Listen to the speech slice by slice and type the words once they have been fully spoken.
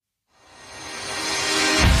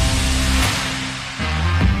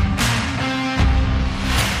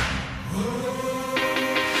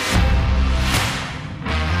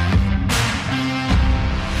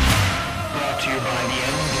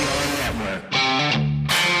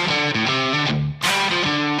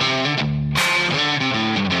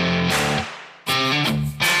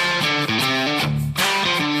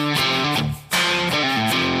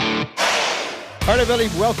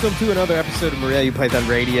everybody. Welcome to another episode of Morelia Python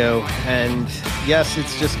Radio. And yes,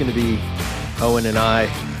 it's just going to be Owen and I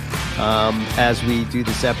as we do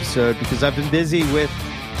this episode because I've been busy with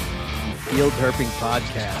the Field Herping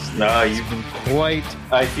podcast. No, you've been quite.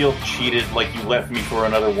 I feel cheated, like you left me for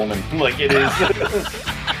another woman. Like it is.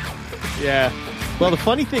 Yeah. Well, the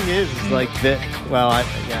funny thing is like that. Well, I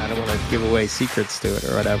don't want to give away secrets to it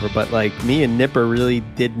or whatever, but like me and Nipper really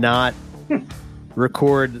did not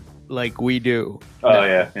record like we do. Oh no.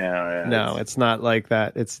 Yeah. No, it's not like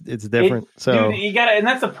that. It's different. Dude, you gotta, and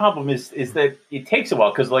that's the problem is that it takes a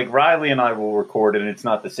while because like Riley and I will record and it's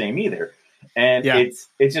not the same either. And it's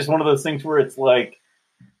just one of those things where it's like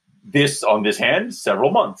this on this hand,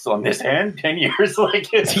 several months on this hand, 10 years.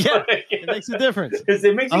 Like it's it makes a difference.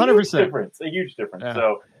 It makes 100%. a huge difference. Yeah.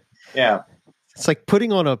 So yeah, it's like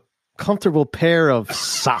putting on a comfortable pair of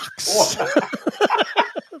socks.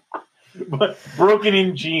 But broken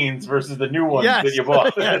in jeans versus the new ones that you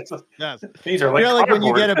bought. Yes. These are like, like when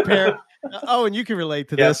you get a pair. Oh, and you can relate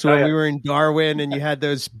to this when we were in Darwin and you had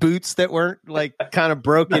those boots that weren't like kind of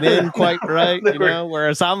broken in quite right, you know.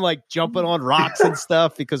 Whereas I'm like jumping on rocks and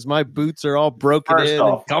stuff because my boots are all broken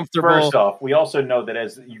and comfortable. First off, we also know that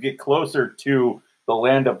as you get closer to the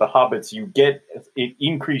land of the hobbits, you get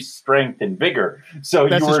increased strength and vigor. So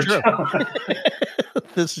this you were true.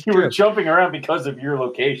 This is you true. were jumping around because of your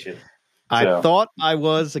location. I thought I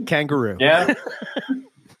was a kangaroo. Yeah.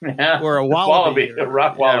 Or a wallaby. A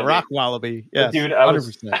rock wallaby. Yeah, rock wallaby. Yes, dude,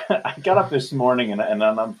 100%. I got up this morning and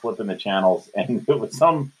I'm flipping the channels and it was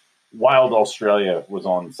some Wild Australia was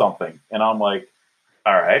on something. And I'm like,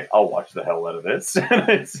 all right, I'll watch the hell out of this.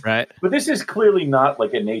 Right. But this is clearly not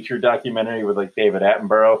like a nature documentary with like David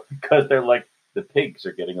Attenborough because they're like, the pigs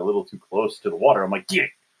are getting a little too close to the water. I'm like, get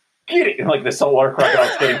it. And like the saltwater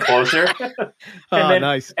crocodile's getting closer.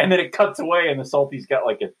 Nice. And then it cuts away and the salty's got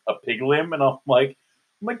like a pig limb. And I'm like,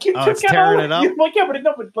 it's tearing it up. I'm like,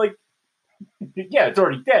 but like, yeah, it's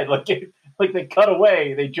already dead. Like they cut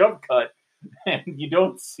away, they jump cut, and you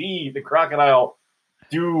don't see the crocodile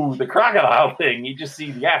do the crocodile thing. You just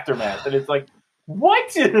see the aftermath. And it's like,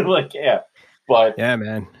 what? Like, yeah. But yeah,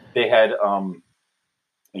 man. They had,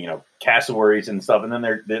 cassowaries and stuff. And then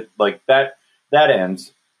they're like that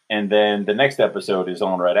ends. And then the next episode is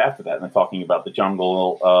on right after that. And they're talking about the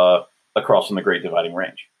jungle across from the Great Dividing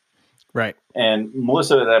Range. Right. And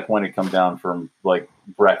Melissa at that point had come down from like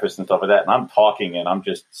breakfast and stuff like that. And I'm talking and I'm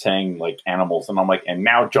just saying like animals. And I'm like, and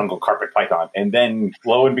now jungle carpet python. And then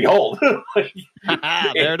lo and behold,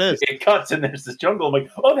 there it is. It cuts and there's this jungle. I'm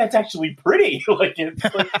like, oh, that's actually pretty. Like, it's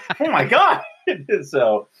like, oh my God.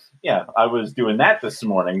 So yeah, I was doing that this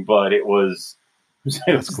morning, but it was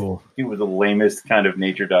cool. He was the lamest kind of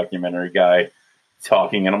nature documentary guy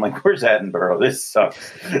talking, and I'm like, where's Attenborough? This sucks.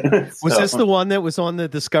 Was this the one that was on the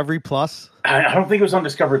Discovery Plus? I don't think it was on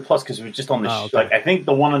Discovery Plus because it was just on the okay. Like I think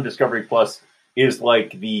the one on Discovery Plus is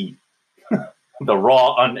like the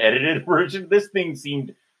raw unedited version. This thing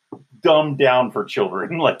seemed dumbed down for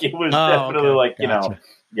children. Like it was definitely like gotcha.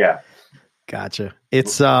 Yeah. Gotcha.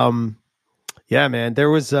 It's yeah, man.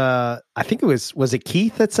 There was I think it was it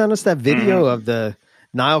Keith that sent us that video of the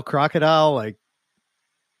Nile crocodile like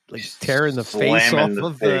tearing the face off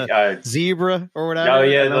of the zebra or whatever. Oh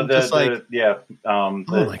yeah,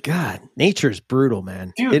 oh my God, nature's brutal,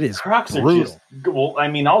 man. Dude, it is crocs brutal. Are just, well, I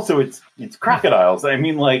mean, also it's crocodiles. I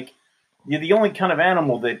mean, like you're the only kind of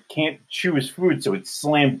animal that can't chew his food, so it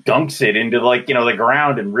slam dunks it into like the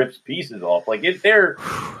ground and rips pieces off. Like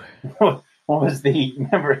what was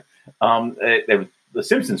remember? The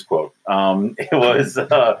Simpsons quote. It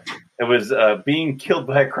was being killed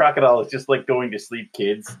by a crocodile is just like going to sleep,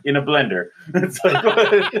 kids, in a blender. It's like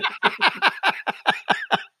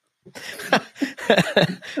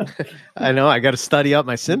I know. I got to study up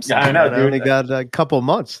my Simpsons. I know, dude. I only got a couple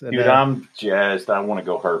months. Dude, I'm jazzed. I want to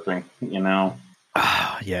go herping. Yeah.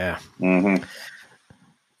 Mm-hmm.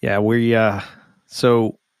 Yeah. We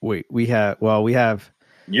we have.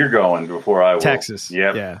 You're going before I will. Texas.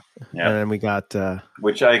 Yep. Yeah. And then we got...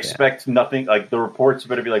 which I expect nothing... Like, the reports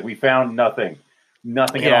better be like, we found nothing.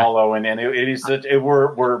 Nothing at all, Owen. And it is such...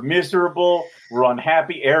 We're miserable. We're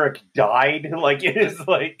unhappy. Eric died. Like, it is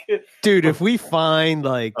like... Dude, if we find,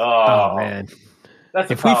 like... Oh, man.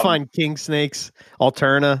 If we find king snakes,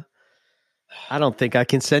 Alterna... I don't think I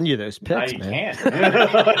can send you those pics, man. Can't. I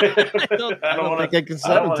don't think I can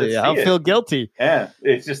send them to you. I'll feel guilty. Yeah,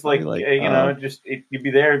 it's just like, you'd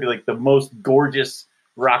be there and be like the most gorgeous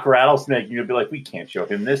rock rattlesnake. You'd be like, we can't show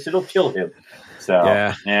him this; it'll kill him.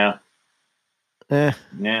 So yeah. But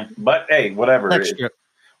hey, whatever.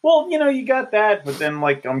 Well, you got that, but then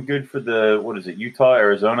like I'm good for the Utah,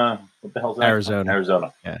 Arizona What the hell's that? Arizona.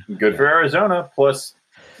 Arizona. Yeah. Good for Arizona. Plus,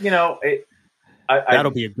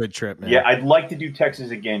 that'll be a good trip, man. Yeah, I'd like to do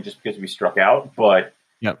Texas again just because we struck out, but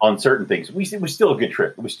on certain things, it was still a good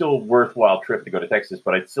trip. It was still a worthwhile trip to go to Texas,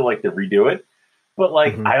 but I'd still like to redo it. But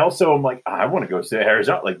like, I also am like, I want to go to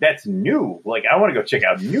Arizona. Like, that's new. Like, I want to go check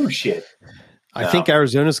out new shit. I think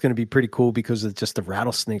Arizona's going to be pretty cool because of just the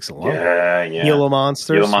rattlesnakes alone. Yeah. Gila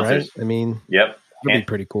monsters, right? I mean, it'll be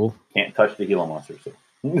pretty cool. Can't touch the Gila monsters.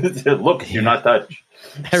 Look, do not touch.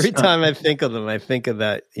 Every time I think of them, I think of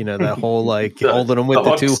that, that whole like holding them with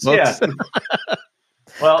the two hooks. Yeah.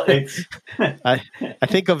 Well, I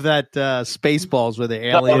think of that Spaceballs where the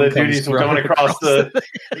alien the comes dudes were going across the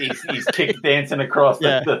he's kick dancing across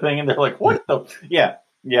the thing, and they're like, "What the?" Yeah,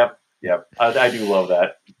 yep. I do love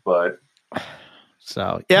that, but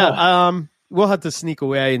so we'll have to sneak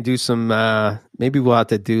away and do some. Maybe we'll have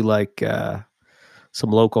to do like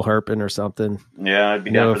some local herping or something. Yeah, I'd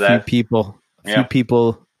be down for that. A few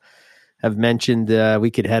people have mentioned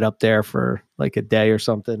we could head up there for like a day or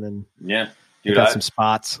something, and dude, got some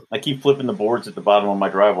spots. I keep flipping the boards at the bottom of my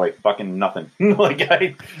driveway. Fucking nothing.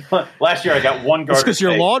 Last year I got one garter. It's because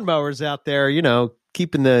your lawnmower's out there,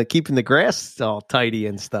 keeping the grass all tidy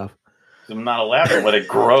and stuff. I'm not allowed to let it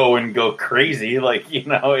grow and go crazy.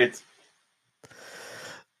 It's.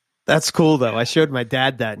 That's cool though. I showed my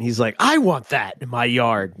dad that, and he's like, "I want that in my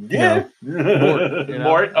yard." Yeah,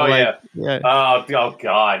 Mort. Oh yeah. Oh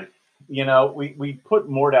God. We put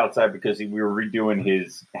Mort outside because we were redoing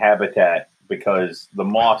his habitat because the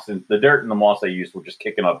moss and the dirt and the moss I used were just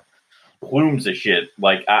kicking up plumes of shit.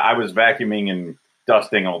 Like I was vacuuming and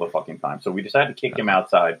dusting all the fucking time. So we decided to kick him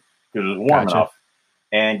outside because it was warm enough.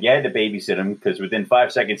 And you had to babysit him because within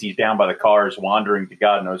 5 seconds he's down by the cars wandering to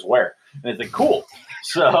God knows where. And it's like, cool.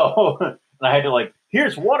 So and I had to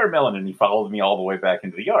here's watermelon, and he followed me all the way back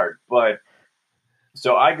into the yard. But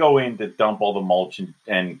so I go in to dump all the mulch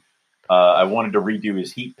and I wanted to redo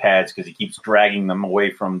his heat pads because he keeps dragging them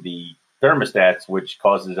away from the thermostats, which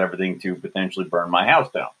causes everything to potentially burn my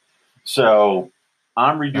house down. So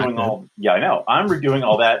I'm redoing I'm redoing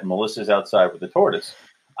all that. And Melissa's outside with the tortoise.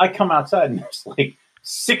 I come outside and there's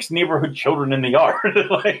 6 neighborhood children in the yard.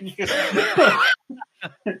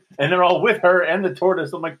 And they're all with her and the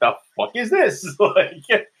tortoise. I'm like, the fuck is this?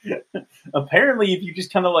 Apparently if you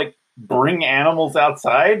just kind of bring animals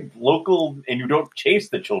outside local and you don't chase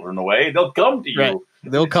the children away, they'll come to you. Right.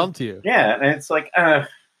 They'll come to you. Yeah. And it's like,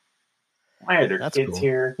 why are there kids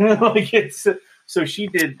here? So she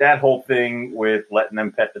did that whole thing with letting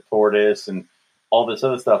them pet the tortoise and all this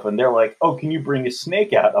other stuff. And they're like, oh, can you bring a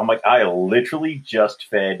snake out? I'm like, I literally just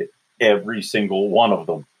fed every single one of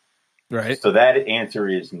them. Right. So that answer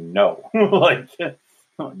is no.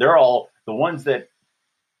 They're all the ones that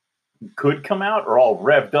could come out are all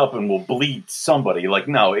revved up and will bleed somebody.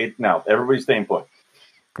 No, everybody's staying put.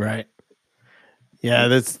 Right. Yeah,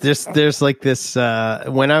 there's this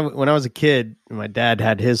when I was a kid, my dad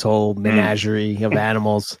had his whole menagerie of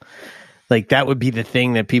animals. That would be the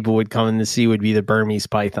thing that people would come in to see would be the Burmese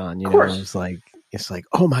python. It's like,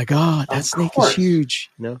 oh my God, that snake is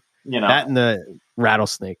huge. That and the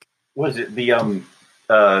rattlesnake. Was it the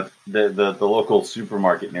local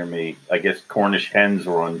supermarket near me? I guess Cornish hens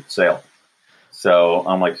were on sale. So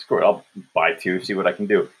I'm like, screw it, I'll buy 2, see what I can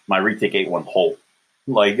do. My retic ate one whole.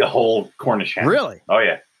 A whole Cornish hen. Really? Oh,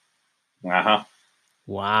 yeah. Uh-huh.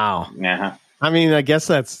 Wow. Uh-huh. I mean, I guess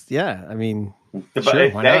that's, I mean, sure,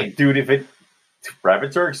 why not? Dude,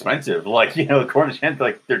 rabbits are expensive. The Cornish hens,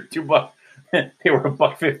 they're $2. They were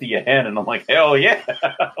 $1.50 a hen, and I'm like, hell yeah.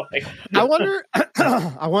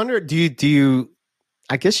 I wonder, do you,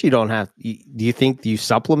 I guess you don't have, do you think you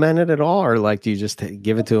supplement it at all? Or do you just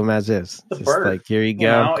give it to them as is? It's a just bird. Here you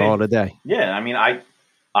go, call it a day. Yeah. I mean,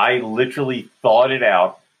 I literally thawed it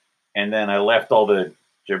out, and then I left all the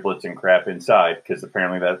giblets and crap inside because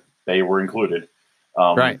apparently that they were included.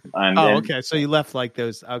 Right. And okay. So you left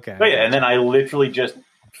those. Okay. But yeah, and then I literally just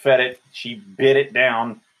fed it. She bit it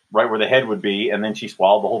down right where the head would be, and then she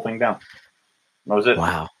swallowed the whole thing down. That was it.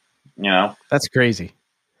 Wow. That's crazy.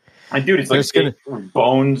 And dude, it's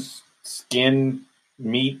bones, skin,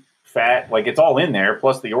 meat, fat. It's all in there,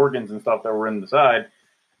 plus the organs and stuff that were in the side.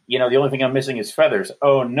 The only thing I'm missing is feathers.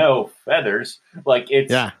 Oh no, feathers!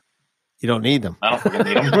 It's you don't need them. I don't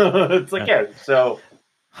fucking need them. It's so.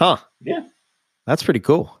 Huh? Yeah, that's pretty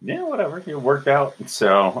cool. Yeah, whatever. It worked out.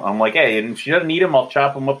 So I'm like, hey, and if she doesn't eat them, I'll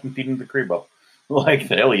chop them up and feed them to Crebo.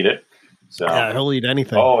 They'll eat it. So he'll eat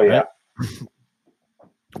anything. Oh yeah. Right?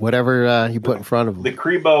 Whatever you put in front of them. The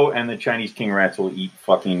Crebo and the Chinese king rats will eat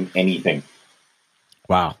fucking anything.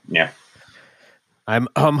 Wow. Yeah. I'm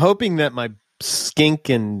hoping that my skink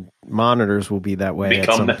and monitors will be that way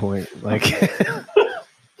at some point. Like,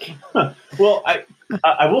 well,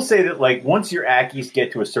 I will say that like once your Ackies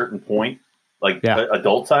get to a certain point, like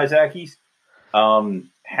adult size Ackies,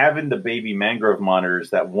 having the baby mangrove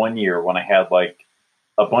monitors that one year when I had like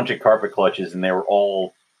a bunch of carpet clutches and they were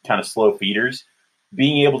all kind of slow feeders,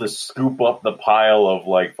 being able to scoop up the pile of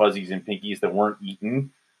like fuzzies and pinkies that weren't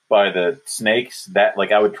eaten by the snakes, that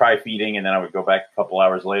like I would try feeding and then I would go back a couple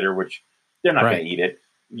hours later, which they're not going to eat it.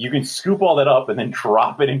 You can scoop all that up and then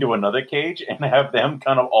drop it into another cage and have them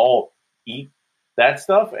kind of all eat that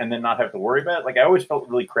stuff and then not have to worry about it. Like I always felt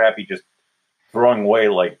really crappy just throwing away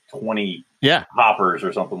like 20 hoppers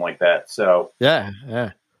or something like that. So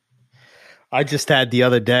yeah. I just had the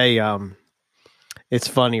other day. It's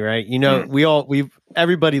funny, right? You know,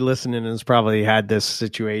 everybody listening has probably had this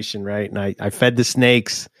situation, right? And I fed the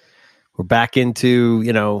snakes. We're back into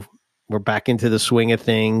the swing of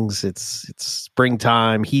things. It's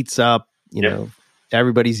springtime, heats up, you know,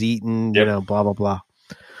 everybody's eating, you know, blah, blah, blah.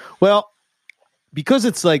 Well, because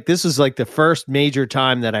it's like, this is like the first major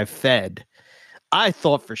time that I've fed, I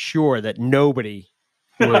thought for sure that nobody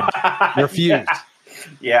would refuse.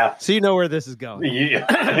 Yeah. So you know where this is going. Yeah.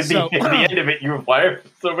 At the end of it, you acquire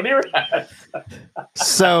so many rats.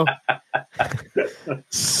 So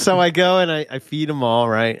I go and I feed them all,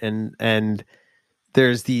 right? And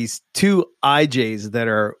there's these two IJs that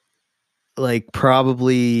are like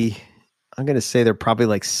probably, I'm going to say they're probably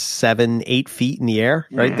like 7-8 feet in the air,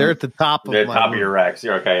 right? Mm-hmm. They're at the top of of your racks.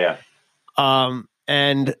 You're okay, yeah.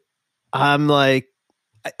 And I'm like,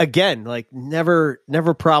 again, like never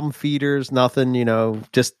problem feeders, nothing, you know,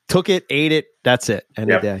 just took it, ate it. That's it.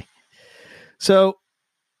 End of the day. So,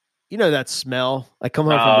 you know, that smell, I come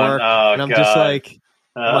home from work and I'm just like,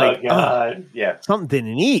 something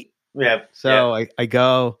didn't eat. Yeah. So I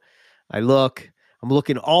go, I look, I'm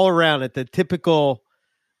looking all around at the typical,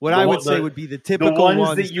 I would say would be the typical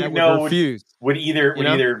ones that you know refuse. Would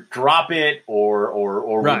either drop it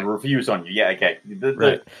or would refuse on you. Yeah. Okay.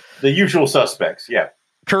 The usual suspects. Yeah.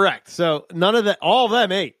 Correct. So none of that, all of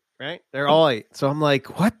them ate, right? They're all ate. So I'm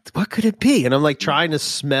like, what could it be? And I'm like trying to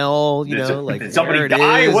smell, you know, like did somebody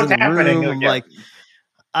die? What's happening? I'm like,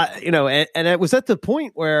 you know, and it was at the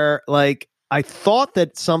point where like, I thought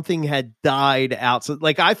that something had died out. So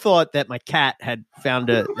like, I thought that my cat had found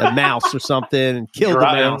a mouse or something and killed the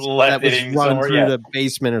mouse that was running through the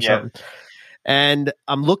basement or something. And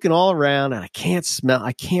I'm looking all around and I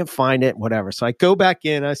can't find it, whatever. So I go back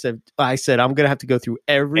in. I said, I'm going to have to go through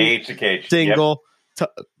every single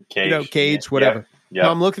cage, whatever. Yep.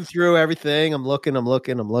 I'm looking through everything. I'm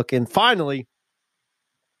looking. Finally,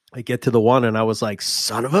 I get to the one and I was like,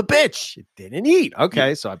 son of a bitch, it didn't eat.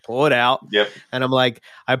 Okay. So I pull it out. Yep. And I'm like,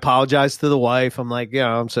 I apologize to the wife. I'm like,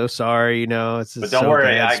 I'm so sorry. You know, but don't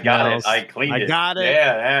worry. I got it. I cleaned it. I got it.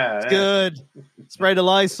 Yeah. It's good. Spray the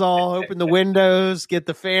Lysol, open the windows, get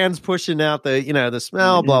the fans pushing out the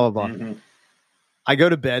smell, blah, blah, blah. Mm-hmm. I go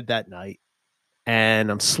to bed that night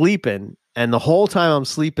and I'm sleeping. And the whole time I'm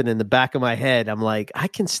sleeping, in the back of my head, I'm like, I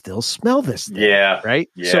can still smell this thing. Yeah. Right?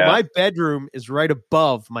 Yeah. So my bedroom is right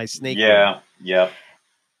above my snake room. Yeah.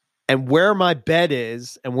 And where my bed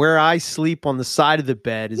is and where I sleep on the side of the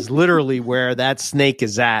bed is literally where that snake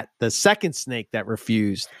is at, the second snake that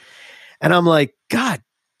refused. And I'm like, God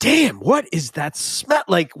damn, what is that smell?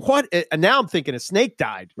 Like, what? And now I'm thinking a snake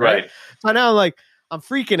died. Right. So now I'm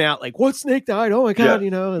freaking out, like, what snake died? Oh my God, you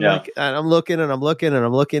know, and and I'm looking.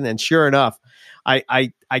 And sure enough,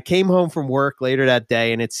 I came home from work later that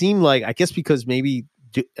day and it seemed like, I guess because maybe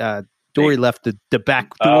Dory left the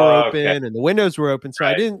back door open and the windows were open. So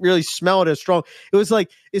I didn't really smell it as strong. It was like,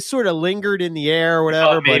 it sort of lingered in the air or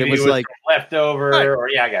whatever, but it was like leftover or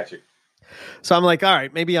I got you. So I'm like, all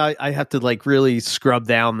right, maybe I have to like really scrub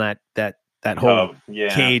down that whole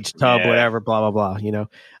cage tub, whatever, blah, blah, blah, you know?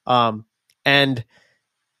 And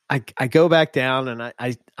I go back down and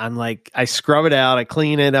I'm like, I scrub it out, I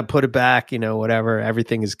clean it, I put it back, you know, whatever,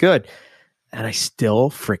 everything is good. And I still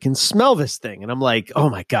freaking smell this thing. And I'm like, oh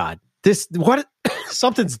my God,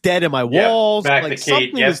 something's dead in my walls. Like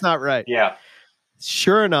something is not right. Yeah.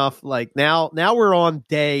 Sure enough, like now we're on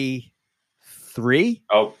day 3.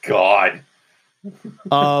 Oh God.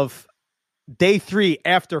 Of day 3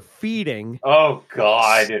 after feeding. Oh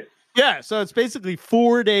God. Yeah, so it's basically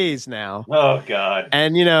 4 days now. Oh God.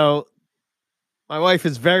 And you know, my wife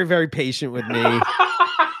is very, very patient with me.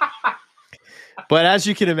 But as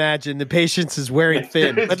you can imagine, the patience is wearing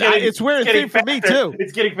thin. It's wearing thin for me too.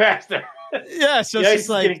 It's getting faster. Yeah, so she's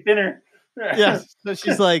like getting thinner. Yes. So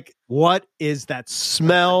she's like, "What is that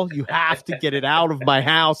smell? You have to get it out of my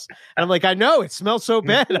house." And I'm like, "I know, it smells so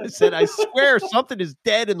bad." I said, "I swear something is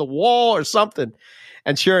dead in the wall or something."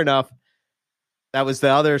 And sure enough, that was the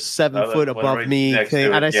other 7 foot above right me next thing.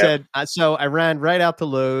 to it, And I yeah. said, so I ran right out to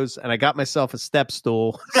Lowe's and I got myself a step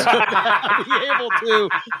stool so that I'll be able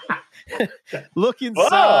to look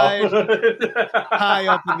inside high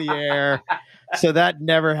up in the air. So that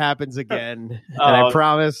never happens again. And I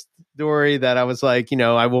promised Dory that I was like,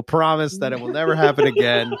 I will promise that it will never happen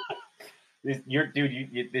again.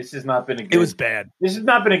 This has not been a good. It was bad. This has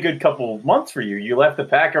not been a good couple months for you. You left a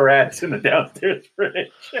pack of rats in the downstairs fridge.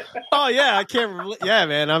 Oh yeah, I can't. Yeah,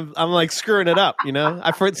 man, I'm like screwing it up.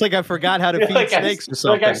 It's like I forgot how to feed snakes or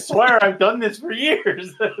something. Like I swear I've done this for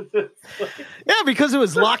years. Yeah, because it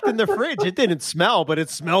was locked in the fridge. It didn't smell, but it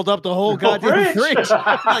smelled up the whole goddamn fridge.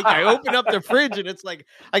 Like I open up the fridge and it's like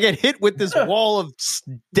I get hit with this wall of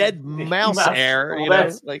dead mouse hair.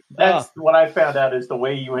 Well, that's what I found out is the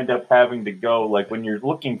way you end up having to go, like when you're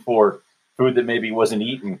looking for food that maybe wasn't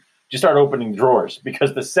eaten, just start opening drawers,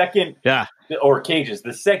 because the second or cages,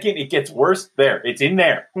 the second it gets worse, it's in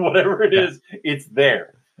there. Whatever it is, it's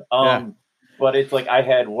there. But it's like I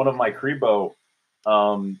had one of my Crebo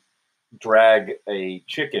drag a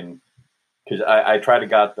chicken, because I kind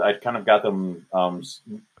of got them.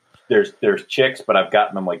 There's chicks, but I've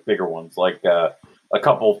gotten them like bigger ones, like a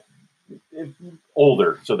couple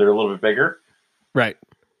older, so they're a little bit bigger. Right.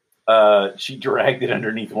 She dragged it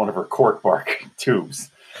underneath one of her cork bark tubes.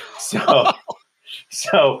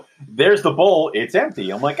 So there's the bowl. It's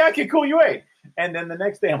empty. I'm like, okay, cool, you ate. And then the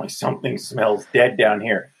next day, I'm like, something smells dead down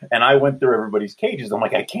here. And I went through everybody's cages. I'm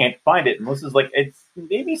like, I can't find it. And Melissa's like, it's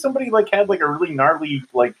maybe somebody like had like a really gnarly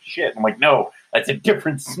like shit. I'm like, no, that's a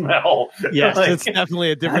different smell. Yes, like, it's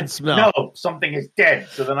definitely a different smell. No, something is dead.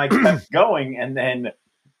 So then I kept going, and then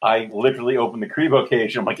I literally opened the Crebo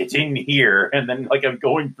cage. And I'm like, it's in here. And then like I'm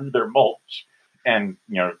going through their mulch, and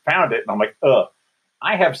found it. And I'm like,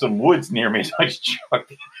 I have some woods near me, so I just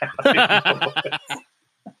chucked it out.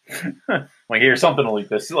 Like, here's something to eat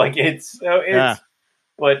this. Like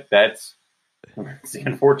but that's the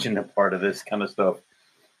unfortunate part of this kind of stuff.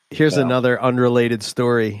 Here's another unrelated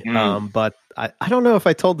story. But I don't know if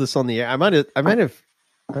I told this on the air. I might have.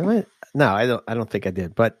 No, I don't think I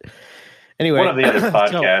did. But anyway, one of the other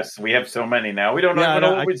podcasts. We have so many now. We don't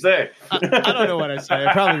know what we say. I don't know what I say.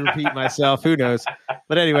 I probably repeat myself. Who knows?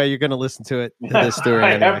 But anyway, you're going to listen to it. To this story.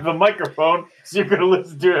 I have the microphone, so you're going to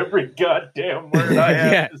listen to every goddamn word I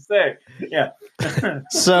have to say. Yeah.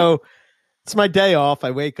 So it's my day off.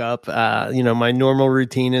 I wake up. My normal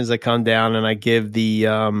routine is I come down and I give the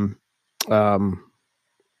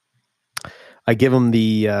I give them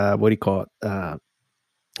the what do you call it?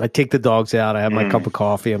 I take the dogs out. I have my cup of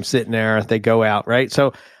coffee. I'm sitting there. They go out, right?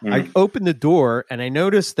 So I open the door and I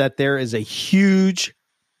notice that there is a huge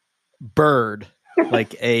bird,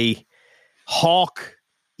 like a hawk,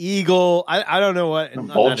 eagle. I don't know what.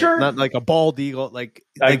 Vulture? Not like a bald eagle, like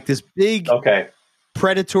this big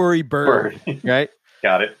predatory bird, right?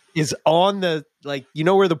 Got it. Is on the, like,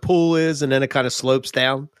 where the pool is and then it kind of slopes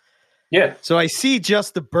down? Yeah. So I see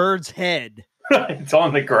just the bird's head. It's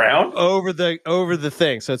on the ground over the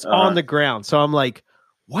thing. So it's on the ground. So I'm like,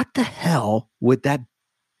 what the hell would that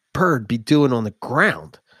bird be doing on the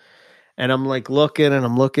ground? And I'm like looking and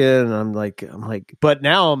I'm like, but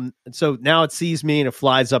now it sees me and it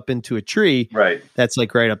flies up into a tree. Right. That's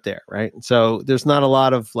like right up there. Right. So there's not a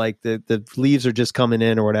lot of like the leaves are just coming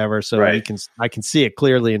in or whatever. So I can see it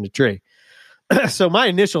clearly in the tree. So my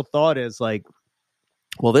initial thought is like,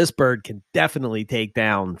 well, this bird can definitely take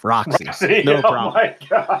down Roxy. No problem. Oh my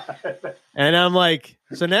God. And I'm like,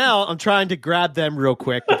 so now I'm trying to grab them real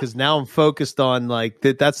quick because now I'm focused on like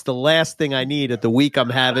that's the last thing I need at the week I'm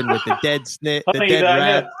having with the dead snit, the dead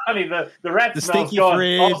rat. Honey, the rat the smells stinky gone.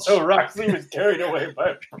 fridge. Also, Roxy was carried away by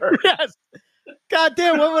a bird. Yes. God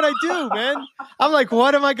damn, what would I do, man? I'm like,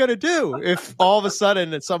 what am I going to do if all of a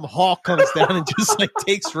sudden some hawk comes down and just like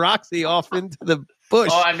takes Roxy off into the bush?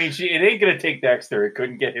 Oh, I mean, it ain't going to take Dexter. It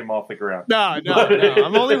couldn't get him off the ground. No.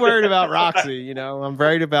 I'm only worried about Roxy, I'm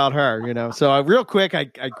worried about her, So real quick, I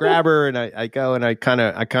grab her and I go and I kind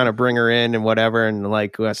of bring her in and whatever. And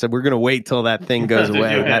like I said, we're going to wait till that thing goes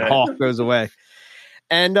away. That hawk goes away.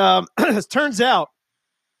 And it turns out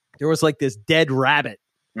there was like this dead rabbit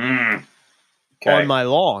on my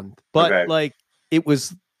lawn, but like it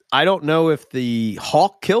was, I don't know if the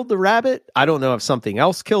hawk killed the rabbit. I don't know if something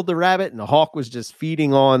else killed the rabbit and the hawk was just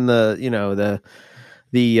feeding on the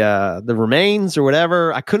the remains or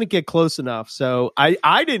whatever. I couldn't get close enough, so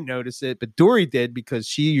I didn't notice it, but Dory did because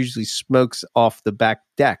she usually smokes off the back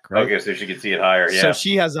deck, right? Okay, so she can see it higher. Yeah, so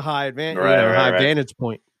she has a high advantage, Right. high vantage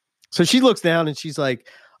point. So she looks down and she's like,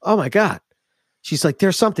 "Oh my god." She's like,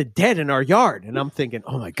 "There's something dead in our yard," and I'm thinking,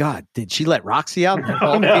 "Oh my god, did she let Roxy out?" And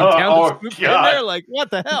Oh, came no. down Oh, and swooped in God. there, like, what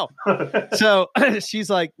the hell? So she's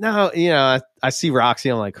like, "No, I see Roxy."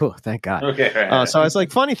 I'm like, "Oh, thank God." Okay. So I was like,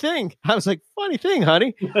 "Funny thing." I was like, "Funny thing,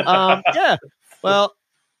 honey." Yeah. Well,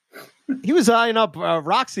 he was eyeing up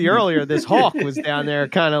Roxy earlier. This hawk was down there,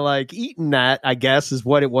 kind of like eating that, I guess, is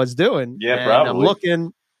what it was doing. Yeah, and probably. I'm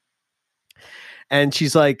looking. And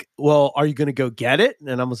she's like, "Well, are you going to go get it?"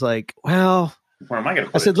 And I was like, "Well," Where am I going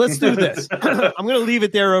to I said, "Let's do this. I'm going to leave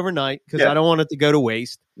it there overnight because I don't want it to go to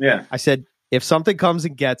waste." Yeah. I said, "If something comes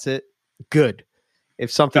and gets it, good.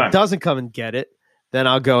 If something Done. doesn't come and get it, then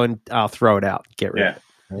I'll go and I'll throw it out, get rid of it."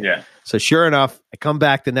 Right? Yeah. So sure enough, I come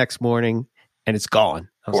back the next morning and it's gone.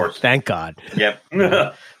 I was course. like, "Thank God." Yep.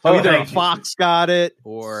 So either a fox got it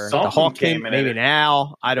or Something the hawk came in maybe it. an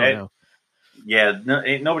owl. I don't know. Yeah,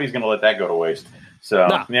 nobody's going to let that go to waste. So,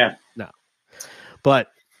 No. yeah.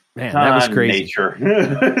 But man, that was crazy. Nature.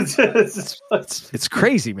 It's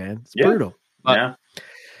crazy, man. It's brutal. Yeah.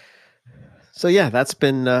 So yeah, that's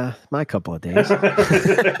been my couple of days.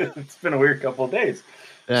 It's been a weird couple of days.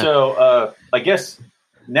 Yeah. So I guess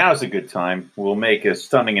now's a good time. We'll make a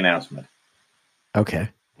stunning announcement. Okay,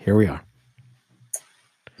 here we are.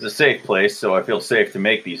 It's a safe place, so I feel safe to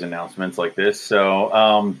make these announcements like this.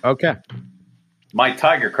 So Okay. my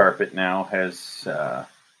tiger carpet now has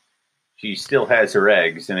she still has her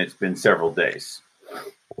eggs, and it's been several days.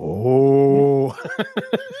 Oh.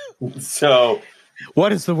 So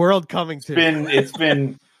what is the world coming to? It's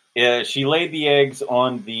been she laid the eggs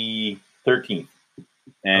on the 13th,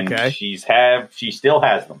 and Okay. she still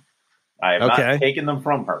has them. I have not taken them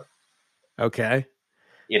from her. Okay.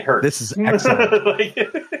 It hurts. This is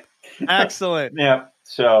excellent. Excellent. Yeah.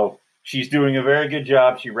 So she's doing a very good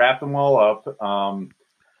job. She wrapped them all up.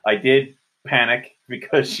 I did panic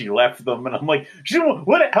because she left them, and I'm like,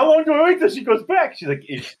 "What? How long do I wait till she goes back?" She's like,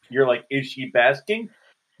 "Is she basking?"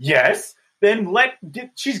 Yes. Then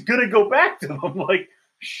she's gonna go back to them. Like,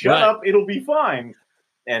 shut up, it'll be fine.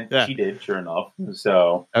 And she did, sure enough.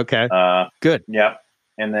 So okay, good. Yep.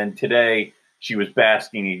 And then today she was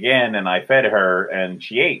basking again, and I fed her, and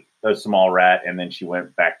she ate a small rat, and then she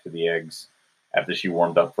went back to the eggs after she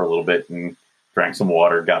warmed up for a little bit and drank some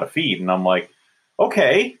water, got a feed, and I'm like,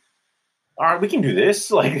 okay, all right, we can do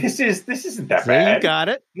this. Like, this isn't that bad. You got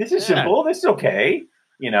it. This is simple. This is okay.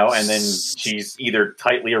 And then she's either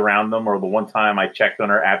tightly around them, or the one time I checked on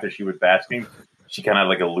her after she was basking, she kind of had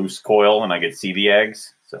like a loose coil, and I could see the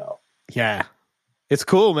eggs. So yeah, it's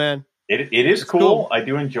cool, man. It is cool. I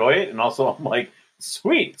do enjoy it, and also I'm like,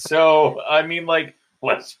 sweet. So I mean, like,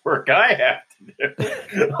 less work I have to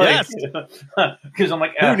do. Yes, because I'm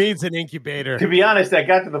like, who needs an incubator? To be honest, I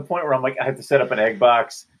got to the point where I'm like, I have to set up an egg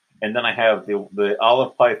box, and then I have the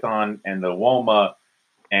olive python and the woma,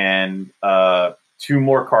 and 2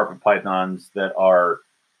 more carpet pythons that are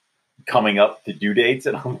coming up to due dates,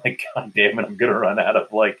 and I'm like, God damn it, I'm gonna run out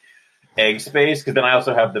of like egg space, because then I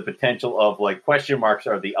also have the potential of like question marks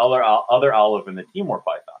are the other olive and the Timor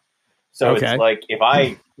python. So it's like if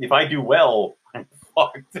I do well, I'm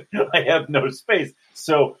fucked. I have no space.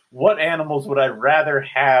 So what animals would I rather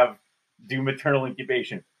have do maternal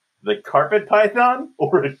incubation? The carpet python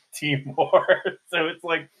or a Timor? So it's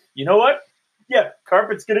like, you know what? Yeah,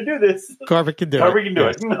 carpet's gonna do this. Carpet can do it. Carpet can do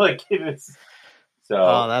it. Like it is. So.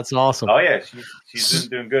 Oh, that's awesome. Oh yeah, she's been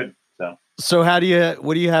doing good. So what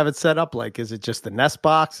do you have it set up like? Is it just the nest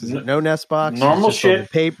box? Is it no nest box? Normal shit.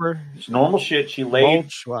 Paper. Normal shit. She laid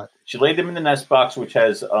mulch. What? She laid them in the nest box, which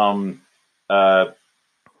has pine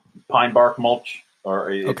bark mulch, or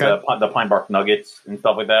it's, the pine bark nuggets and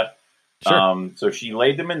stuff like that. Sure. So she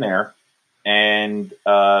laid them in there, and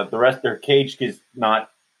the rest of her cage is not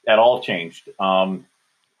at all changed.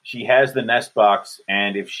 She has the nest box,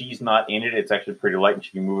 and if she's not in it, it's actually pretty light, and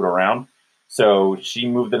she can move it around. So she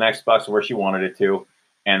moved the nest box where she wanted it to,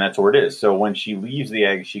 and that's where it is. So when she leaves the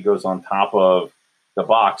egg, she goes on top of the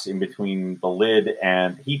box in between the lid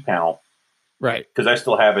and heat panel. Right. Because I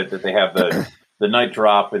still have it that they have the night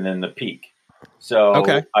drop and then the peak.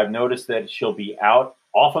 So I've noticed that she'll be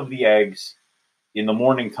off of the eggs in the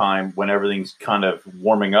morning time when everything's kind of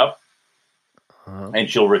warming up. And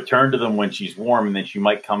she'll return to them when she's warm, and then she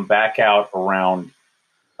might come back out around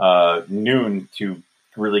noon to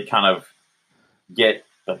really kind of get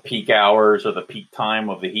the peak hours or the peak time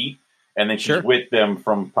of the heat. And then she's with them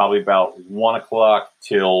from probably about 1 o'clock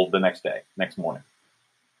till the next morning.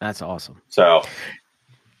 That's awesome. So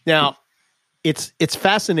Now, it's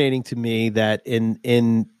fascinating to me that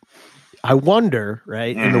in I wonder,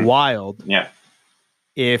 right, in the wild, Yeah.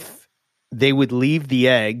 if they would leave the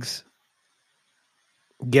eggs,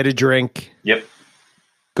 get a drink, Yep.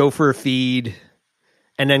 go for a feed,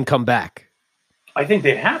 and then come back. I think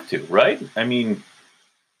they'd have to, right? I mean,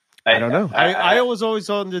 I don't know. I was always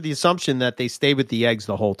under the assumption that they stay with the eggs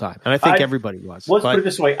the whole time, and I think everybody was. Let's put it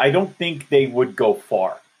this way: I don't think they would go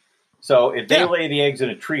far. So if they lay the eggs in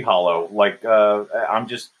a tree hollow, like I'm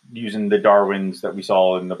just using the Darwins that we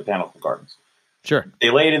saw in the botanical gardens. Sure. They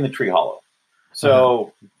lay it in the tree hollow.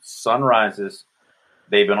 So sun rises.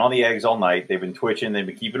 They've been on the eggs all night. They've been twitching. They've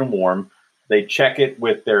been keeping them warm. They check it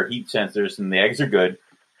with their heat sensors, and the eggs are good.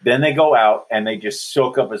 Then they go out and they just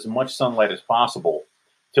soak up as much sunlight as possible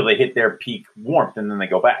till they hit their peak warmth, and then they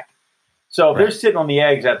go back. So if they're sitting on the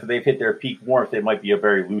eggs after they've hit their peak warmth, it might be a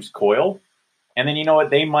very loose coil. And then you know what?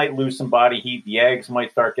 They might lose some body heat. The eggs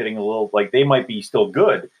might start getting a little, like they might be still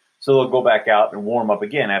good. So they'll go back out and warm up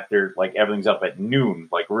again after like everything's up at noon,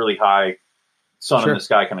 like really high sun in the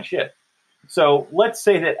sky kind of shit. So let's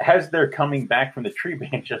say that as they're coming back from the tree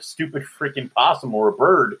branch, a stupid freaking possum or a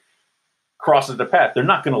bird crosses the path. They're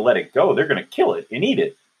not going to let it go. They're going to kill it and eat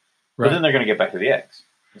it. But then they're going to get back to the eggs.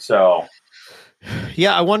 So,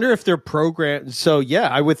 yeah, I wonder if they're programmed. So, yeah,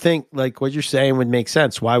 I would think like what you're saying would make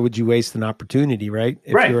sense. Why would you waste an opportunity, right?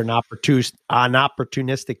 If you're an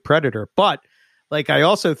opportunistic predator. But like, I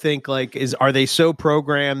also think like, are they so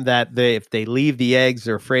programmed that if they leave the eggs,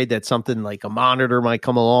 they're afraid that something like a monitor might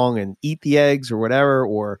come along and eat the eggs or whatever?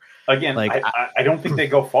 Or again, like, I don't think they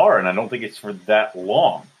go far, and I don't think it's for that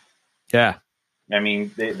long. Yeah. I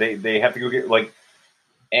mean, they have to go get like.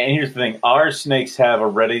 And here's the thing: our snakes have a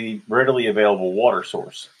readily available water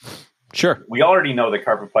source. Sure. We already know that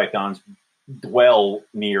carpet pythons dwell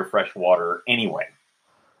near fresh water anyway,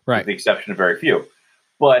 with the exception of very few.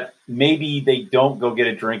 But maybe they don't go get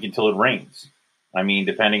a drink until it rains. I mean,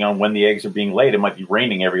 depending on when the eggs are being laid, it might be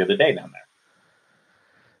raining every other day down there.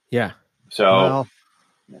 Yeah. So,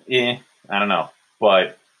 I don't know,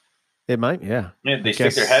 but. It might, yeah. They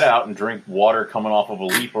stick their head out and drink water coming off of a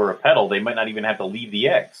leaf or a petal. They might not even have to leave the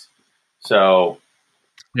eggs. So,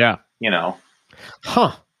 yeah, you know.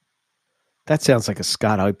 Huh. That sounds like a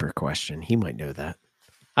Scott Eiper question. He might know that.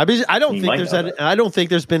 I don't think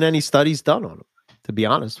there's been any studies done on them, to be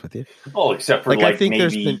honest with you. Oh, except for I think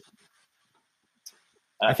maybe...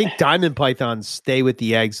 I think diamond pythons stay with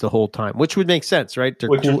the eggs the whole time, which would make sense, right? They're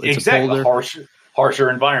cool. It's exactly. A harsher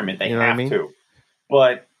environment. They have to.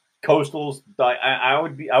 But coastals,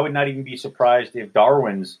 I would not even be surprised if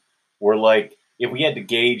Darwins were like, if we had to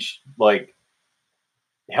gauge like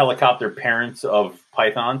helicopter parents of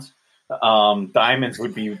pythons, diamonds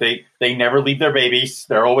would be, they never leave their babies.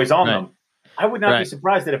 They're always on them. I would not be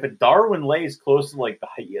surprised that if a Darwin lays close to like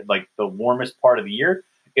the warmest part of the year,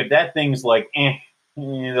 if that thing's like,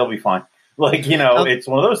 they'll be fine. Like, it's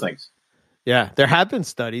one of those things. Yeah, there have been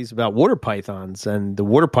studies about water pythons, and the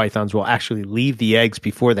water pythons will actually leave the eggs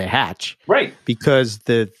before they hatch. Right. Because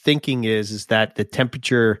the thinking is that the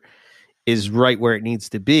temperature is right where it needs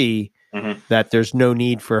to be, that there's no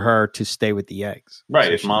need for her to stay with the eggs. Right.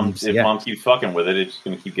 So if mom keeps fucking with it, it's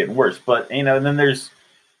going to keep getting worse. But, and then there's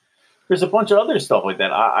a bunch of other stuff like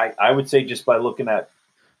that. I would say just by looking at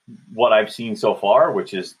what I've seen so far,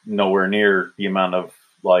 which is nowhere near the amount of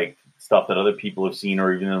like stuff that other people have seen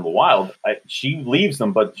or even in the wild, she leaves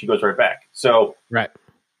them, but she goes right back. So I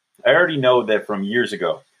already know that from years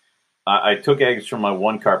ago, I took eggs from my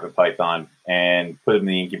one carpet python and put them in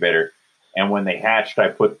the incubator. And when they hatched, I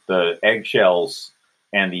put the eggshells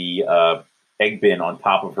and the egg bin on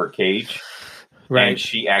top of her cage. Right. And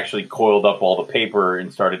she actually coiled up all the paper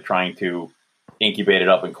and started trying to incubate it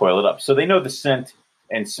up and coil it up. So they know the scent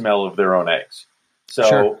and smell of their own eggs.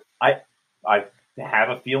 So I have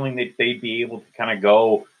a feeling that they'd be able to kind of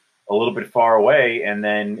go a little bit far away, and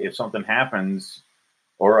then if something happens,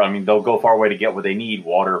 they'll go far away to get what they need,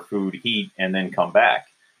 water, food, heat, and then come back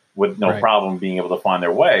with no problem being able to find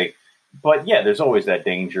their way. But yeah, there's always that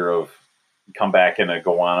danger of come back and a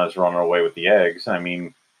goanna's running away with the eggs. I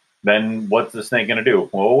mean, then what's the snake going to do?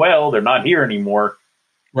 Well, they're not here anymore.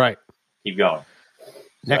 Right. Keep going.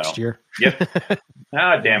 Next year. Yep.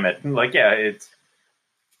 Damn it. Like, yeah,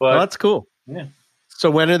 but that's cool. Yeah.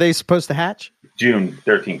 So when are they supposed to hatch? June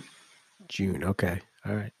 13th. June. Okay.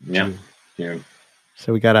 All right. Yeah. June.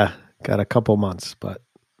 So we got a couple months, but.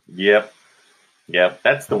 Yep.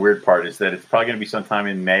 That's the weird part, is that it's probably going to be sometime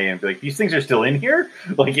in May, and be like, these things are still in here.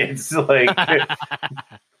 Like, it's like,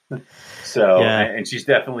 so, and she's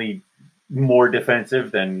definitely more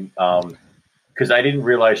defensive than because I didn't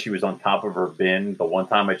realize she was on top of her bin. The one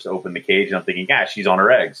time I just opened the cage and I'm thinking, she's on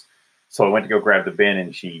her eggs. So I went to go grab the bin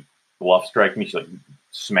and she bluff strike me. She like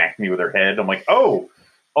smacked me with her head. I'm like, oh,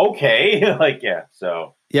 okay. Like, yeah.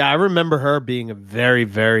 So yeah, I remember her being a very,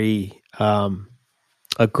 very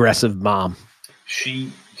aggressive mom.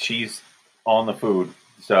 She's on the food.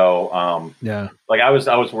 So yeah, like I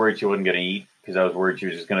was worried she wasn't going to eat because I was worried she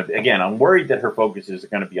was just going to. Again, I'm worried that her focus is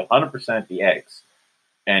going to be 100% the eggs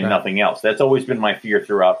and nothing else. That's always been my fear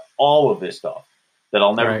throughout all of this stuff. That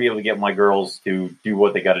I'll never be able to get my girls to do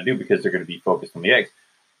what they got to do because they're going to be focused on the eggs.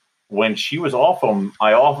 When she was off them,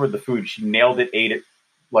 I offered the food. She nailed it, ate it,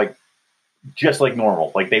 like just like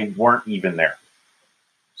normal. Like they weren't even there.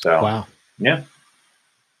 So wow, yeah,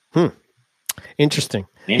 interesting.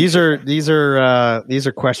 These are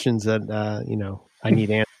questions that I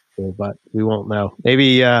need answers to, but we won't know.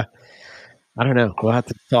 Maybe I don't know. I'll have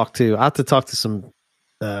to talk to some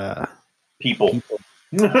people.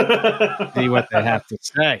 See what they have to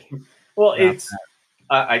say. Well, it's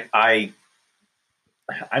I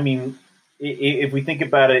mean, if we think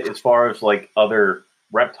about it as far as like other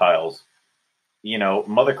reptiles,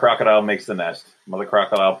 mother crocodile makes the nest. Mother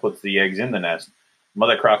crocodile puts the eggs in the nest.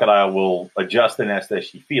 Mother crocodile will adjust the nest as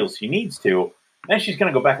she feels she needs to. Then she's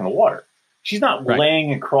going to go back in the water. She's not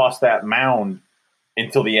laying across that mound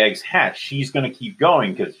until the eggs hatch. She's going to keep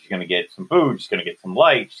going because she's going to get some food. She's going to get some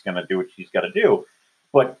light. She's going to do what she's got to do.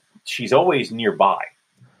 But she's always nearby.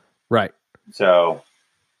 Right. So,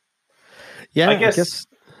 yeah, I guess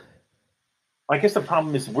the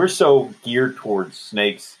problem is we're so geared towards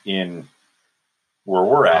snakes in where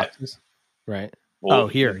we're at. Right. Well,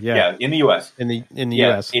 here, yeah, in the U.S. In the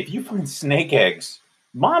U.S. If you find snake eggs,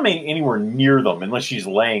 mom ain't anywhere near them unless she's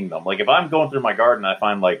laying them. Like if I'm going through my garden, I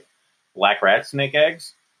find like black rat snake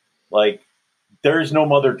eggs. Like there's no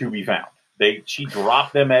mother to be found. She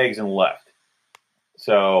dropped them eggs and left.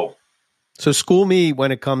 So school me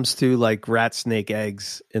when it comes to like rat snake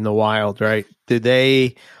eggs in the wild, right?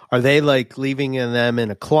 Are they like leaving them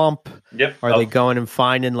in a clump? Yep. Are they going and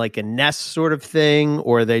finding like a nest sort of thing?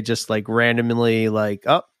 Or are they just like randomly like,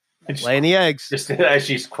 laying the eggs? Just as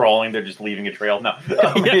she's crawling, they're just leaving a trail. No.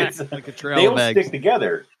 It's like a trail of eggs. They will stick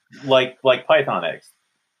together like python eggs.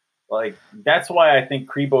 Like that's why I think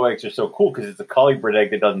Crebo eggs are so cool because it's a colubrid egg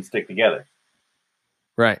that doesn't stick together.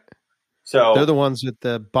 Right. So they're the ones with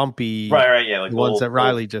the bumpy, right, yeah, like the ones that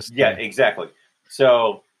Riley just, exactly.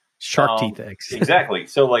 So shark teeth eggs, exactly.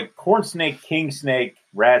 So like corn snake, king snake,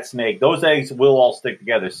 rat snake, those eggs will all stick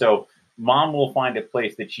together. So mom will find a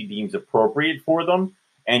place that she deems appropriate for them,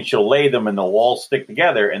 and she'll lay them, and they'll all stick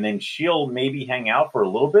together, and then she'll maybe hang out for a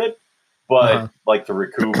little bit, but like to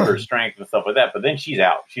recoup her strength and stuff like that. But then she's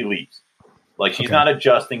out. She leaves. Like she's not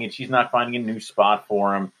adjusting it. She's not finding a new spot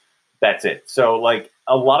for them. That's it. So like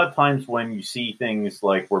a lot of times when you see things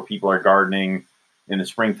like where people are gardening in the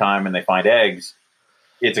springtime and they find eggs,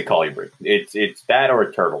 it's a colubrid. It's that or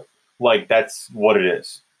a turtle. Like that's what it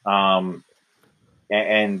is. And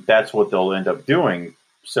that's what they'll end up doing.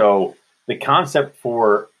 So the concept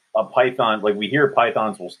for a python, like we hear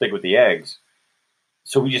pythons will stick with the eggs.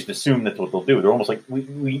 So we just assume that's what they'll do. They're almost like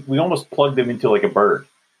we almost plug them into like a bird.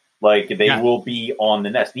 Like they will be on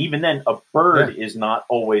the nest. Even then, a bird is not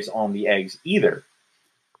always on the eggs either.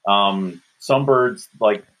 Some birds,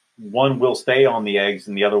 like one will stay on the eggs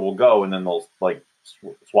and the other will go, and then they'll like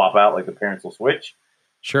swap out. Like the parents will switch.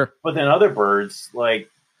 Sure. But then other birds,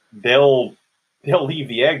 like they'll leave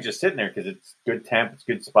the egg just sitting there because it's good temp, it's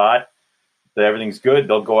good spot. Everything's good.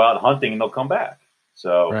 They'll go out hunting and they'll come back.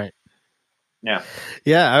 So right. Yeah.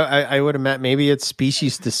 I would imagine maybe it's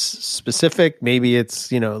species specific. Maybe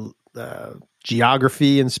it's,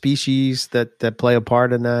 geography and species that play a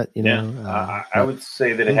part in that, I would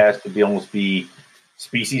say that it has to almost be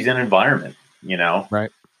species and environment,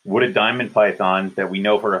 Right. Would a diamond python that we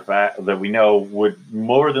know for a fact that we know would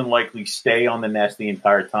more than likely stay on the nest the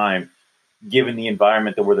entire time, given the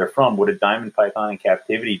environment that where they're from, would a diamond python in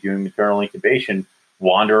captivity doing maternal incubation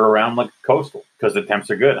wander around like coastal because the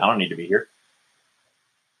temps are good? I don't need to be here.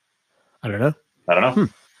 I don't know.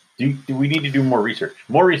 Do we need to do more research?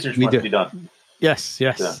 More research must be done. Yes.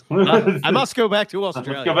 Yeah. I must go back to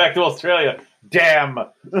Australia. Let's go back to Australia. Damn.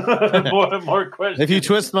 more questions. If you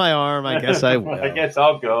twist my arm, I guess I will. I guess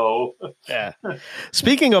I'll go. Yeah.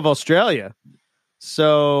 Speaking of Australia,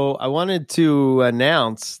 so I wanted to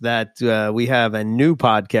announce that we have a new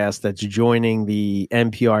podcast that's joining the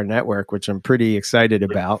NPR network, which I'm pretty excited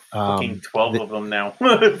about. Fucking 12 of them now.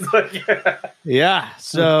 Yeah.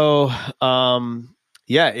 So,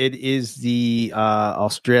 it is the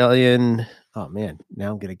Australian. Oh man,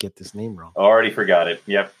 now I'm gonna get this name wrong. Already forgot it.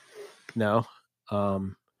 Yep. No.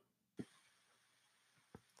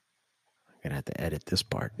 gonna have to edit this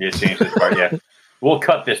part. Yeah, change this part. Yeah, we'll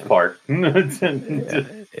cut this part.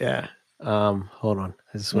 Yeah. Hold on.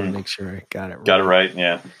 I just want to make sure I got it right. Got it right.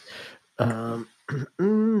 Yeah. I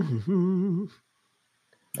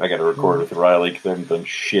got to record with Riley because I haven't done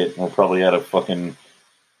shit. We'll probably add a fucking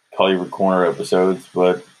Hollywood Corner episodes,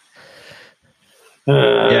 but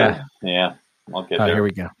yeah, I'll get there. Here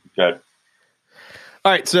we go. Okay.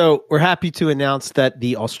 All right, so we're happy to announce that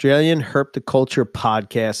the Australian Herpetoculture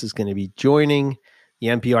podcast is going to be joining the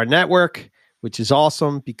NPR network, which is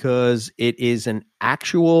awesome because it is an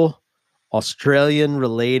actual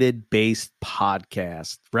Australian-related based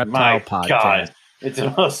podcast, reptile podcast. God. It's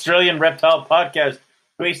an Australian reptile podcast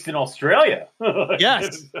based in Australia.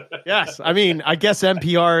 Yes. I mean, I guess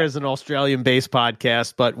NPR is an Australian-based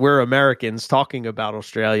podcast, but we're Americans talking about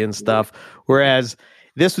Australian stuff, whereas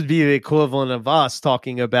this would be the equivalent of us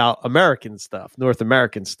talking about American stuff, North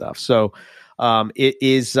American stuff. So it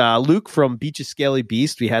is Luke from Beach's Scaly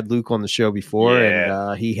Beast. We had Luke on the show before,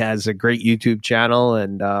 and he has a great YouTube channel,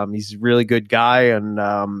 and he's a really good guy,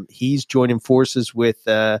 and he's joining forces with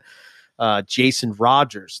Jason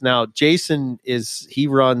Rogers. Now, Jason he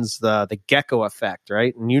runs the Gecko Effect,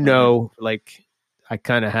 right? And like I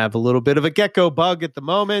kind of have a little bit of a gecko bug at the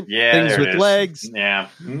moment. Yeah, things with legs. Yeah,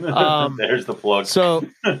 there's the plug. So,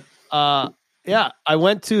 I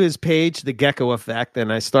went to his page, the Gecko Effect,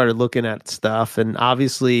 and I started looking at stuff. And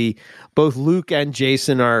obviously, both Luke and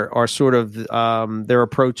Jason are sort of their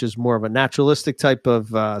approach is more of a naturalistic type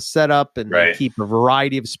of setup, and they keep a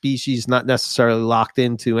variety of species, not necessarily locked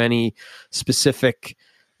into any specific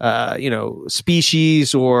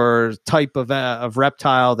species or type of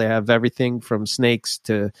reptile. They have everything from snakes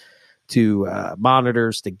to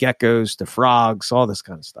monitors to geckos to frogs, all this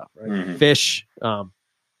kind of stuff, right? Mm-hmm. Fish,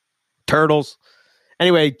 turtles.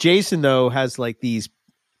 Anyway, Jason though has like these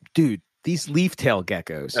leaf-tail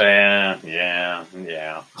geckos.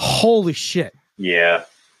 Yeah. Holy shit. Yeah.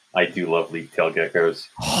 I do love leaf-tail geckos.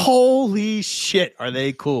 Holy shit. Are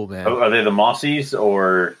they cool, man? Are they the mossies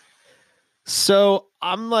or? So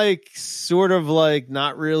I'm like sort of like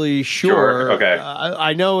not really sure. Okay.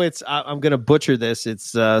 I know I'm going to butcher this.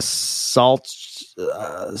 It's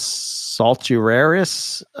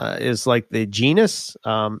Salturaris is like the genus.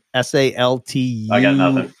 SALTUARIUS. I got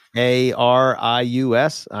nothing.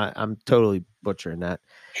 I'm totally butchering that.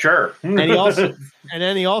 Sure. And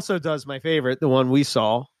he also does my favorite, the one we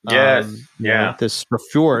saw. Yes. The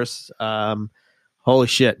Sprophoris. Holy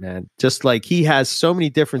shit, man. Just like he has so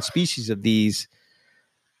many different species of these.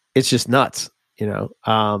 It's just nuts,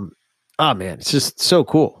 oh man, it's just so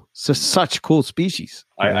cool. It's just such cool species.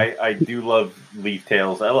 I do love leaf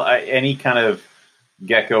tails. Any kind of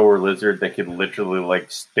gecko or lizard that could literally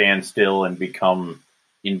like stand still and become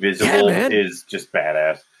invisible is just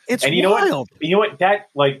badass. It's wild. You know what? That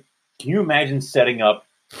like, can you imagine setting up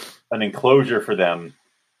an enclosure for them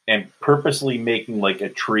and purposely making like a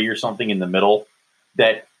tree or something in the middle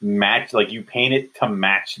that match, like you paint it to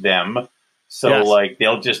match them. So like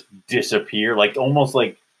they'll just disappear, like almost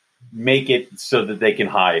like make it so that they can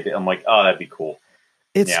hide. I'm like, oh, that'd be cool.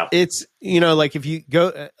 It's like if you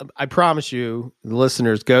go, I promise you, the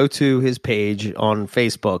listeners, go to his page on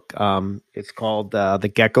Facebook. It's called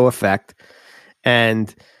the Gecko Effect,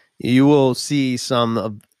 and you will see some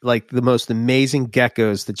of like the most amazing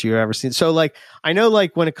geckos that you've ever seen. So like, I know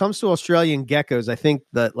like when it comes to Australian geckos, I think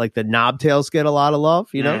that like the knobtails get a lot of love,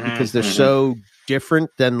 because they're so different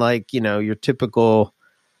than like, your typical,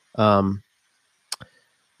 like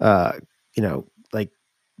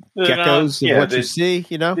geckos and what you see,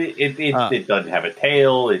 It doesn't have a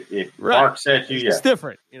tail. It barks at you. It's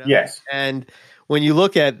different. Yes. And when you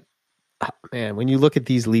look at,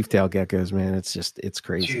 these leaf-tail geckos, man, it's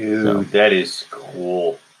crazy. Dude, that is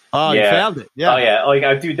cool. Oh, you found it. Yeah. Oh, yeah.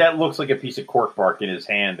 Like, dude, that looks like a piece of cork bark in his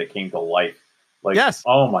hand that came to life. Like, yes.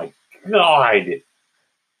 Oh my God.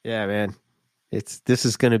 Yeah, man. This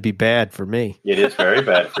is going to be bad for me. It is very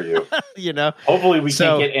bad for you. Hopefully we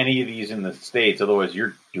can't get any of these in the States. Otherwise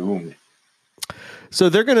you're doomed. So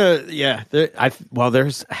they're going to,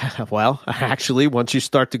 actually, once you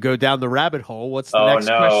start to go down the rabbit hole, what's the next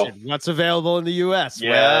question? What's available in the U.S.?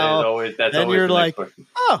 Yeah, that's then always you're the like, next question.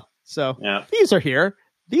 oh, so these are here.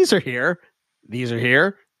 These are here. These are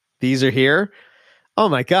here. These are here. Oh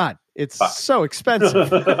my God. It's so expensive.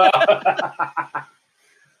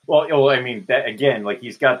 Well, I mean, that again, like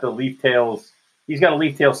he's got the leaf tails. He's got a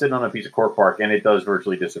leaf tail sitting on a piece of cork bark, and it does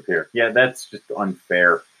virtually disappear. Yeah, that's just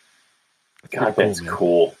unfair. God, that's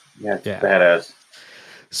cool. Yeah, it's badass.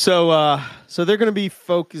 So they're going to be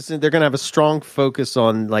focusing. They're going to have a strong focus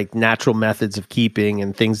on like natural methods of keeping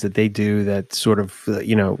and things that they do that sort of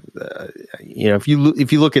if you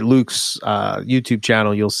look at Luke's YouTube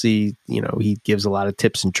channel, you'll see he gives a lot of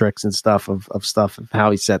tips and tricks and stuff of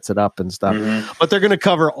how he sets it up and stuff. Mm-hmm. But they're going to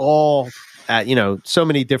cover all so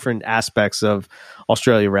many different aspects of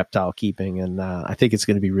Australia reptile keeping, and I think it's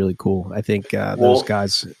going to be really cool. I think those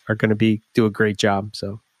guys are going to do a great job.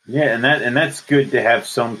 So. Yeah, and that's good to have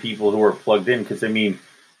some people who are plugged in, because I mean,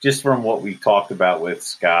 just from what we talked about with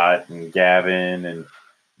Scott and Gavin and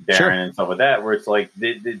Darren and stuff like that, where it's like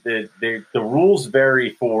the rules vary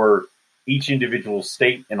for each individual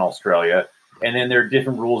state in Australia, and then there are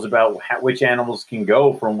different rules about which animals can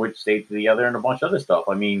go from which state to the other, and a bunch of other stuff.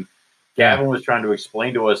 I mean, Gavin was trying to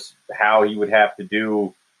explain to us how he would have to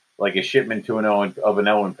do like a shipment to an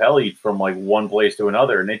Owen Pelly from like one place to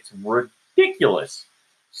another, and it's ridiculous.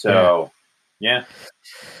 So, yeah.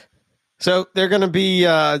 So they're going to be,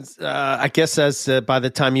 I guess, as by the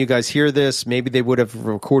time you guys hear this, maybe they would have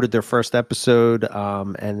recorded their first episode,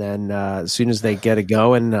 and then as soon as they get it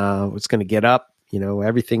going, it's going to get up.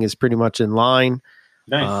 Everything is pretty much in line.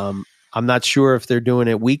 Nice. I'm not sure if they're doing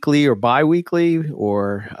it weekly or bi-weekly,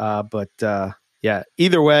 but yeah.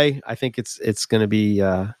 Either way, I think it's going to be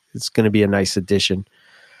a nice addition.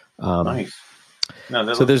 Nice.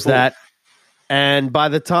 No, so there's cool. That. And by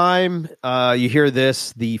the time you hear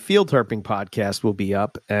this, the Field Herping podcast will be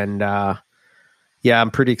up. And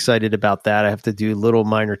I'm pretty excited about that. I have to do little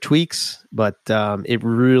minor tweaks, but it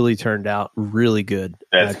really turned out really good.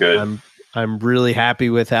 That's good. I'm really happy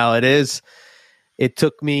with how it is. It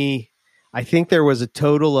took me, I think there was a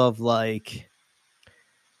total of like,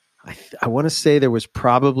 I want to say there was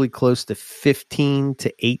probably close to 15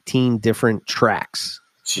 to 18 different tracks.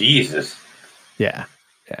 Jesus. Yeah.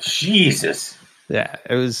 Jesus. Yeah,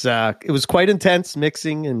 it was quite intense,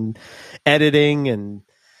 mixing and editing and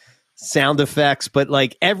sound effects. But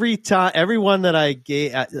like everyone that I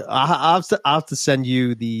gave, I'll have to send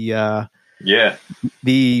you the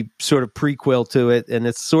sort of prequel to it, and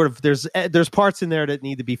it's sort of there's parts in there that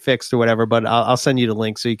need to be fixed or whatever. But I'll send you the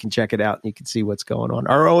link so you can check it out and you can see what's going on.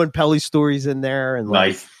 Our Owen Pelly stories in there, and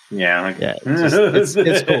nice,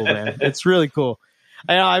 it's cool, man. It's really cool.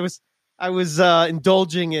 I was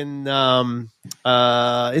indulging, and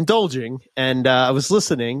I was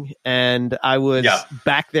listening, and I was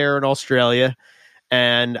back there in Australia,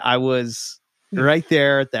 and I was right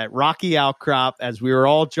there at that rocky outcrop as we were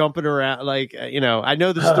all jumping around. Like, I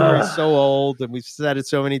know the story is so old, and we've said it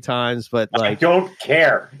so many times, but like, I don't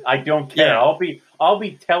care. Yeah. I'll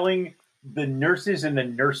be telling the nurses in the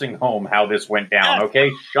nursing home how this went down.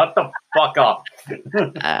 Okay, shut the fuck up.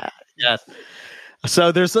 Yes.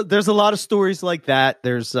 So there's a lot of stories like that.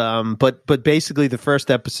 There's but basically the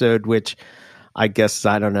first episode, which I guess,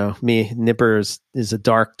 I don't know, Nipper is a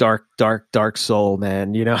dark soul,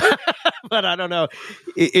 man, but I don't know.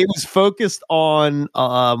 It was focused on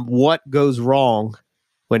what goes wrong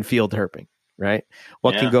when field herping, right?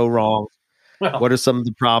 What can go wrong? Well, what are some of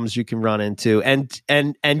the problems you can run into? And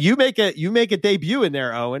you make a debut in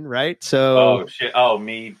there, Owen, right? So oh shit! Oh,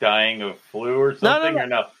 me dying of flu or something?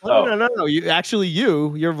 No. You actually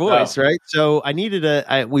your voice, right? So I needed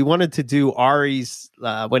we wanted to do Ari's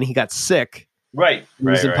when he got sick. Right. He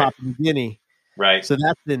was in Papua New Guinea. Right. So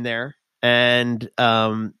that's in there, and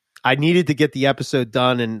I needed to get the episode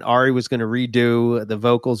done, and Ari was going to redo the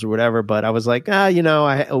vocals or whatever, but I was like, we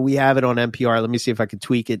have it on NPR. Let me see if I can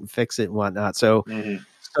tweak it and fix it and whatnot. So,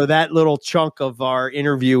 so that little chunk of our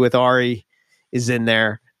interview with Ari is in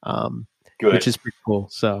there, which is pretty cool.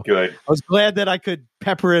 So good. I was glad that I could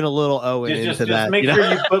pepper in a little Owen into that. Just make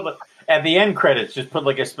sure you put at the end credits, just put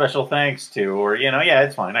like a special thanks to, or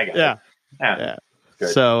it's fine. I got it. Yeah.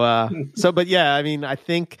 Good. So, but yeah, I mean, I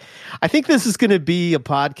think this is going to be a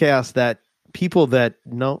podcast that people that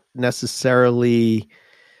don't necessarily,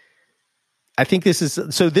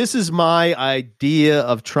 this is my idea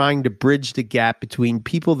of trying to bridge the gap between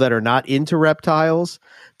people that are not into reptiles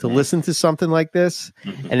to listen to something like this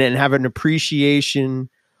and then have an appreciation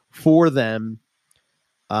for them.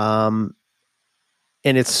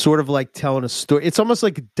 And it's sort of like telling a story. It's almost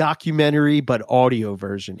like a documentary, but audio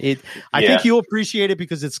version. I think you'll appreciate it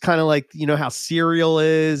because it's kind of like, how Serial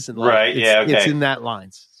is. And like, it's in that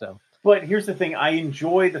lines. So, but here's the thing. I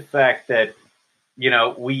enjoy the fact that,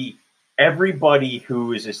 everybody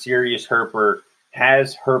who is a serious herper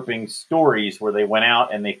has herping stories where they went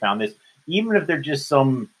out and they found this, even if they're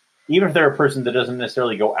even if they're a person that doesn't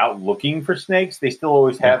necessarily go out looking for snakes, they still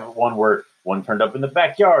always have one where one turned up in the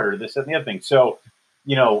backyard or this and the other thing. So,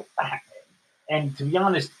 and to be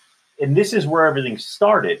honest, and this is where everything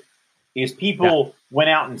started. is people went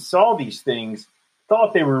out and saw these things,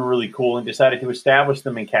 thought they were really cool, and decided to establish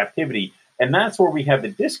them in captivity. And that's where we have the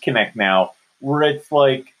disconnect now, where it's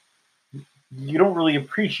like you don't really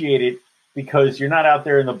appreciate it because you're not out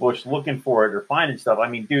there in the bush looking for it or finding stuff. I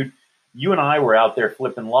mean, dude, you and I were out there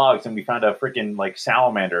flipping logs and we found a freaking like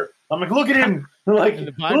salamander. I'm like, look at him. Like,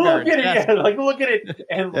 look at it. Yeah, like, look at it.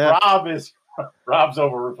 And Rob's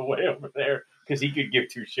way over there because he could give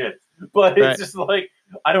two shits. But it's just like,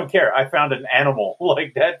 I don't care. I found an animal.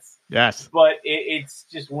 Like, that's. Yes. But it's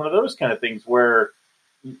just one of those kind of things where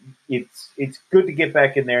it's good to get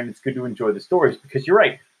back in there and it's good to enjoy the stories because you're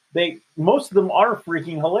right. Most of them are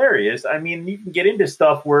freaking hilarious. I mean, you can get into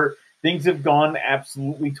stuff where things have gone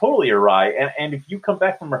absolutely totally awry. And if you come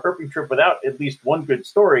back from a herping trip without at least one good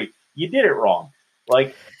story, you did it wrong.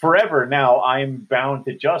 Like forever now, I'm bound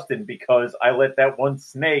to Justin because I let that one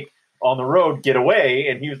snake on the road get away.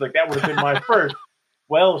 And he was like, that would have been my first.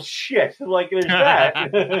 Well, shit. Like there's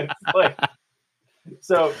that. It's like,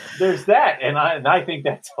 so there's that. And I think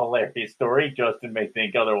that's a hilarious story. Justin may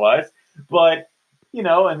think otherwise, but you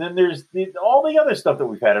know, and then there's all the other stuff that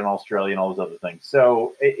we've had in Australia and all those other things.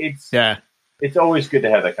 So it's always good to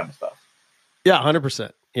have that kind of stuff. Yeah,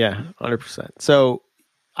 100%. Yeah, 100%. So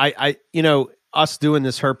I you know, us doing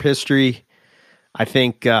this herp history, I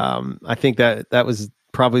think that was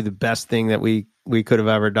probably the best thing that we could have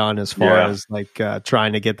ever done as far as like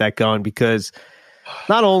trying to get that going, because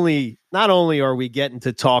not only are we getting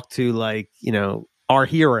to talk to like, you know, our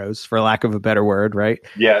heroes, for lack of a better word, right?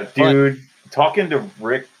 Yeah, dude. But talking to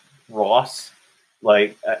Rick Ross,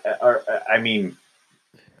 like, I mean,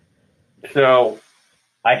 so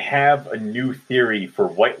I have a new theory for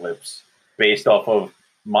White Lips based off of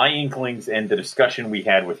my inklings and the discussion we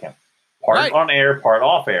had with him. Part on air, part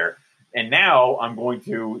off air. And now I'm going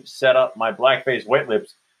to set up my Blackface White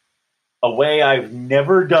Lips a way I've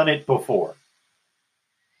never done it before.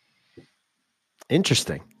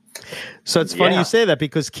 Interesting. So it's funny you say that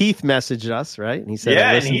because Keith messaged us, right? And he said,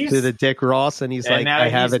 I listened to the Dick Ross, and he's like, I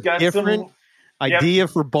have a different idea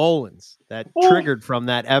for Boland's that triggered from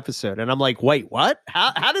that episode. And I'm like, wait, what?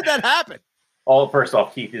 How did that happen? First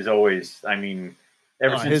off, Keith is always, I mean,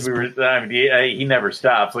 ever since we were, I mean, he never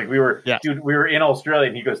stops. Like we were in Australia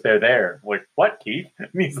and he goes, they're there. I'm like, what, Keith? And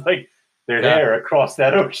he's like, they're there across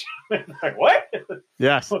that ocean. Like, what?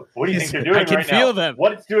 Yes. What do you think they're doing right now? I can feel them.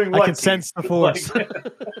 What it's doing? What, I can sense the force.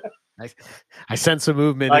 I sense a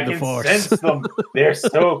movement in the force. I can sense them. They're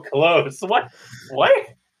so close. What?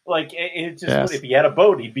 Like, it just, if he had a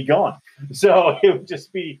boat, he'd be gone. So it would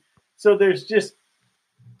just be, so there's just,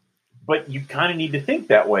 but you kind of need to think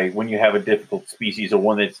that way when you have a difficult species or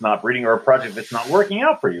one that's not breeding or a project that's not working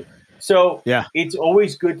out for you. So it's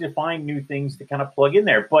always good to find new things to kind of plug in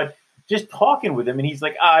there. But just talking with him, and he's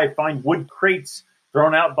like, I find wood crates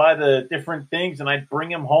thrown out by the different things, and I'd bring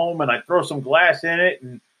them home, and I'd throw some glass in it,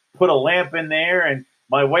 and put a lamp in there, and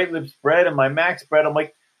my White Lips bread and my Max bread. I'm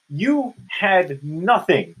like, you had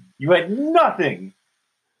nothing. You had nothing,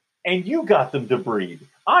 and you got them to breed.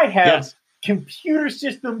 I have computer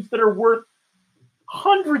systems that are worth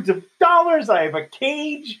hundreds of dollars. I have a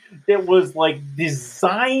cage that was like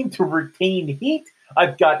designed to retain heat.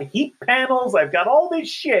 I've got heat panels. I've got all this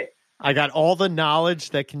shit. I got all the knowledge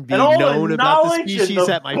that can be known about the species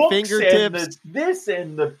at my fingertips. And this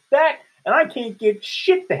and that, and I can't get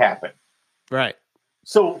shit to happen. Right.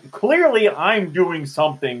 So clearly I'm doing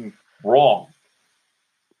something wrong.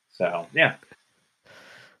 So, yeah.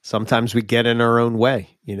 Sometimes we get in our own way,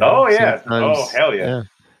 you know. Oh, yeah. Oh, hell yeah.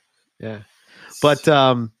 Yeah. But,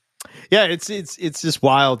 it's just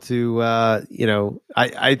wild to, you know,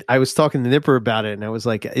 I was talking to Nipper about it, and I was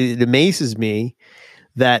like, it amazes me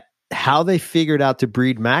that how they figured out to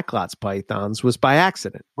breed Macklot's pythons was by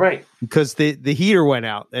accident. Right. Because the heater went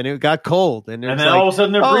out and it got cold. And then all of a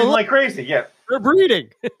sudden they're breeding like crazy. Yeah. They're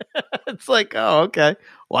breeding. It's like, oh, okay.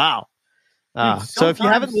 Wow. So if you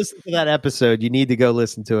haven't listened to that episode, you need to go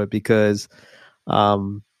listen to it because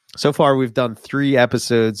so far we've done 3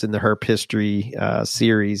 episodes in the Herp History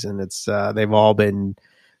series, and it's they've all been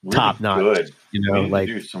really top notch. Good. You know, like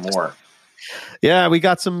do some more. Yeah, we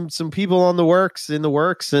got some people in the works, and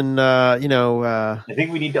you know, I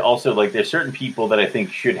think we need to also like. There's certain people that I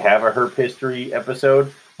think should have a Herp History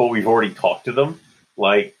episode, but we've already talked to them.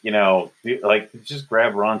 Like, you know, like just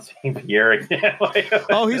grab Ron St. Pierre again.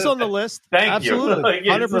 Oh, he's on the list. Thank you. Absolutely,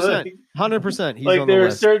 100%. 100%. He's like on there the are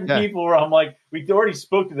list. certain people where I'm like, we already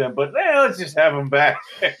spoke to them, but let's just have them back.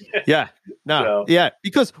 Yeah. No. So. Yeah.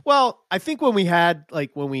 Because, well, I think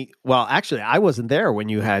actually, I wasn't there when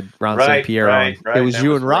you had Ron St. Pierre on. Right. It was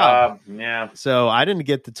you and Rob. Yeah. So I didn't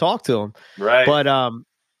get to talk to him. Right. But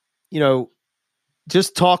you know,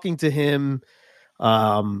 just talking to him,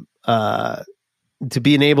 to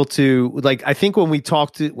being able to, like, I think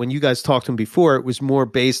when you guys talked to him before, it was more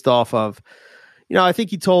based off of, I think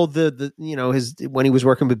he told the his, when he was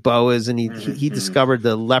working with boas, and he discovered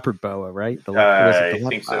the leopard boa, right? I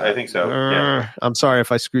think so. Yeah. I'm sorry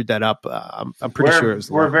if I screwed that up. I'm pretty sure it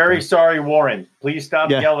was. We're very sorry, Warren. Please stop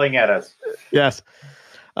yelling at us. Yes.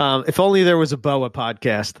 If only there was a boa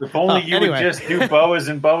podcast. If only you would just do boas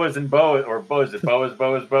and boas and boas, or boas.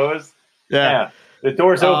 Yeah. The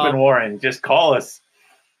door's open, Warren. Just call us.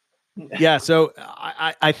 Yeah. So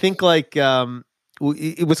I think like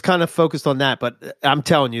it was kind of focused on that, but I'm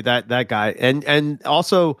telling you that guy, and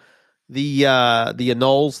also the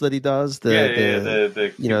anoles that he does,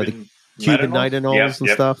 the Cuban night anoles and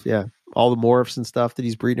stuff. Yeah. All the morphs and stuff that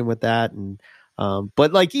he's breeding with that. And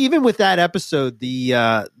but like even with that episode, the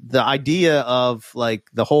idea of like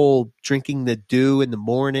the whole drinking the dew in the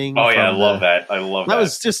morning. Oh yeah, I love that. That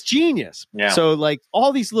was just genius. Yeah. So like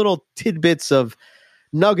all these little tidbits of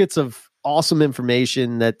nuggets of awesome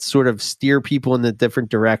information that sort of steer people in a different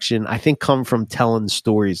direction, I think come from telling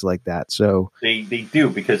stories like that. So they do,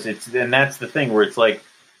 because and that's the thing where it's like,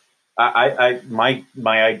 my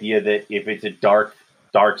idea that if it's a dark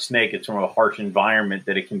snake, it's from a harsh environment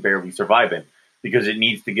that it can barely survive in, because it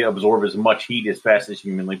needs to absorb as much heat as fast as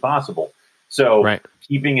humanly possible. So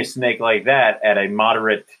keeping a snake like that at a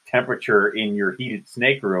moderate temperature in your heated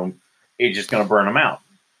snake room, it's just going to burn them out.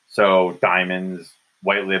 So diamonds,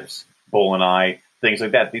 white lips, bull and eye, things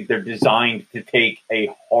like that, they're designed to take a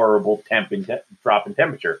horrible drop in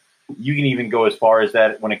temperature. You can even go as far as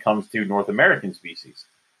that when it comes to North American species.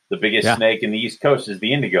 The biggest snake in the East Coast is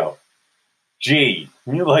the indigo.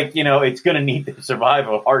 It's going to need to survive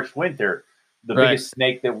a harsh winter. The biggest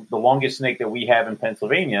snake, the longest snake that we have in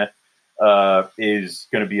Pennsylvania, is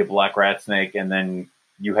going to be a black rat snake, and then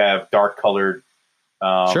you have dark colored,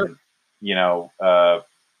 timbers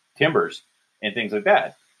and things like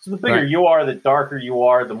that. So the bigger you are, the darker you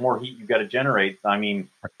are, the more heat you got to generate. I mean,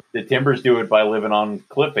 the timbers do it by living on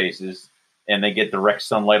cliff faces, and they get direct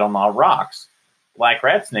sunlight on the rocks. Black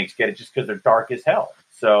rat snakes get it just because they're dark as hell.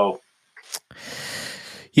 So.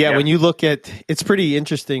 Yeah, when you look at, it's pretty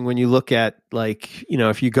interesting when you look at, like,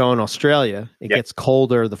 if you go in Australia, it gets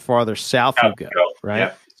colder the farther south you go, right?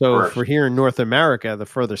 Yeah, so for here in North America, the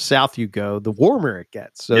further south you go, the warmer it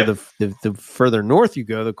gets. So the further north you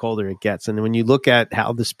go, the colder it gets. And when you look at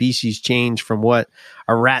how the species change from what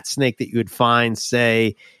a rat snake that you would find,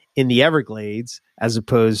 say, in the Everglades, as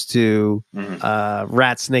opposed to a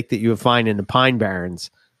rat snake that you would find in the Pine Barrens,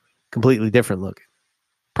 completely different looking.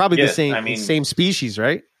 Probably the same species,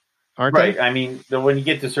 right? Aren't they? I mean, when you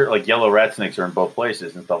get to certain, like, yellow rat snakes are in both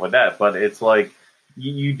places and stuff like that, but it's like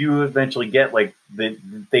you do eventually get, like,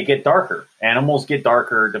 they get darker. Animals get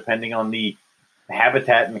darker depending on the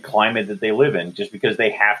habitat and the climate that they live in, just because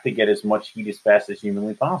they have to get as much heat as fast as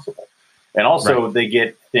humanly possible. And also they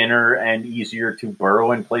get thinner and easier to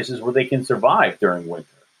burrow in places where they can survive during winter.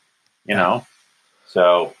 You know?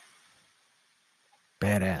 So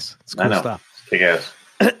badass. It's cool stuff. Kick ass.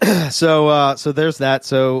 So there's that.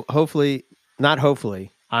 So not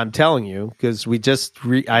hopefully, I'm telling you, because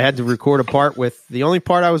I had to record a part with, the only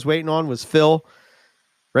part I was waiting on was Phil.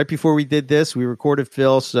 Right before we did this, we recorded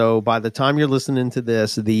Phil. So by the time you're listening to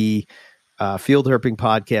this, the Field Herping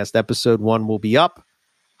Podcast episode 1 will be up.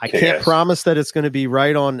 I can't promise that it's going to be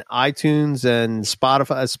right on iTunes and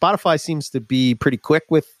Spotify. Spotify seems to be pretty quick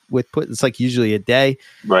with it's like usually a day.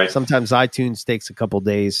 Right. Sometimes iTunes takes a couple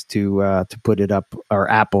days to put it up, or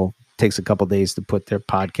Apple takes a couple days to put their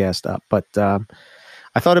podcast up. But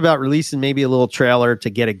I thought about releasing maybe a little trailer to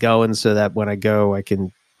get it going, so that when I go, I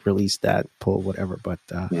can release that, pull whatever. But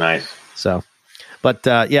nice. So. But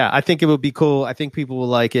I think it would be cool. I think people will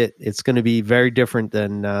like it. It's going to be very different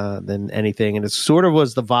than anything, and it sort of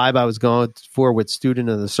was the vibe I was going for with Student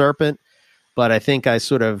of the Serpent. But I think I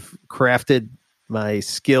sort of crafted my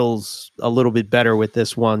skills a little bit better with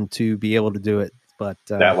this one to be able to do it. But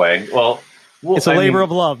that way, well, it's a labor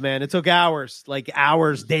of love, man. It took hours,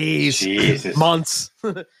 days, months.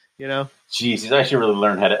 Jesus, I should really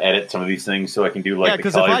learn how to edit some of these things so I can do like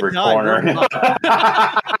the Caliber Corner.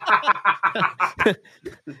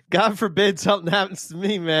 God forbid something happens to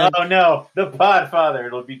me, man. Oh no, the Podfather.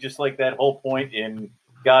 It'll be just like that whole point in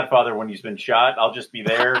Godfather when he's been shot. I'll just be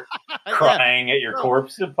there crying at your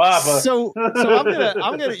corpse, Papa. So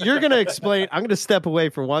you're gonna explain. I'm gonna step away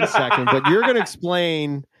for 1 second, but you're gonna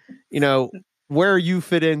explain, where you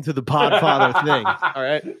fit into the Podfather thing. All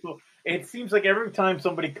right. It seems like every time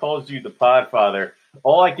somebody calls you the Podfather,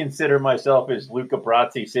 all I consider myself is Luca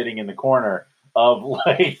Brasi sitting in the corner of,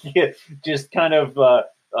 like, just kind of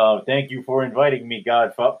Thank you for inviting me,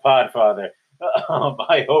 Podfather.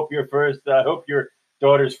 I hope your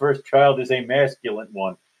daughter's first child is a masculine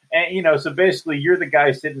one. And so basically, you're the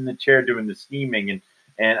guy sitting in the chair doing the steaming,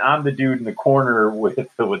 and I'm the dude in the corner with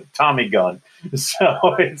the Tommy gun. So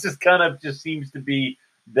it just seems to be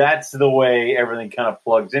that's the way everything kind of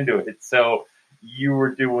plugs into it. So you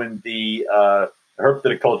were doing the Herp to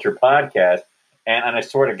the Culture podcast, and I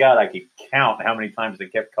swear to God, I could count how many times they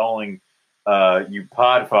kept calling you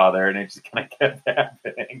Podfather, and it just kind of kept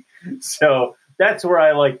happening. So that's where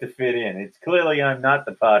I like to fit in. It's clearly I'm not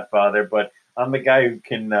the Podfather, but I'm the guy who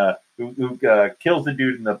can who kills the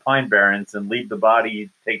dude in the Pine Barrens and leave the body,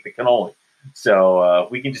 take the cannoli. So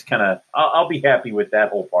we can just kind of I'll be happy with that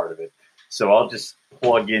whole part of it. So I'll just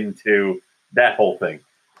plug into that whole thing.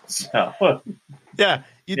 So yeah,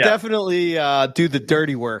 you definitely do the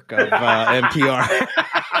dirty work of NPR.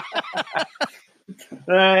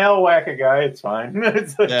 I'll whack a guy. It's fine.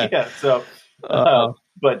 So,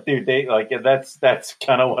 but dude, they that's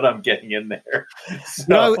kind of what I'm getting in there.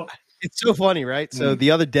 So. It's so funny, right? So the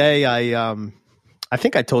other day, I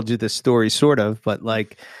think I told you this story, sort of, but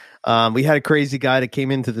like, we had a crazy guy that came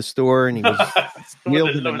into the store and he was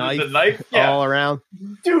wielding a knife all around.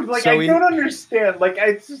 Dude, like, so I don't understand. Like,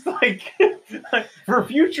 it's just like, for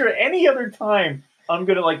future, any other time, I'm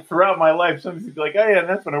going to, like, throughout my life, somebody's going to be like, oh, yeah,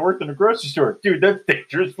 that's when I worked in a grocery store. Dude, that's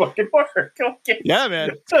dangerous fucking work. Okay. Yeah,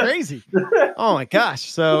 man. It's crazy. Oh, my gosh.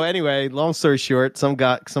 So, anyway, long story short, some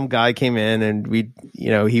guy came in and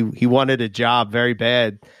he wanted a job very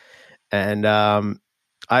bad. And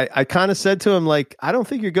I kind of said to him, like, I don't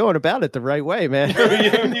think you're going about it the right way, man.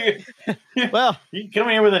 Well, you come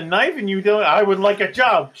here with a knife and you don't. I would like a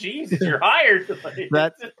job. Jesus, you're hired.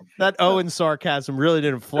 that Owen sarcasm really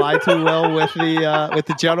didn't fly too well with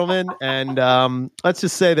the gentleman, and let's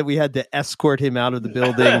just say that we had to escort him out of the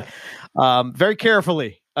building very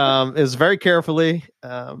carefully. It was very carefully,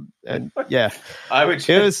 and yeah, I would.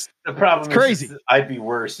 It was the problem. Crazy. I'd be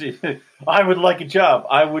worse. I would like a job.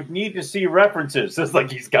 I would need to see references. It's like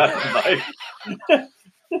he's got a knife.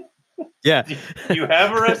 Yeah. Do you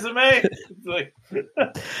have a resume? It's like,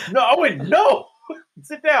 no.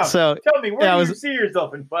 Sit down. So tell me, where do you see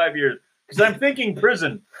yourself in 5 years? Because I'm thinking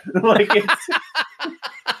prison. Like it's.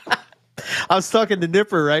 I was talking to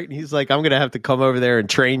Nipper, right? And he's like, I'm going to have to come over there and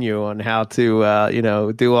train you on how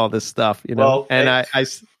to, do all this stuff, Well, and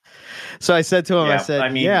so I said to him, I said,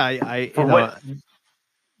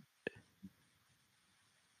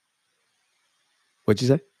 what'd you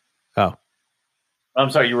say? Oh, I'm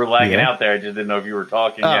sorry. You were lagging out there. I just didn't know if you were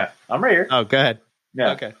talking. Oh. Yeah, I'm right here. Oh, go ahead.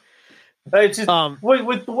 Yeah. Okay. It's just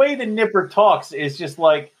with the way the Nipper talks, it's just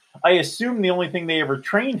like, I assume the only thing they ever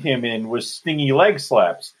trained him in was stingy leg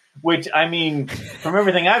slaps. Which, I mean, from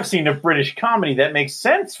everything I've seen of British comedy, that makes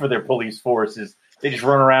sense for their police forces. They just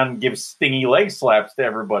run around and give stingy leg slaps to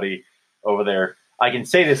everybody over there. I can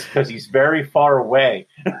say this because he's very far away.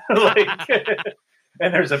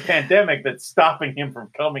 And there's a pandemic that's stopping him from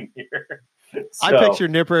coming here. So. I picture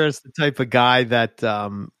Nipper as the type of guy that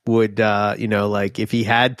would, like if he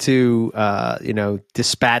had to,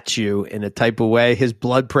 dispatch you in a type of way, his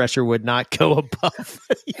blood pressure would not go above.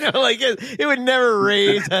 It would never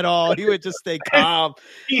raise at all. He would just stay calm.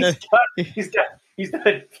 He's got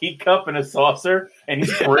a teacup and a saucer, and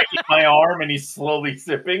he's breaking my arm, and he's slowly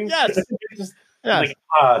sipping. Yes. Yes.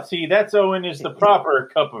 Like, see, that's Owen is the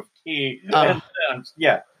proper cup of tea.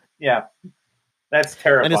 Yeah. That's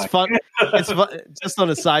terrifying. And it's fun. It's fun. Just on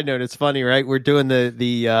a side note, it's funny, right? We're doing the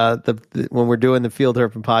when we're doing the Field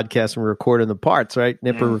Herping podcast and we're recording the parts, right?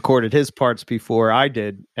 Nipper recorded his parts before I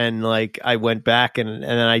did, and like I went back and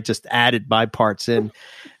then I just added my parts in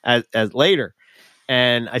as later,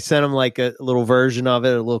 and I sent him like a little version of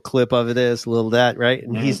it, a little clip of it, this, a little that, right?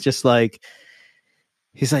 And he's just like.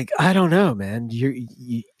 He's like, I don't know, man.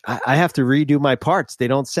 I have to redo my parts. They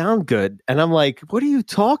don't sound good. And I'm like, what are you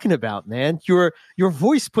talking about, man? Your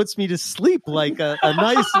voice puts me to sleep like a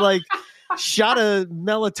nice like shot of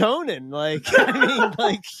melatonin. Like, I mean,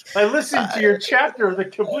 like I listen to your chapter of The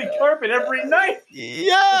Complete Carpet every night.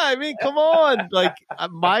 Yeah, I mean, come on. Like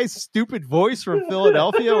my stupid voice from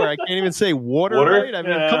Philadelphia where I can't even say water? Right? I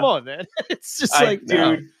mean, come on, man. It's just like,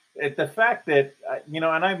 dude. The fact that, and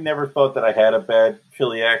I've never thought that I had a bad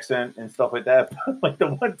Philly accent and stuff like that. But like the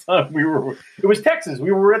one time it was Texas.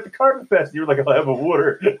 We were at the Carpet Fest. You were like, I'll have a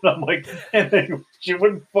water. And I'm like, and then she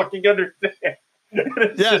wouldn't fucking understand. And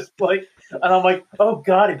it's just like, and I'm like, oh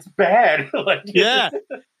God, it's bad. Like, yeah.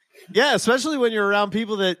 Yeah, especially when you're around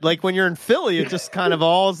people that like when you're in Philly, it just kind of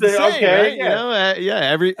all is the same, Okay, right? yeah. You know,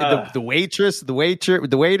 every the waitress, the waiter,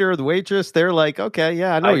 the waiter, the waitress, they're like, okay,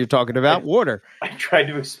 yeah, I know what you're talking about, water. I tried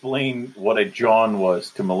to explain what a John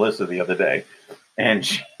was to Melissa the other day, and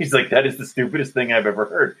she's like, "That is the stupidest thing I've ever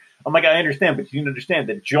heard." I'm like, "I understand, but you understand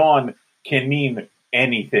that John can mean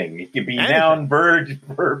anything. It can be noun, verb,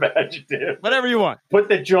 adjective, whatever you want. Put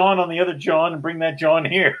the John on the other John and bring that John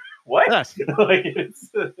here." What? Yes. Like,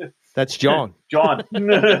 that's John. John.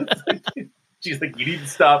 She's like, "You need to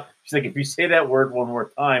stop." She's like, "If you say that word one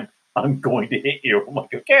more time, I'm going to hit you." I'm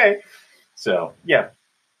like, "Okay." So yeah.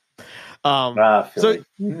 So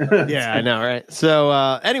yeah, I know, right? So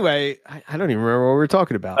anyway, I don't even remember what we were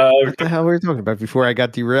talking about. What the hell were we talking about before I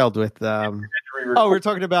got derailed with? We were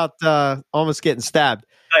talking about almost getting stabbed.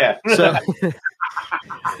 Oh, yeah.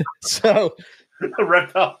 So the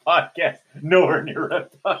reptile podcast, nowhere near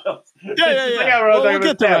reptiles. Yeah. We'll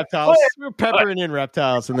get to reptiles. We're peppering in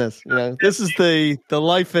reptiles in this. You know, this is the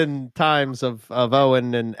life and times of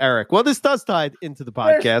Owen and Eric. Well, this does tie into the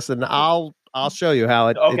podcast, and I'll show you how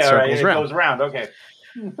it circles around. It goes around. Okay.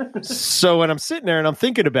 So when I'm sitting there and I'm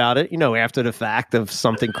thinking about it, you know, after the fact of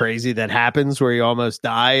something crazy that happens where you almost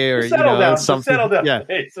die, or something. Settle down. Yeah.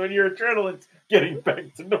 Hey, so when your adrenaline's getting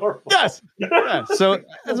back to normal. Yes. Yeah. So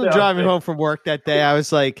as I'm driving home from work that day, I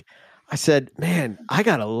was like, I said, man, I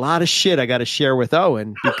got a lot of shit I got to share with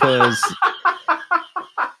Owen, because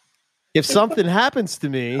if something happens to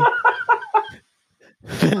me,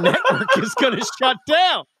 the network is going to shut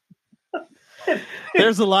down.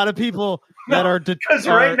 There's a lot of people that are because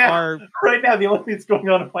right now the only thing that's going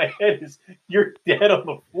on in my head is you're dead on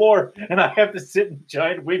the floor, and I have to sit in a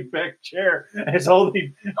giant wingback chair as all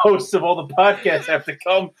the hosts of all the podcasts have to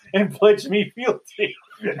come and pledge me fealty.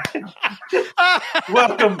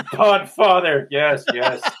 Welcome, Podfather. Yes.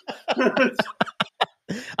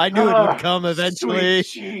 I knew it would come eventually.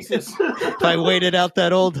 Jesus. If I waited out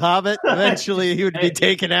that old hobbit, eventually he would be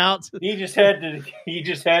taken out. He just had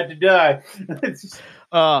to die.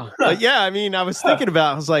 But yeah, I mean, I was thinking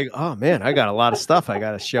I was like, oh man, I got a lot of stuff I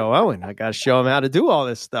got to show Owen. I got to show him how to do all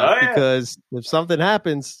this stuff, because if something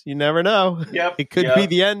happens, you never know. Yep. It could be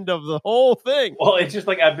the end of the whole thing. Well, it's just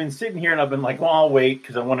like I've been sitting here and I've been like, well, I'll wait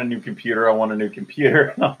because I want a new computer. And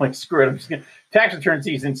I'm like, screw it. I'm just going to tax return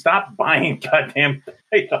season. Stop buying goddamn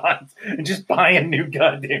Pythons and just buy a new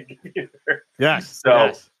goddamn computer. Yes.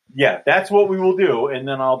 So yeah, that's what we will do. And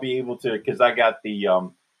then I'll be able to, because I got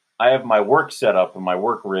I have my work set up and my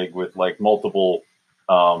work rig with like multiple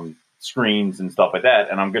screens and stuff like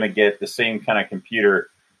that. And I'm going to get the same kind of computer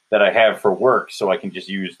that I have for work, so I can just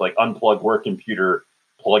use like unplug work computer,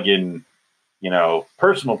 plug in,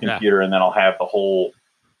 personal computer, and then I'll have the whole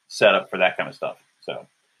setup for that kind of stuff. So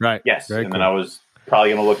right. Yes. Very and cool. then I was probably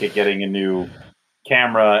going to look at getting a new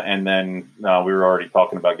camera, and then we were already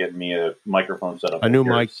talking about getting me a microphone set up. A new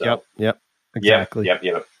mic. So. Yep. Exactly.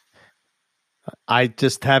 Yep. I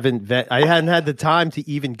just haven't. I hadn't had the time to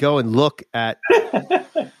even go and look at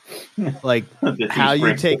like how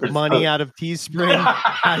you take money out of Teespring,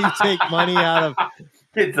 how you take money out of.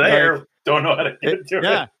 It's there. Like, don't know how to get to it.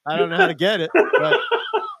 Yeah, I don't know how to get it. But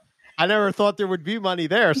I never thought there would be money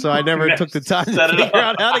there, so I never took the time to figure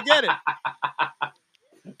out how to get it.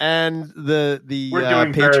 And the we're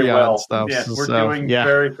doing Patreon very well. stuff. Yeah, we're doing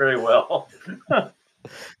very, very well.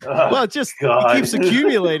 Well, it keeps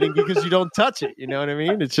accumulating because you don't touch it. You know what I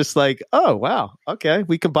mean? It's just like, oh wow, okay,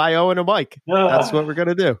 we can buy Owen a mic. That's what we're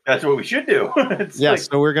gonna do. That's what we should do.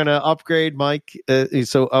 So we're gonna upgrade Mike.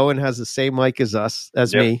 So Owen has the same mic as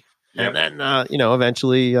me, and then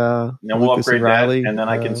eventually, we'll Lucas upgrade and Riley, that, and then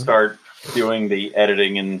I can start doing the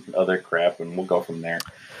editing and other crap, and we'll go from there.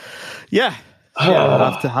 Yeah.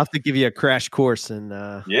 I'll have to give you a crash course in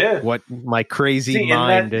what my crazy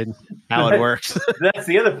mind and how it works. That's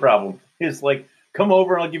the other problem. Is like, come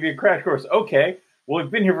over and I'll give you a crash course. Okay, well, we've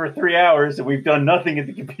been here for 3 hours and we've done nothing at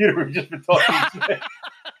the computer. We've just been talking.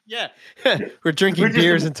 Yeah, we're drinking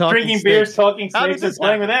beers and talking. Drinking beers, talking snakes, and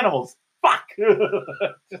playing with animals. Fuck!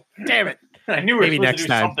 Damn it! I knew we were supposed to do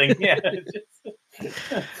something.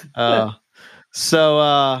 Yeah.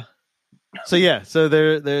 So yeah, so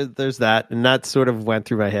there's that, and that sort of went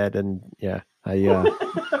through my head, and yeah, I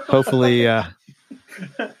hopefully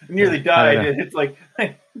nearly died. It's like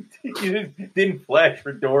you didn't flash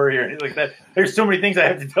for Dory or anything like that. There's so many things I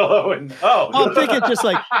have to tell Owen. I'm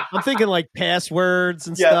thinking like passwords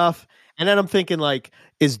and stuff, And then I'm thinking, like,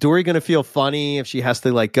 is Dory going to feel funny if she has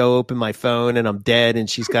to, like, go open my phone and I'm dead and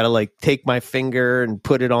she's got to, like, take my finger and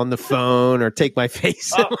put it on the phone or take my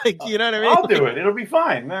face? Like, you know what I mean? I'll do it. It'll be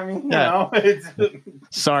fine. I mean, you know. It's,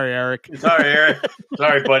 Sorry, Eric. Sorry, Eric.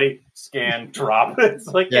 Sorry, buddy. Scan, drop. It's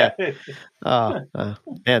like, yeah.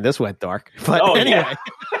 Man, this went dark. But anyway.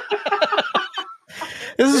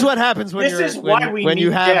 This is what happens when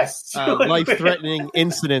you have life-threatening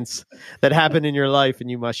incidents that happen in your life,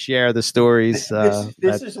 and you must share the stories.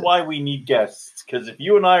 This is why we need guests, because if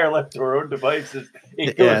you and I are left to our own devices,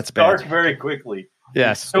 it goes dark very quickly.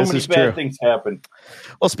 Yes, so many bad things happen.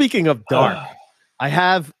 Well, speaking of dark, I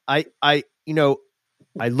don't go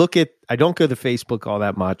to Facebook all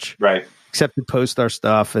that much, right? Except to post our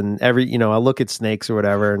stuff, and I look at snakes or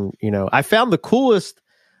whatever, and I found the coolest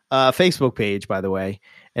Facebook page, by the way,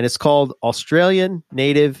 and it's called Australian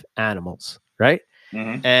Native Animals, right?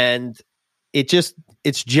 Mm-hmm. And it's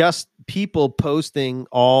just people posting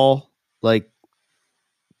all like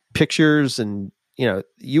pictures, and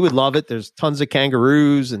you would love it. There's tons of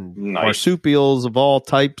kangaroos and marsupials of all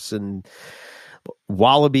types, and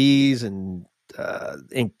wallabies and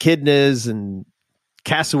echidnas and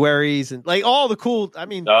cassowaries and like all the cool. I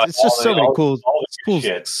mean, it's just so many cool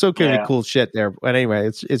shit. So many cool shit there. But anyway,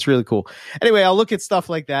 it's really cool. Anyway, I'll look at stuff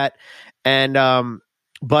like that, and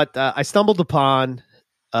but I stumbled upon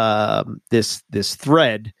this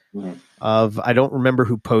thread of, I don't remember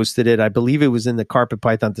who posted it. I believe it was in the Carpet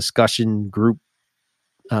Python discussion group,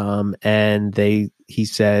 and he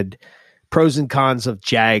said pros and cons of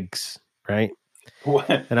Jags, right?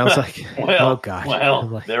 And I was like, oh gosh. Well,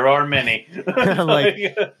 like, there are many. I'm like,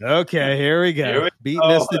 okay, here we go. Beating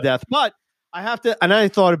this to death. But I have to, and I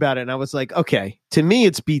thought about it and I was like, okay, to me,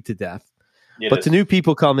 it's beat to death. But to new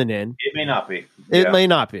people coming in, it may not be. It may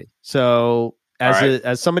not be. So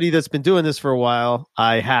as somebody that's been doing this for a while,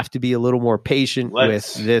 I have to be a little more patient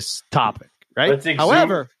with this topic, right?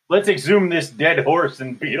 However, let's exhume this dead horse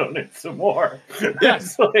and beat on it some more.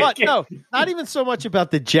 Yes, but no, not even so much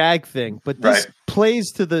about the Jag thing, but this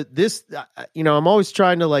plays to I'm always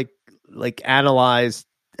trying to like analyze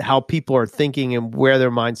how people are thinking and where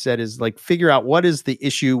their mindset is, like figure out what is the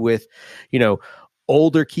issue with,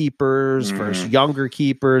 older keepers versus younger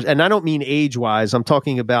keepers. And I don't mean age-wise. I'm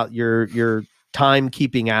talking about your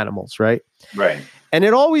time-keeping animals, right? Right. And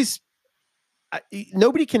it always...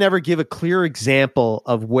 nobody can ever give a clear example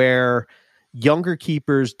of where younger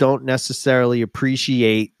keepers don't necessarily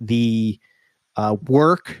appreciate the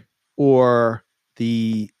work or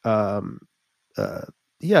the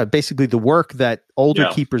basically the work that older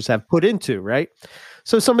keepers have put into, right?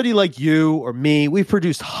 So somebody like you or me, we've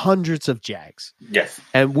produced hundreds of Jags. Yes.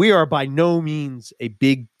 And we are by no means a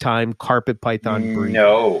big time carpet python breed.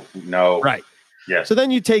 No. Right. Yes. So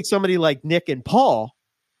then you take somebody like Nick and Paul,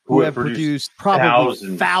 who have produced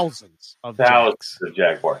probably thousands of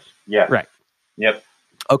Jaguars. Yeah. Right. Yep.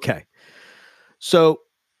 Okay. So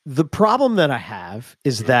the problem that I have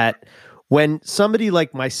is that when somebody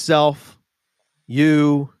like myself,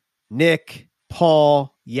 you, Nick,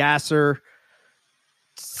 Paul, Yasser,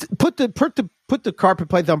 put the carpet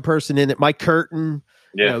python person in it, Mike Curtin,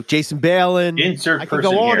 Jason Balin. Insert I could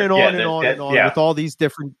go on and on and on with all these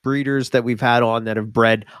different breeders that we've had on that have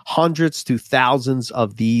bred hundreds to thousands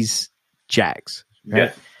of these Jags.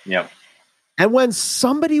 Right? Yeah. And when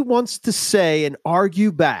somebody wants to say and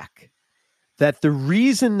argue back that the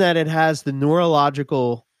reason that it has the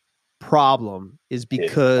neurological problem is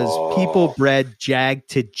because people bred Jag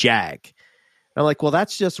to Jag, I'm like, well,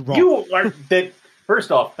 that's just wrong.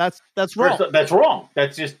 First off, that's wrong. That's wrong.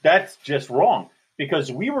 That's just wrong.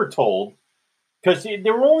 Because we were told, because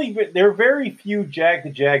there were very few Jag to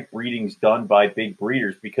Jag breedings done by big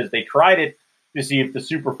breeders, because they tried it to see if the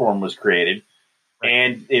superform was created,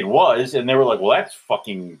 and it was, and they were like, well, that's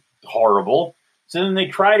fucking horrible. So then they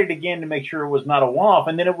tried it again to make sure it was not a one-off,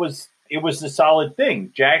 and then it was the solid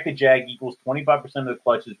thing. Jag to Jag equals 25% of the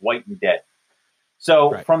clutch is white and dead.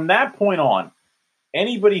 So from that point on,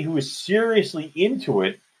 anybody who is seriously into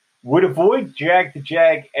it would avoid Jag to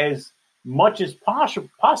Jag as much as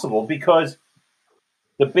possible, because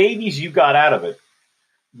the babies you got out of it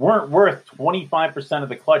weren't worth 25% of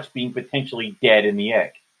the clutch being potentially dead in the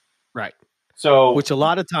egg. Right. So, which a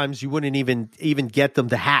lot of times you wouldn't even get them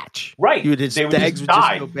to hatch. Right. The eggs would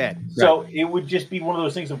just go bad. So it would just be one of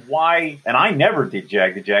those things of why, and I never did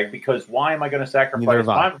Jag to Jag, because why am I going to sacrifice?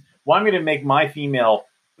 Why am I going to make my female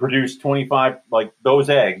produce 25, like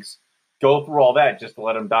those eggs, go through all that just to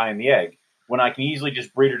let them die in the egg, when I can easily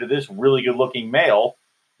just breed her to this really good-looking male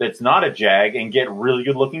that's not a Jag and get really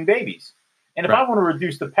good-looking babies. And if I want to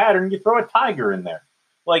reduce the pattern, you throw a tiger in there.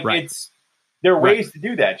 Like, There are ways to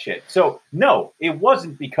do that shit. So, no, it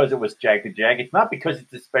wasn't because it was Jag to Jag. It's not because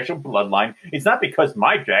it's a special bloodline. It's not because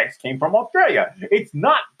my Jags came from Australia. It's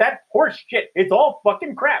not that horse shit. It's all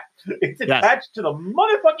fucking crap. It's attached to the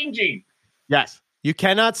motherfucking gene. Yes. You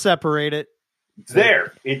cannot separate it. It's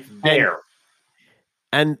there. It's there.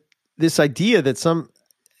 And this idea that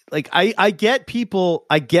I get people,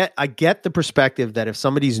 I get the perspective that if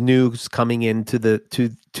somebody's new's coming into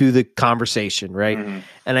the conversation, right? Mm-hmm.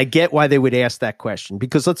 And I get why they would ask that question,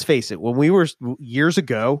 because let's face it, when we were years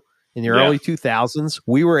ago in the early 2000s,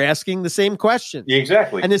 we were asking the same questions.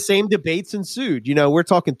 Exactly. And the same debates ensued. We're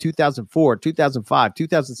talking 2004, 2005,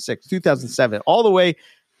 2006, 2007, all the way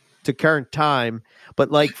to current time.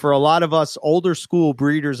 But like for a lot of us older school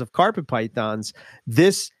breeders of carpet pythons,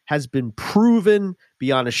 this has been proven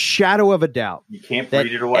beyond a shadow of a doubt. You can't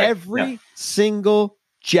breed it away. Every single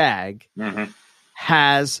Jag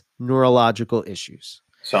has neurological issues.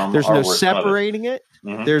 There's no separating it.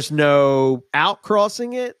 Mm-hmm. There's no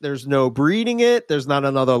outcrossing it. There's no breeding it. There's not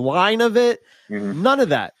another line of it. Mm-hmm. None of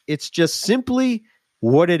that. It's just simply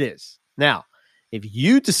what it is. Now, if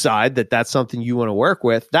you decide that that's something you want to work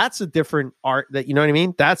with, that's a different art. That, you know what I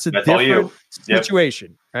mean? That's different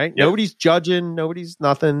situation, right? Yep. Nobody's judging, nobody's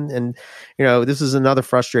nothing. And, this is another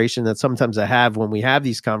frustration that sometimes I have when we have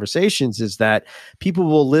these conversations, is that people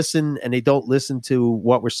will listen and they don't listen to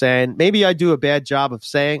what we're saying. Maybe I do a bad job of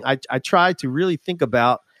saying. I try to really think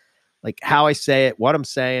about like how I say it, what I'm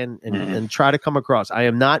saying, and try to come across. I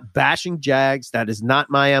am not bashing Jags. That is not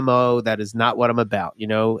my MO. That is not what I'm about.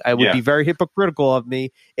 I would be very hypocritical of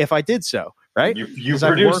me if I did so. Right? You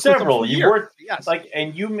produced several. You worked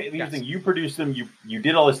and you produced them. You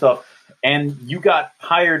did all this stuff, and you got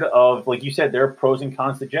tired of, like you said, there are pros and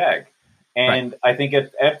cons to Jag. And I think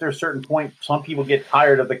after a certain point, some people get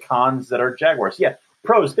tired of the cons that are Jaguars. Yeah,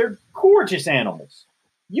 pros, they're gorgeous animals.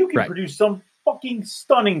 You can produce some fucking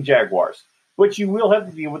stunning Jaguars, but you will have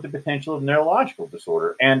to deal with the potential of neurological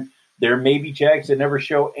disorder. And there may be Jags that never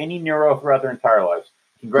show any neuro throughout their entire lives.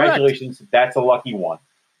 Congratulations. Correct. That's a lucky one.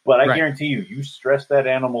 But I guarantee you stress that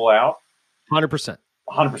animal out. 100%.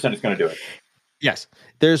 100% is going to do it. Yes.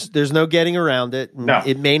 There's no getting around it. No.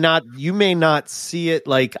 You may not see it.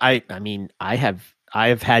 Like I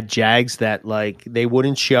have had Jags that like they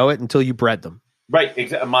wouldn't show it until you bred them. Right.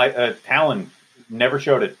 Exactly. My Talon never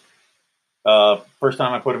showed it. First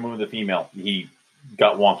time I put him with a female, he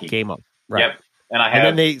got wonky. Game up. Right. Yep. And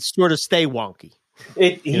then they sort of stay wonky.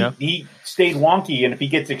 He stayed wonky, and if he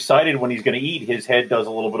gets excited when he's going to eat, his head does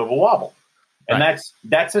a little bit of a wobble, and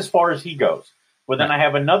that's as far as he goes. But then I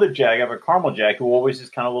have another Jag, I have a caramel Jag who always is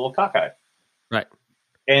kind of a little cockeyed, right?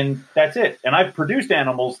 And that's it. And I've produced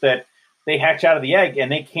animals that they hatch out of the egg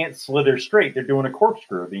and they can't slither straight; they're doing a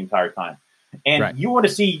corkscrew the entire time. And you want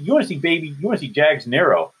to see Jags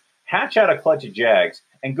narrow, hatch out a clutch of Jags,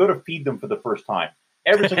 and go to feed them for the first time.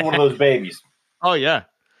 Every single one of those babies. Oh yeah.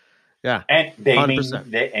 Yeah, and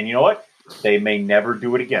and you know what? They may never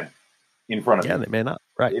do it again in front of you. Yeah, they may not.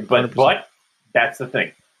 Right, but that's the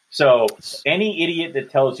thing. So any idiot that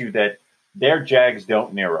tells you that their Jags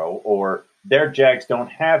don't narrow or their Jags don't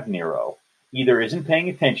have narrow either isn't paying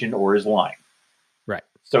attention or is lying. Right.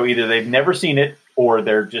 So either they've never seen it or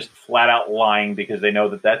they're just flat out lying because they know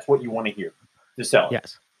that that's what you want to hear to sell it.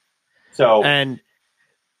 Yes. So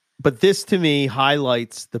But this, to me,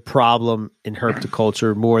 highlights the problem in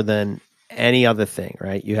herpetoculture more than any other thing,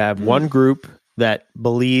 right? You have one group that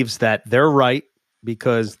believes that they're right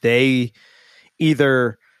because they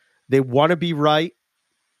want to be right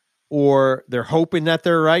or they're hoping that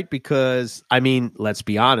they're right because, let's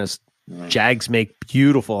be honest, Jags make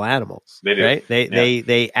beautiful animals. They do. Right?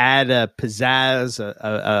 They add a pizzazz,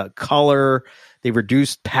 a color, they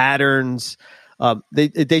reduce patterns.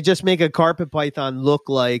 They just make a carpet python look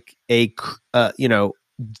like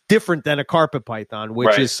different than a carpet python,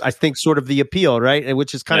 which is, I think, sort of the appeal, right? And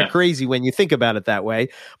which is kind of crazy when you think about it that way.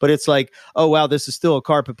 But it's like, oh wow, this is still a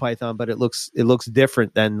carpet python, but it looks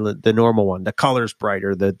different than the normal one. The color's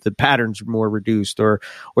brighter, the patterns more reduced, or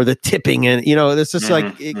the tipping, and it's just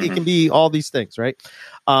like it can be all these things, right?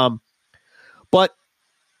 But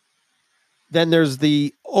then there's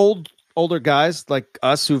the older guys like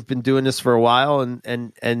us who've been doing this for a while,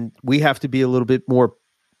 and we have to be a little bit more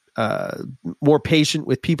patient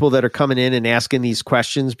with people that are coming in and asking these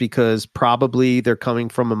questions, because probably they're coming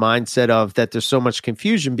from a mindset of that there's so much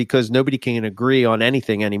confusion because nobody can agree on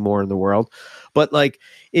anything anymore in the world. But like,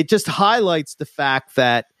 it just highlights the fact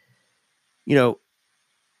that,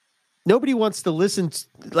 nobody wants to listen.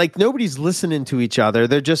 Nobody's listening to each other.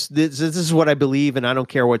 They're just, this is what I believe, and I don't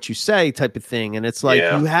care what you say type of thing. And it's like,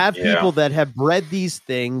 you have people that have bred these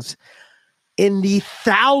things in the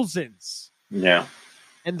thousands, Yeah.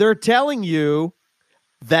 And they're telling you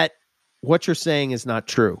that what you're saying is not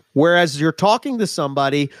true. Whereas you're talking to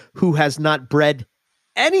somebody who has not bred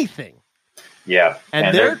anything. Yeah.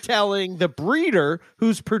 And they're telling the breeder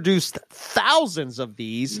who's produced thousands of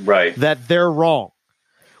these right. that they're wrong.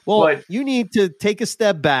 Well, you need to take a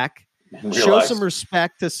step back, show some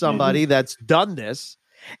respect to somebody that's done this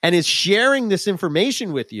and is sharing this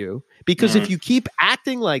information with you, because if you keep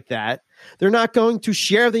acting like that, they're not going to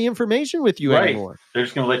share the information with you anymore. They're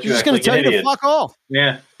just going to let you. They're just going to tell you to fuck off.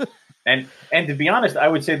 Yeah. And to be honest, I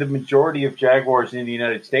would say the majority of Jaguars in the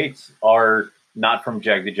United States are not from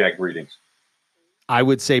jag-to-jag breedings. I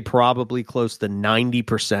would say probably close to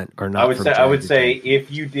 90% are not. I would say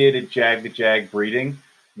if you did a jag-to-jag breeding,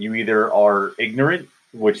 you either are ignorant,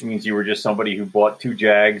 which means you were just somebody who bought two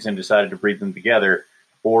jags and decided to breed them together,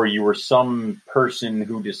 or you were some person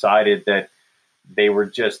who decided that they were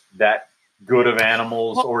just that good of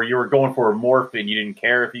animals, or you were going for a morph and you didn't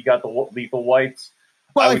care if you got the lethal whites.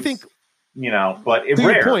 Well, I think, but to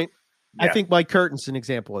your point, I think Mike Curtin's an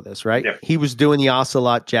example of this, right? Yep. He was doing the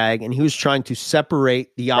ocelot jag and he was trying to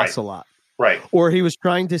separate the ocelot. Right. Or he was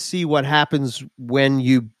trying to see what happens when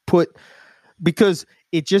you because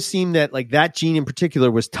it just seemed that like that gene in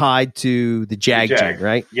particular was tied to the jag gene,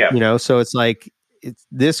 right? Yeah. So it's like, it's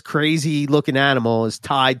this crazy looking animal is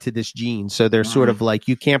tied to this gene. So they're sort of like,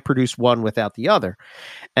 you can't produce one without the other.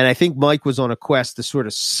 And I think Mike was on a quest to sort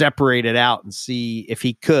of separate it out and see if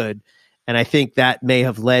he could. And I think that may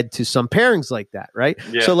have led to some pairings like that. Right.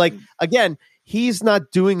 Yeah. So like, again, he's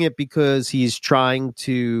not doing it because he's trying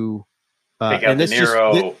to take out the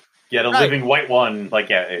Nero, get a living white one.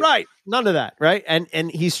 Right. None of that. Right.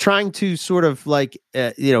 And he's trying to sort of like,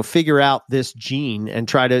 figure out this gene and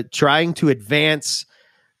trying to advance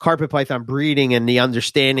carpet python breeding and the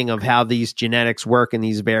understanding of how these genetics work in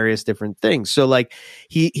these various different things. So like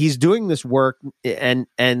he's doing this work and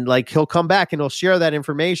like he'll come back and he'll share that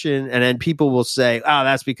information and then people will say, oh,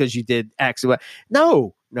 that's because you did X.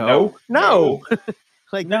 No.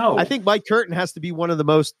 Like, no. I think Mike Curtin has to be one of the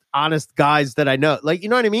most honest guys that I know. Like, you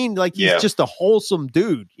know what I mean? Like, he's just a wholesome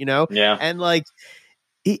dude, Yeah. And like,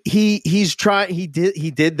 he's trying. He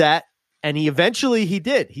did that, and he eventually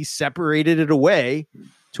did. He separated it away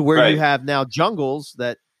to where you have now jungles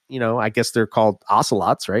that I guess they're called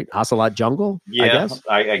ocelots, right? Ocelot jungle. Yeah,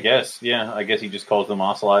 I guess. Yeah, I guess he just calls them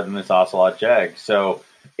ocelot and this ocelot jag. So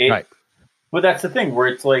but that's the thing where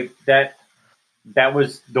it's like that.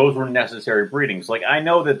 Those were necessary breedings. Like, I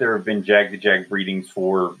know that there have been jag-to-jag breedings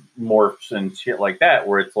for morphs and shit like that,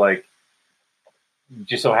 where it's like,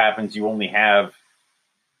 just so happens you have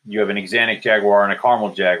an Axanthic Jaguar and a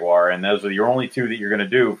Caramel Jaguar, and those are your only two that you're going to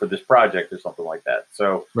do for this project or something like that.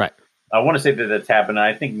 So I want to say that that's happened.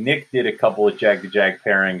 I think Nick did a couple of jag-to-jag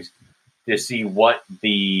pairings to see what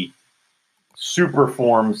the super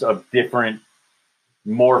forms of different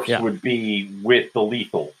morphs would be with the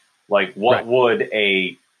lethal. Like, what would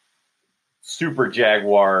a super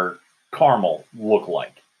Jaguar Caramel look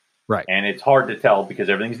like? Right. And it's hard to tell because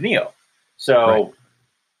everything's Neo. So,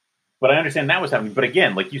 but I understand that was happening. But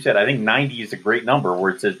again, like you said, I think 90 is a great number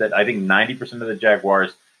where it says that I think 90% of the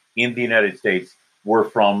Jaguars in the United States were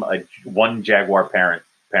from one Jaguar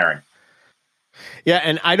pairing. Yeah,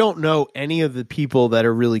 and I don't know any of the people that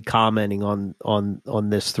are really commenting on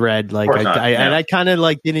this thread. Like, and I kind of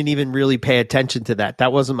like didn't even really pay attention to that.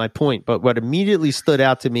 That wasn't my point. But what immediately stood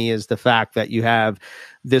out to me is the fact that you have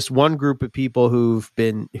this one group of people who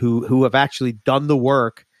have actually done the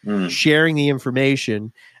work, sharing the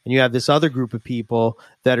information, and you have this other group of people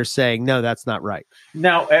that are saying, no, that's not right.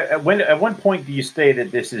 Now, at one point do you say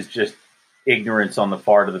that this is just ignorance on the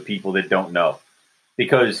part of the people that don't know?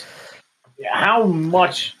 Because how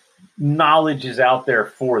much knowledge is out there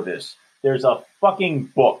for this? There's a fucking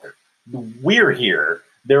book. We're here.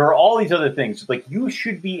 There are all these other things. Like, you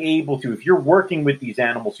should be able to, if you're working with these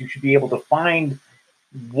animals, you should be able to find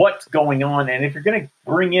what's going on. And if you're going to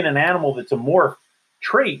bring in an animal that's a morph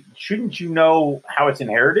trait, shouldn't you know how it's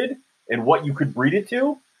inherited and what you could breed it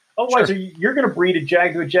to? Otherwise, you're going to breed a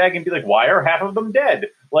jag to a jag and be like, why are half of them dead?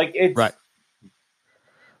 Like, it's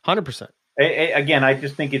 100%. Again, I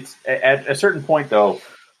just think it's at a certain point, though.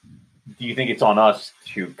 Do you think it's on us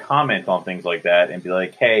to comment on things like that and be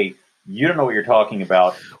like, hey, you don't know what you're talking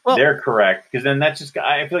about? Well, they're correct. Because then I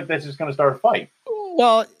feel like that's just going to start a fight.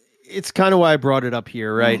 Well, it's kind of why I brought it up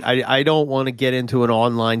here, right? I don't want to get into an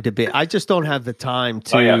online debate. I just don't have the time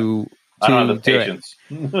to I don't have the patience.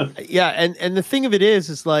 And the thing of it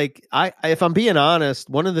is like, if I'm being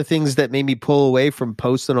honest, one of the things that made me pull away from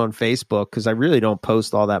posting on Facebook, because I really don't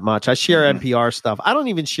post all that much. I share NPR stuff. I don't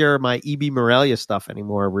even share my EB Morelia stuff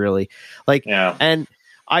anymore, really. And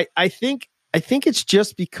I think I think it's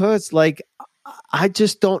just because like I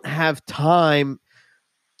just don't have time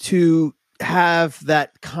to have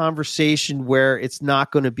that conversation where it's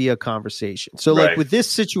not going to be a conversation. So like with this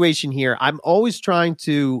situation here, I'm always trying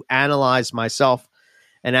to analyze myself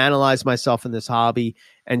in this hobby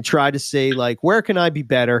and try to say like, where can I be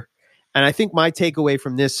better? And I think my takeaway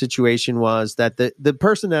from this situation was that the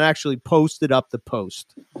person that actually posted up the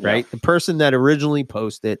post, right? The person that originally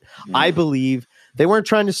posted, I believe they weren't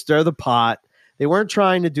trying to stir the pot. They weren't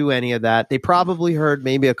trying to do any of that. They probably heard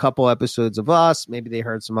maybe a couple episodes of us. Maybe they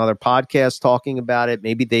heard some other podcasts talking about it.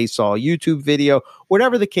 Maybe they saw a YouTube video,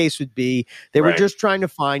 whatever the case would be. They were just trying to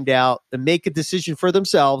find out and make a decision for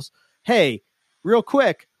themselves. Hey, real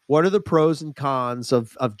quick, what are the pros and cons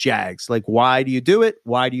of Jags? Like, why do you do it?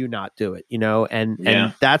 Why do you not do it? You know, and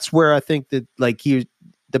that's where I think that like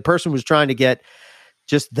the person was trying to get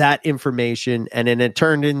just that information, and then it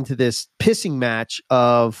turned into this pissing match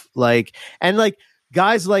of like, and like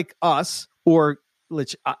guys like us, or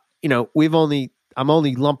you know, I'm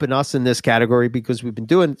only lumping us in this category because we've been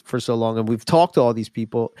doing it for so long and we've talked to all these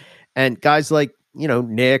people, and guys like, you know,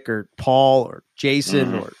 Nick or Paul or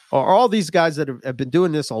Jason or all these guys that have been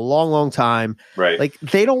doing this a long, long time, right? Like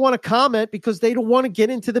they don't want to comment because they don't want to get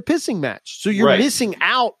into the pissing match. So you're missing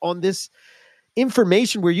out on this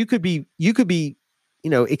information where you could be, you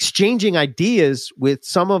know, exchanging ideas with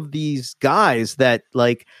some of these guys that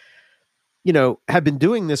like, you know, have been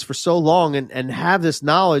doing this for so long and have this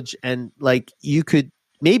knowledge, and like you could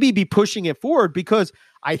maybe be pushing it forward, because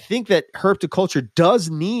I think that herpetoculture does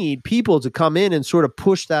need people to come in and sort of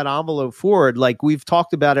push that envelope forward. Like we've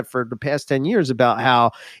talked about it for the past 10 years about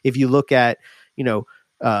how if you look at, you know,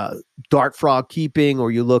 dart frog keeping,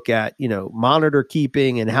 or you look at, you know, monitor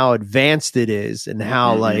keeping and how advanced it is, and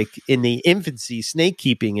how like in the infancy snake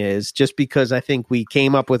keeping is, just because I think we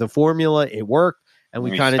came up with a formula, it worked, and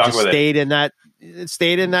we kind of just stayed in that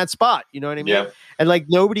spot. You know what I mean? Yep. And like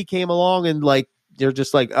nobody came along and like, they're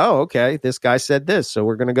just like, oh, okay, this guy said this, so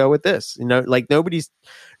we're going to go with this. You know, like nobody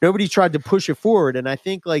tried to push it forward. And I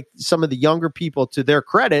think like some of the younger people, to their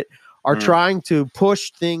credit, are trying to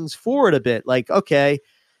push things forward a bit. Like, okay,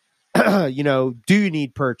 you know, do you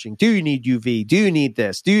need perching? Do you need UV? Do you need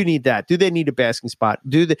this? Do you need that? Do they need a basking spot?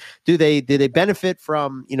 Do they benefit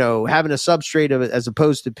from, you know, having a substrate of it as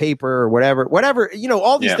opposed to paper or whatever, you know,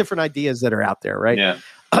 all these different ideas that are out there. Right.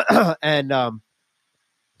 Yeah. And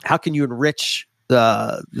how can you enrich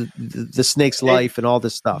the snake's life and all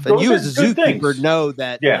this stuff? And you as a zookeeper know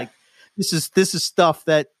that like this is stuff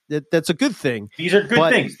that's a good thing. These are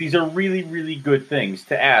good things. These are really, really good things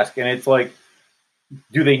to ask. And it's like,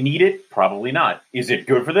 do they need it? Probably not. Is it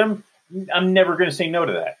good for them? I'm never going to say no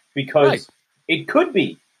to that, because it could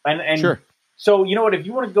be. And so, you know what? If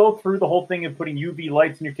you want to go through the whole thing of putting UV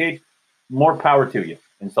lights in your cage, more power to you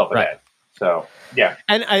and stuff like that. So, yeah.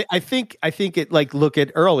 And I think it, like, look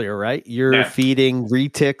at earlier, right? You're feeding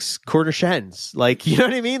retics Cornish hens. like, you know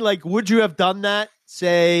what I mean? Like, would you have done that?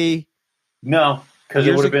 Say, no, because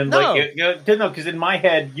it would have been like, no, because in my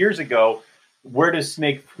head years ago, where does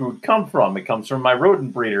snake food come from? It comes from my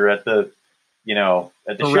rodent breeder at the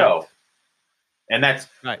show. And that's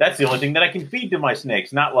the only thing that I can feed to my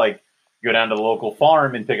snakes. Not like go down to the local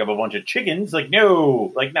farm and pick up a bunch of chickens. Like,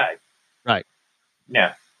 no, like not. Right.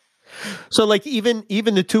 Yeah. So like even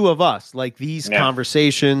the two of us, like these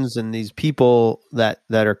conversations and these people that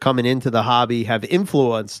are coming into the hobby have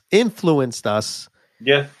influenced us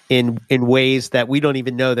in ways that we don't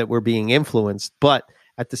even know that we're being influenced. But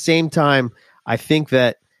at the same time, I think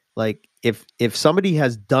that like if somebody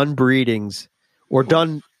has done breedings or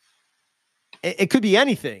done, it could be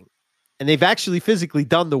anything, and they've actually physically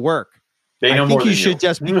done the work, I think you should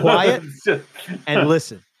just be quiet and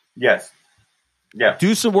listen. Yes. Yeah.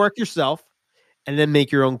 Do some work yourself, and then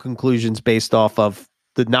make your own conclusions based off of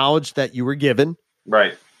the knowledge that you were given,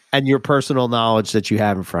 right, and your personal knowledge that you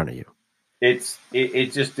have in front of you.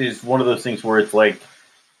 It just is one of those things where it's like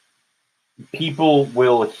people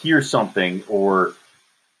will hear something or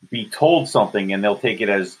be told something, and they'll take it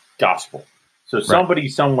as gospel. So somebody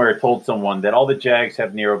somewhere told someone that all the Jags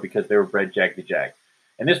have narrow because they were bred Jag to Jag,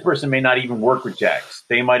 and this person may not even work with Jags.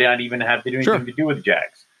 They might not even have anything to do with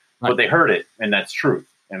Jags. But they heard it, and that's truth,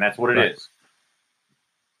 and that's what it is.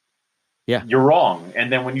 Yeah. You're wrong.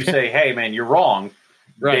 And then when you say, hey, man, you're wrong,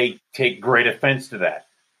 they take great offense to that.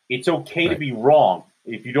 It's okay to be wrong.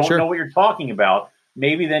 If you don't know what you're talking about,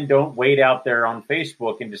 maybe then don't wait out there on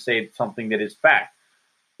Facebook and just say something that is fact.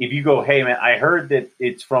 If you go, hey, man, I heard that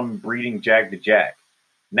it's from breeding Jag to Jag.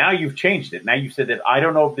 Now you've changed it. Now you've said that I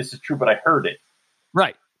don't know if this is true, but I heard it.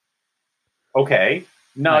 Right. Okay.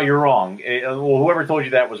 No, you're wrong. Whoever told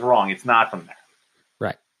you that was wrong. It's not from there.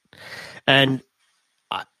 Right. And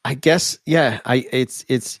I guess, it's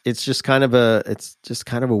just kind of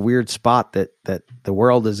a weird spot that the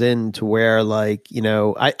world is in, to where, like,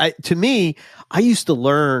 to me, I used to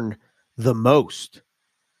learn the most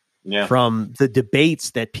from the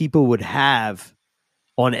debates that people would have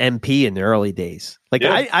on MP in the early days. Like,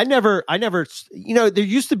 I never, there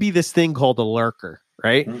used to be this thing called a lurker,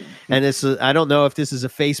 right? Mm-hmm. And I don't know if this is a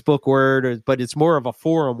Facebook word, but it's more of a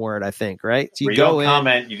forum word, I think, right? So you go in,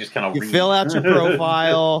 comment, you just kind of fill out your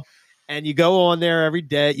profile. And you go on there every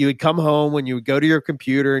day. You would come home when you would go to your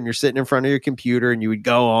computer, and you're sitting in front of your computer, and you would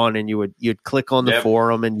go on and you'd click on the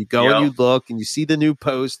forum, and you go and you look and you see the new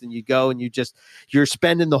post, and you go and you're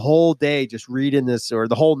spending the whole day just reading this, or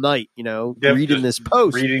the whole night, reading this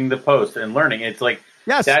post, reading the post and learning. It's like,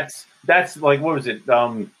 that's like, what was it?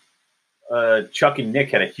 Chuck and Nick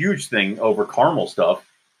had a huge thing over caramel stuff.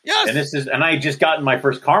 Yes. And I had just gotten my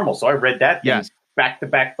first caramel. So I read that thing back to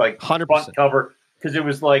back, like 100%. Front cover. Cause it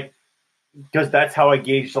was like, because that's how I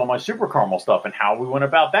gauged all my super caramel stuff and how we went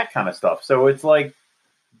about that kind of stuff. So it's like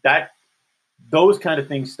those kind of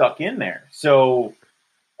things stuck in there. So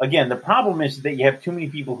again, the problem is that you have too many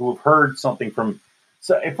people who have heard something from.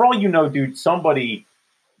 So for all you know, dude, somebody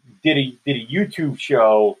did a YouTube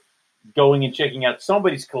show going and checking out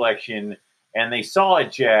somebody's collection, and they saw a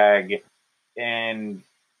Jag, and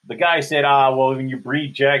the guy said, well, when you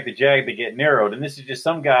breed Jag, they get narrowed. And this is just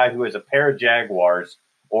some guy who has a pair of Jaguars,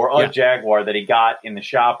 or a Jaguar that he got in the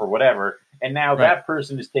shop or whatever, and now that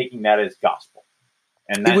person is taking that as gospel.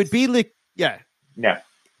 And it would be like,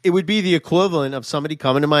 it would be the equivalent of somebody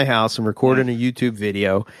coming to my house and recording a YouTube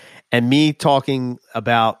video, and me talking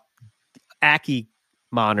about Ackie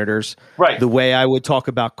monitors, the way I would talk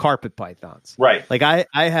about carpet pythons. Right. Like, I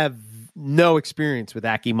have no experience with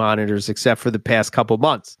Ackie monitors except for the past couple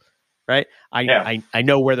months. Right. I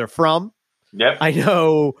know where they're from. Yep. I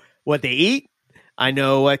know what they eat. I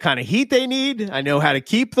know what kind of heat they need. I know how to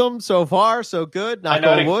keep them. So far, so good. Knock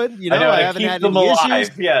on wood. I haven't had any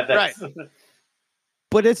issues. Yeah, that's right.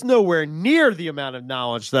 But it's nowhere near the amount of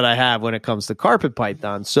knowledge that I have when it comes to carpet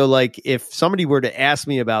pythons. So, like, if somebody were to ask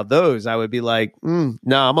me about those, I would be like, no,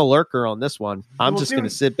 I'm a lurker on this one. I'm just going to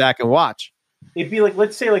sit back and watch. It'd be like,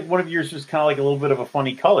 let's say, like, one of yours was kind of like a little bit of a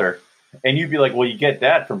funny color. And you'd be like, well, you get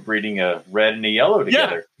that from breeding a red and a yellow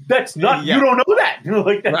together. Yeah. That's not, you don't know that.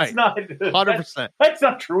 Like, that's not 100%. That's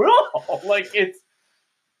not true at all. Like, it's,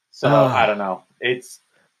 so I don't know.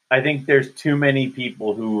 I think there's too many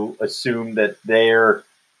people who assume that they're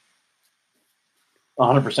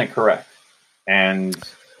 100% correct. And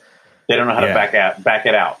they don't know how to back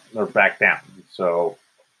it out or back down. So.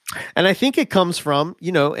 And I think it comes from,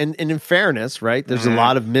 and in fairness, right? There's a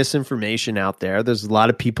lot of misinformation out there. There's a lot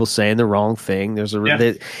of people saying the wrong thing.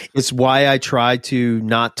 It's why I try to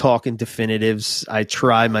not talk in definitives. I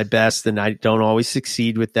try my best, and I don't always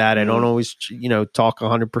succeed with that. I don't always, talk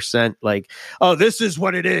 100% like, oh, this is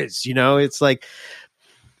what it is. It's like,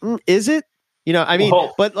 is it?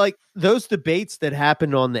 But like those debates that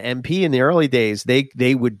happened on the MP in the early days,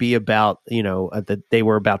 they would be about, they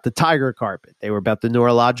were about the tiger carpet. They were about the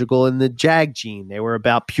neurological and the Jag gene. They were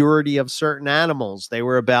about purity of certain animals. They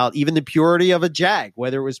were about even the purity of a Jag,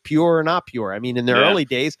 whether it was pure or not pure. I mean, in the early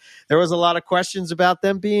days, there was a lot of questions about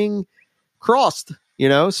them being crossed,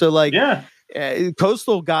 so like,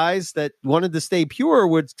 coastal guys that wanted to stay pure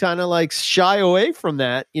would kind of like shy away from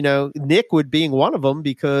that. Nick would being one of them,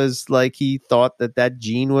 because like he thought that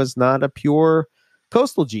gene was not a pure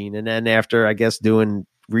coastal gene. And then after, I guess, doing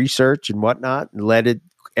research and whatnot, and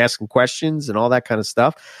asking questions and all that kind of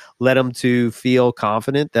stuff, led him to feel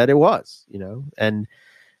confident that it was, and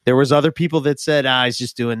there was other people that said, he's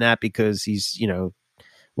just doing that because he's,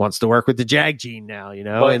 wants to work with the Jag gene now,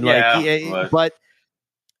 but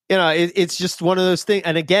it's just one of those things.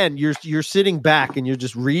 And again, you're sitting back and you're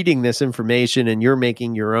just reading this information, and you're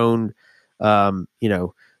making your own,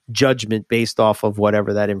 judgment based off of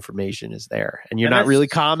whatever that information is there. And you're not really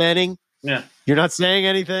commenting. Yeah. You're not saying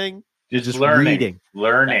anything. You're just learning.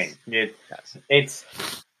 Learning. Yes. It's,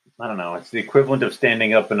 I don't know. It's the equivalent of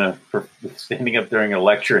standing up during a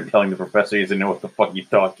lecture and telling the professor he doesn't know what the fuck you're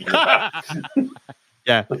talking about.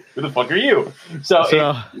 Yeah. Who the fuck are you?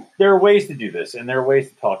 So there are ways to do this, and there are ways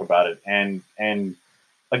to talk about it. And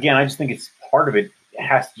again, I just think it's part of it. It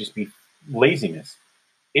has to just be laziness.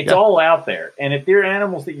 It's all out there. And if there are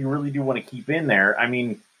animals that you really do want to keep in there, I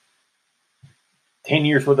mean, 10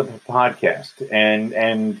 years worth of a podcast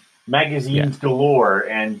and magazines galore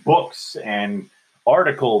and books and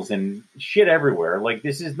articles and shit everywhere. Like,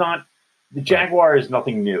 this is not, the Jaguar is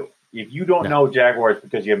nothing new. If you don't know Jaguars,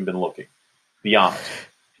 because you haven't been looking. Be honest.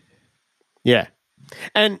 Yeah.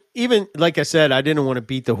 And even like I said, I didn't want to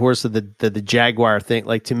beat the horse of the Jaguar thing.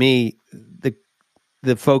 Like, to me,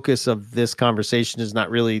 the focus of this conversation is not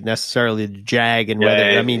really necessarily the Jag and whether,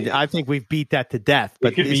 I mean, I think we've beat that to death,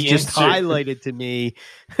 but it's just highlighted to me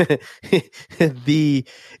the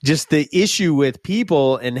issue with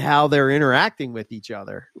people and how they're interacting with each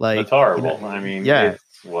other. Like, it's horrible. You know, I mean, yeah,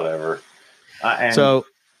 it's whatever.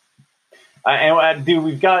 Dude,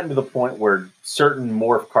 we've gotten to the point where certain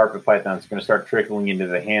morph carpet pythons are going to start trickling into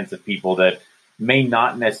the hands of people that may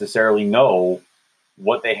not necessarily know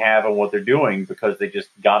what they have and what they're doing because they just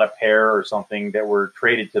got a pair or something that were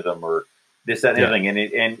traded to them or this, that, and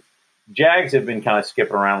everything. And Jags have been kind of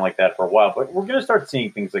skipping around like that for a while, but we're going to start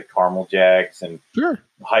seeing things like caramel Jags and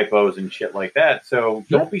hypos and shit like that. So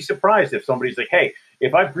don't be surprised if somebody's like, hey,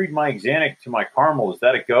 if I breed my Xanic to my caramel, is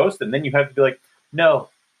that a ghost? And then you have to be like, no,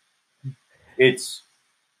 it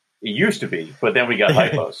used to be, but then we got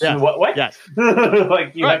hypos. What? Yes.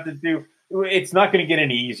 Like you have to do. It's not going to get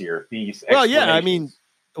any easier. These I mean,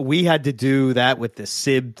 we had to do that with the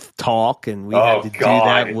SIB talk, and we had to do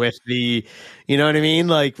that with the, you know what I mean?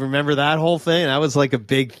 Like, remember that whole thing? That was like a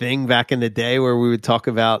big thing back in the day where we would talk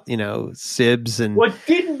about, SIBs and. What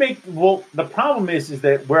didn't make the problem is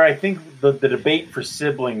that where I think the debate for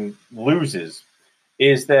sibling loses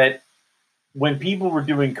is that when people were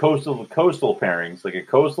doing coastal to coastal pairings, like a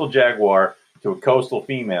coastal jaguar to a coastal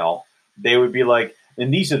female, they would be like,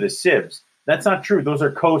 and these are the sibs. That's not true. Those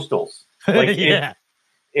are coastals. Like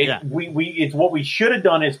it's what we should have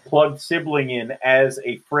done is plugged sibling in as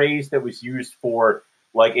a phrase that was used for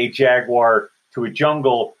like a jaguar to a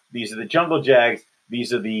jungle. These are the jungle jags.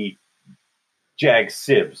 These are the jag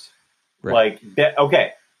sibs. Right. Like that.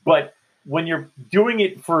 Okay. But when you're doing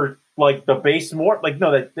it for like the base more, like,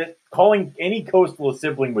 no, that calling any coastal a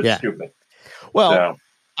sibling was stupid. Well,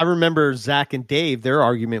 I remember Zach and Dave, their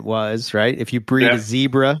argument was, right, if you breed a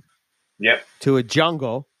zebra to a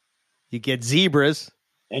jungle, you get zebras.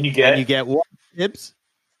 And you get what? Sibs?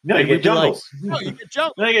 No, you get jungles. Like, no, you get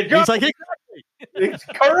jungles. No, you get jungles. He's like, exactly. It's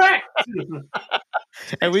correct.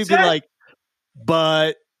 And we'd be like,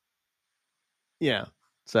 but, yeah.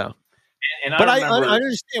 So. But I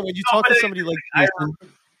understand when you talk to somebody like Jason.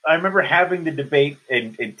 I remember having the debate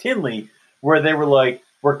in Tinley where they were like,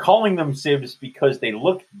 we're calling them sibs because they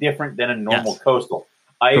look different than a normal coastal.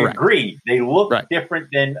 I agree. They look different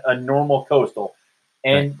than a normal coastal.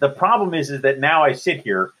 And the problem is that now I sit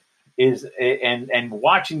here and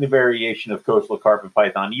watching the variation of coastal carpet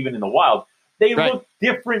python, even in the wild, they look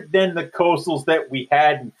different than the coastals that we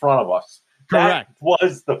had in front of us. That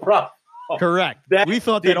was the problem. Correct. We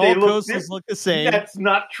thought that all coastals look the same. That's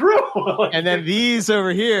not true. And then these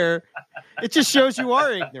over here, it just shows you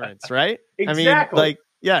our ignorance, right? Exactly. I mean, like,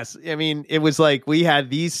 yes. I mean, it was like we had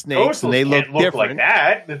these snakes coastals and they look different. Like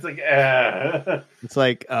that. It's like, It's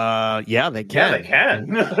like, yeah, they can. Yeah,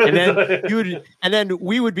 they can. and then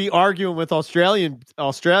we would be arguing with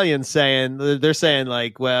Australians saying, they're saying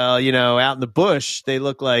like, well, out in the bush, they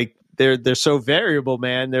look like they're so variable,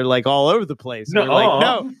 man. They're like all over the place. No, like,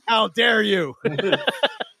 no, how dare you?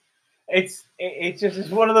 It's just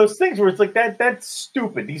one of those things where it's like that's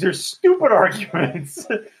stupid. These are stupid arguments.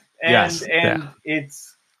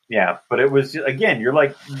 It's but it was, again, you're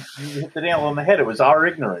like, you hit the nail on the head. It was our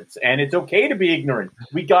ignorance, and it's okay to be ignorant.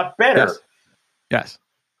 We got better. Yes.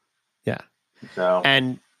 Yeah. So,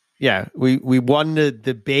 and we won the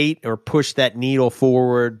debate or pushed that needle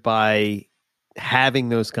forward by having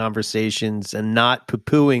those conversations and not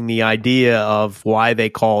poo-pooing the idea of why they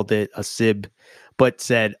called it a SIB, but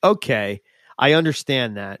said, okay, I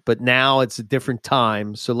understand that, but now it's a different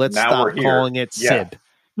time, so let's stop calling it SIB.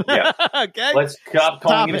 Yeah. Okay. Let's stop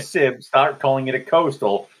calling it a SIB, start calling it a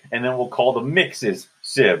coastal, and then we'll call the mixes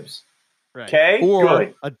SIBs. Right. Okay?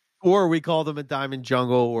 Good. Or we call them a diamond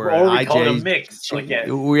jungle or we IJ, call them mix.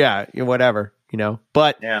 Whatever,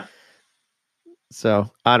 But so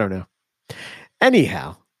I don't know.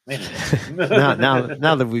 Anyhow,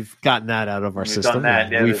 now that we've gotten that out of our system,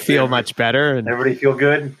 we feel much better. And everybody feel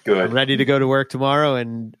good? Good. I'm ready to go to work tomorrow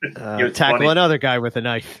and tackle another guy with a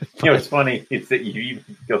knife. It's funny. It's that you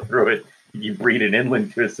go through it. You breed an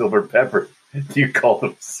inland to a silver pepper. Do you call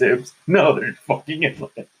them sibs? No, they're fucking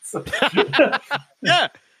inlands. Yeah.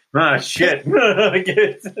 Ah, shit.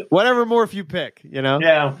 Whatever morph you pick,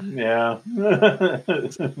 Yeah.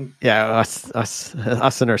 Yeah,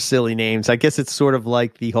 us and our silly names. I guess it's sort of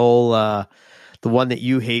like the whole the one that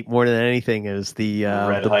you hate more than anything is the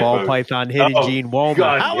ball python hidden gene Woma.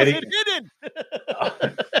 God, how is it hidden?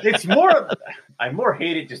 It's more. I more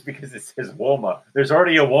hate it just because it says Woma. There's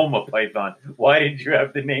already a Woma python. Why did you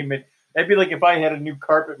have to name it That'd be like if I had a new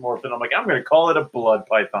carpet morph and I'm like, I'm going to call it a blood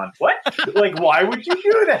python. What? Like, why would you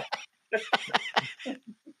do that?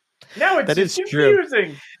 Now it's That just is true.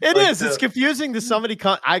 confusing. It Like is. It's confusing to somebody.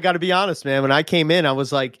 I got to be honest, man. When I came in, I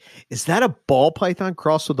was like, "Is that a ball python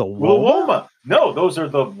crossed with a woma?" Woma. No, those are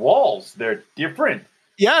the walls. They're different.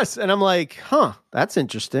 Yes, and I'm like, "Huh, that's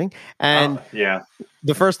interesting." And yeah,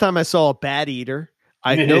 the first time I saw a bat eater,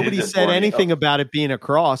 nobody said anything about it being a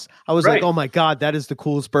cross. I was like, "Oh my god, that is the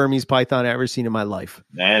coolest Burmese python I've ever seen in my life."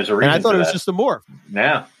 There's a reason and I thought for it was that. just a morph.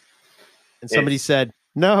 Yeah. And somebody said,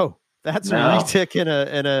 "No, that's a retic and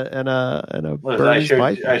a Burmese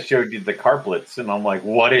python." I showed you the carplets, and I'm like,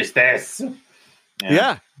 "What is this?"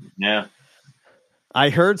 Yeah. Yeah. I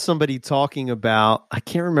heard somebody talking about, I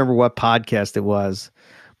can't remember what podcast it was,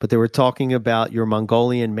 but they were talking about your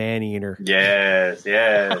Mongolian man-eater. Yes.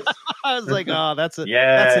 I was like, oh, that's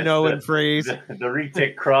an Owen phrase. The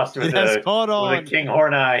retic crossed with a King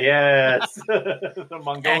Horneye. Yes. The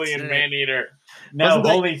Mongolian man-eater. No,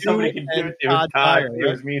 only somebody can do it. It was Todd. It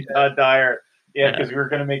was me and Todd Dyer. Yeah, because we were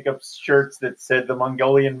going to make up shirts that said the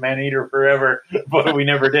Mongolian man-eater forever, but we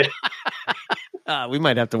never did. We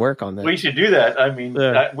might have to work on that. We should do that. I mean,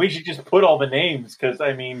 we should just put all the names because,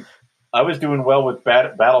 I mean, I was doing well with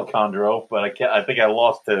Battle Chondro, but I think I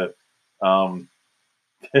lost to.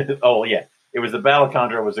 Oh yeah, it was the Battle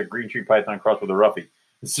Chondro was a green tree python crossed with a Ruffy.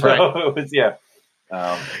 So it was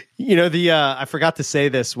I forgot to say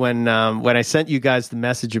this when I sent you guys the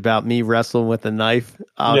message about me wrestling with a knife.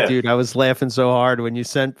 Oh, dude, I was laughing so hard when you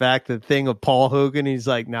sent back the thing of Paul Hogan. He's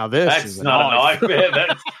like, "Now that's not a knife,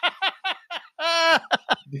 man."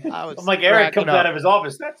 I'm like, Eric comes out of his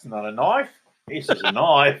office. That's not a knife. It's just a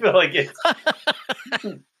knife. Like it's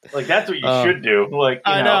like that's what you should do. Like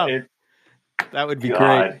I know. That would be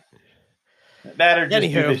great. That or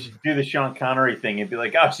just do the Sean Connery thing and be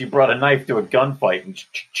like, "Oh, she brought a knife to a gunfight," and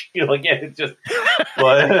you're like, "Yeah, it's just."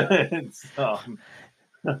 But it's,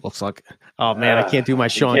 looks like, oh man, I can't do my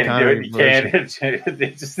Sean Connery. You can't.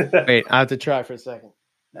 Wait, I have to try for a second.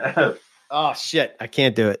 Oh shit, I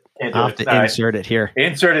can't do it. I'll have to insert it here.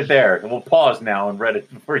 Insert it there. We'll pause now and read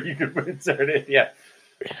it before you can insert it. Yeah.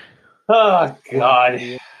 Oh God.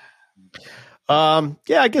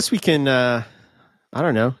 Yeah, I guess we can. I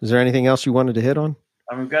don't know. Is there anything else you wanted to hit on?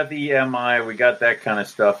 We've got the EMI. We got that kind of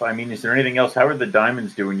stuff. I mean, is there anything else? How are the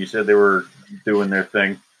Diamonds doing? You said they were doing their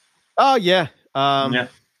thing. Oh yeah.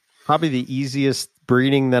 Probably the easiest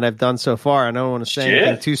breeding that I've done so far. I don't want to say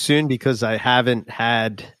anything too soon because I don't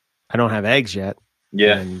have eggs yet.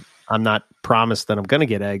 Yeah. And I'm not promised that I'm going to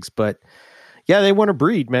get eggs, but yeah, they want to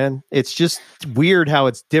breed, man. It's just weird how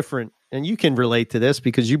it's different. And you can relate to this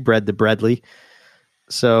because you bred the Bredli.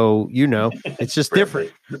 So, it's just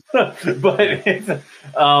different. But it's,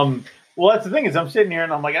 well, that's the thing is I'm sitting here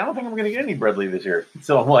and I'm like, I don't think I'm going to get any Bredli this year.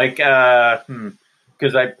 So I'm like,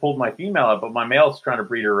 because I pulled my female out, but my male's trying to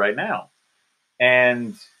breed her right now.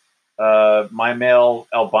 And my male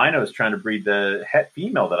albino is trying to breed the het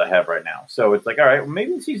female that I have right now. So it's like, all right, well,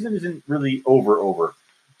 maybe the season isn't really over.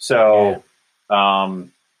 So,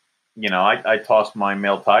 I tossed my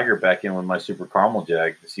male tiger back in with my super caramel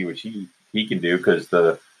jag to see what he can do because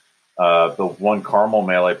the one caramel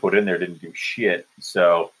male I put in there didn't do shit.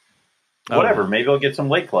 So whatever, maybe I'll get some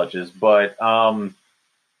late clutches, but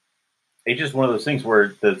it's just one of those things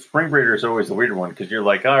where the spring breeder is always the weird one because you're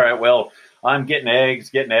like, all right, well, I'm getting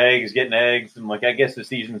eggs. I'm like, I guess the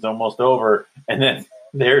season's almost over. And then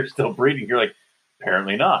they're still breeding. You're like,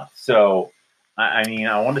 apparently not. So, I mean,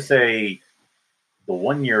 I want to say the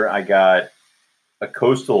 1 year I got a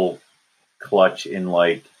coastal clutch in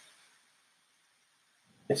like,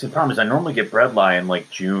 it's the problem is I normally get bredli in like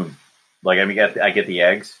June. Like, I mean, I get the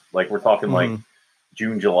eggs. Like, we're talking like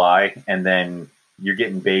June, July, and then you're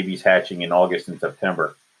getting babies hatching in August and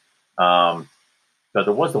September. But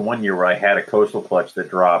there was the 1 year where I had a coastal clutch that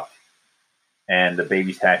dropped and the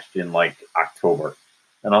babies hatched in like October.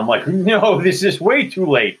 And I'm like, no, this is way too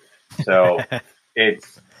late. So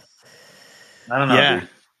it's, I don't know, dude,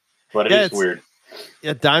 but it is weird.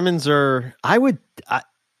 Yeah. Diamonds are, I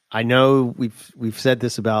know we've said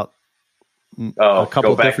this about a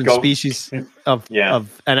couple different species of,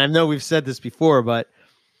 and I know we've said this before, but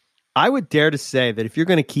I would dare to say that if you're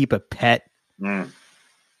going to keep a pet,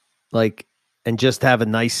 and just have a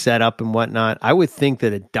nice setup and whatnot, I would think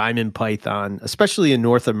that a diamond python, especially in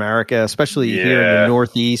North America, especially here in the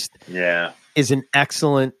Northeast, is an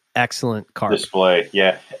excellent carp. Display.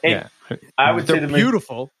 Yeah. I would say they're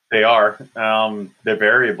beautiful. They are. They're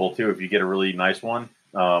variable too. If you get a really nice one,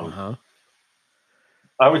 I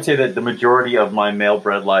would say that the majority of my male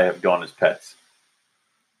bredli have gone as pets.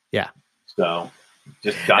 Yeah. So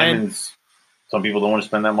just diamonds. Some people don't want to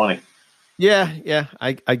spend that money. Yeah,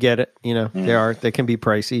 I get it. You know, they can be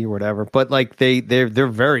pricey or whatever, but like they're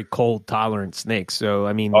very cold tolerant snakes. So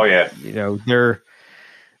I mean, Oh yeah, you know,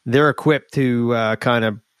 they're equipped to kind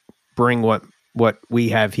of bring what we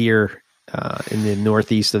have here in the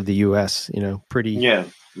northeast of the U.S. You know, pretty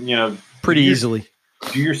easily.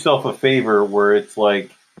 Do yourself a favor where it's like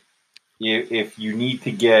if you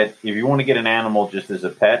want to get an animal just as a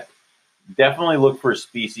pet, definitely look for a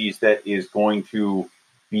species that is going to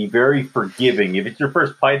be very forgiving. If it's your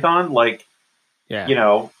first python, like, take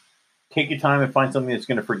your time and find something that's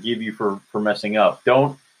going to forgive you for messing up.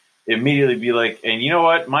 Don't immediately be like, and you know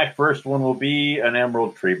what? My first one will be an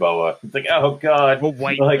emerald tree boa. It's like, oh God, a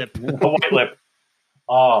white lip. A white lip.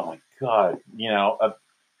 Oh my God.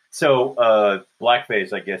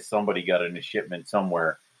 Blackface, I guess somebody got in a shipment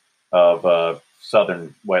somewhere of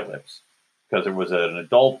southern white lips because there was an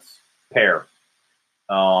adult pair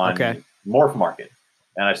on Morph Market.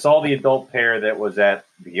 And I saw the adult pair that was at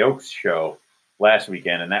the Oaks show last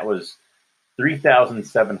weekend, and that was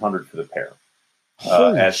 $3,700 for the pair.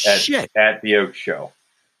 Shit. At the Oaks show.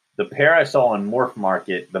 The pair I saw on Morph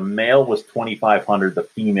Market, the male was $2,500, the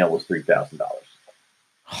female was $3,000.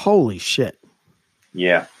 Holy shit.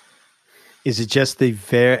 Yeah. Is it just the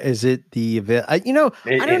I don't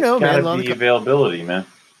know, man. The availability, man.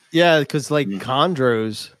 Yeah, because like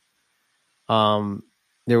chondros,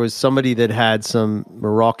 there was somebody that had some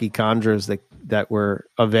Merauke chondros that were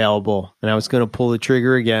available, and I was going to pull the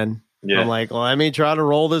trigger again. Yeah. I'm like, well, let me try to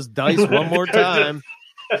roll this dice one more time.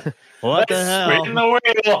 What the hell? Spin the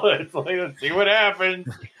wheel. It's like, let's see what happens.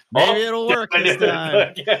 Maybe it'll work this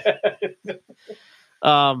time.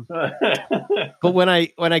 But when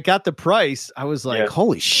I got the price, I was like,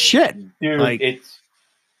 holy shit. Dude, like,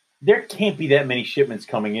 there can't be that many shipments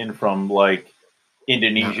coming in from like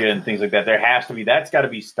Indonesia and things like that. There has to be. That's got to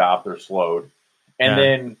be stopped or slowed. And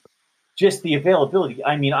then just the availability.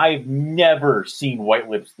 I mean, I've never seen white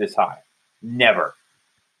lips this high. Never.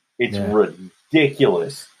 It's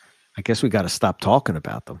ridiculous. I guess we got to stop talking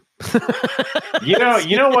about them. You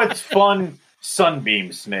know what's fun?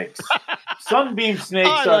 Sunbeam snakes. Sunbeam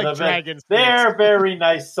snakes are the best. They're very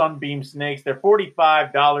nice sunbeam snakes. They're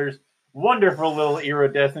 $45. Wonderful little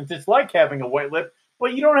iridescence. It's like having a white lip,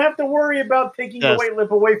 but you don't have to worry about taking the white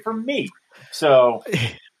lip away from me. So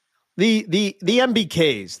the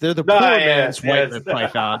MBKs, they're the poor man's white lip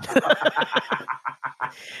python.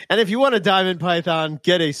 And if you want a diamond python,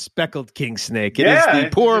 get a speckled king snake. It is the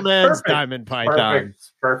poor man's diamond python.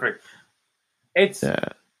 Perfect. It's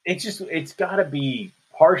got to be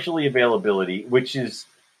partially availability,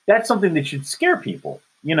 that's something that should scare people.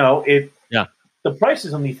 You know, the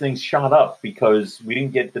prices on these things shot up because we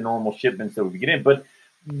didn't get the normal shipments that we get in, but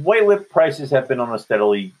white lip prices have been on a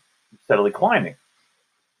steadily climbing.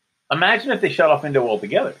 Imagine if they shut off Indo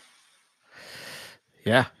altogether.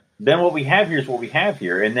 Yeah. Then what we have here is what we have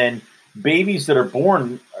here. And then babies that are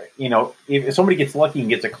born, if somebody gets lucky and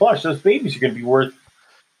gets a clutch, those babies are going to be worth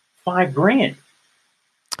 $5,000.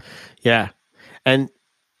 Yeah. And,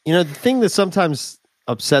 the thing that sometimes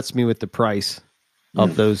upsets me with the price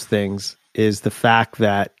of those things is the fact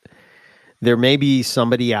that there may be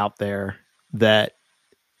somebody out there that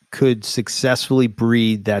could successfully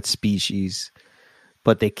breed that species,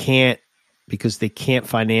 but they can't because they can't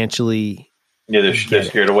financially. Yeah, they're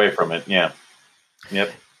scared away from it. Yeah.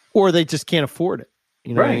 Yep. Or they just can't afford it.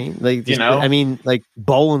 You know what I mean? Like, like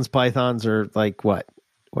Boland's pythons are like what?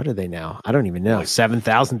 What are they now? I don't even know.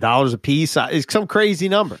 $7,000 a piece. It's some crazy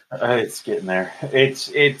number. It's getting there.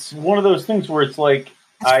 It's one of those things where it's like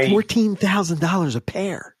 $14,000 a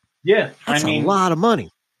pair. Yeah, that's a lot of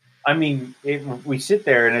money. I mean, we sit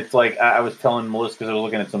there and it's like I was telling Melissa because I was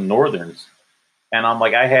looking at some northerns, and I'm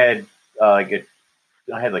like, I had like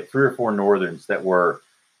 3 or 4 northerns that were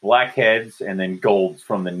black heads and then golds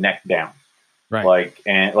from the neck down, right?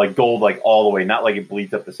 Like gold, like all the way, not like it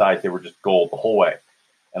bleeds up the sides. They were just gold the whole way.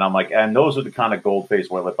 And I'm like, and those are the kind of gold face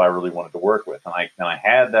white lip I really wanted to work with. And I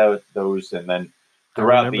had those, and then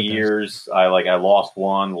throughout the years, I lost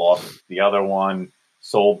one, lost the other one,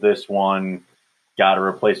 sold this one, got a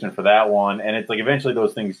replacement for that one, and it's like eventually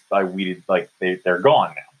those things I weeded, like they're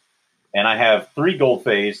gone now. And I have 3 gold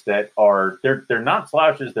face that are they're not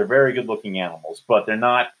slouches, they're very good looking animals, but they're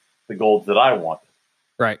not the golds that I want.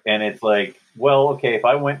 Right. And it's like, well, okay, if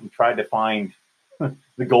I went and tried to find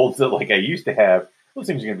the golds that like I used to have, those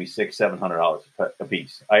things are going to be $600-700 a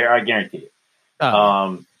piece. I guarantee it.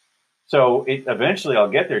 So eventually I'll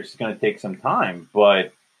get there. It's going to take some time,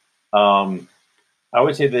 but I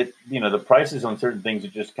would say that the prices on certain things are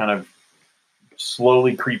just kind of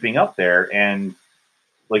slowly creeping up there, and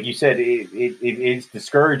like you said, it's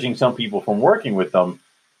discouraging some people from working with them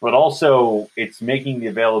but also it's making the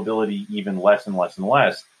availability even less and less and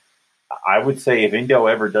less. I would say if Indo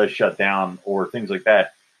ever does shut down or things like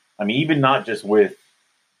that, I mean, even not just with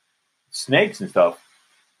snakes and stuff,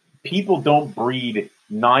 people don't breed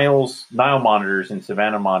Nile monitors and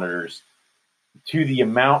Savannah monitors to the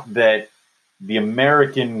amount that the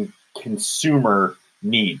American consumer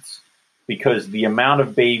needs, because the amount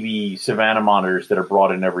of baby Savannah monitors that are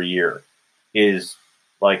brought in every year is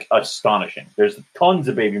like astonishing. There's tons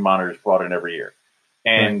of baby monitors brought in every year.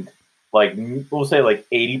 And like, we'll say like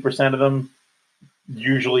 80% of them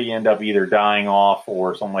usually end up either dying off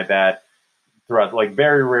or something like that throughout. Like,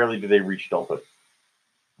 very rarely do they reach adulthood.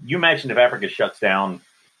 You mentioned if Africa shuts down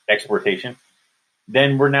exportation,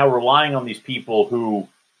 then we're now relying on these people who,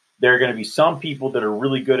 there are going to be some people that are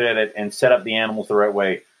really good at it and set up the animals the right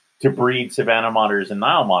way to breed Savannah monitors and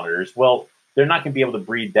Nile monitors. Well, they're not going to be able to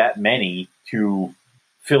breed that many to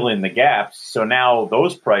fill in the gaps. So now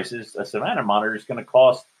those prices, a Savannah monitor is going to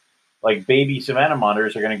cost, like, baby Savannah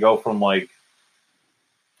monitors are going to go from like,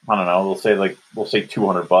 I don't know, we'll say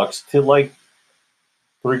 $200 to like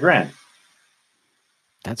 $3,000.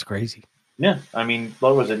 That's crazy. Yeah. I mean,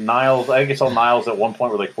 what was it? Niles? I guess all Niles at one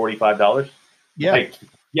point were like $45. Yeah. Like,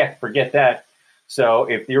 yeah, forget that. So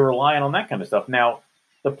if you're relying on that kind of stuff. Now,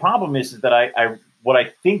 the problem is that I what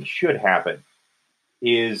I think should happen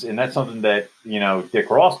is, and that's something that, you know, Dick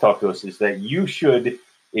Ross talked to us, is that you should,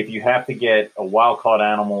 if you have to get a wild-caught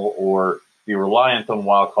animal or be reliant on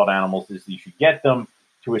wild-caught animals, is you should get them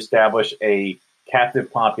to establish a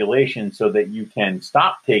captive population so that you can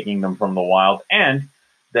stop taking them from the wild, and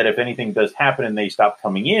that if anything does happen and they stop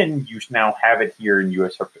coming in, you now have it here in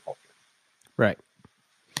U.S. herpiculture. Right.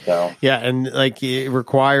 So yeah, and like it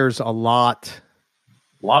requires a lot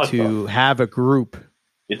to have a group.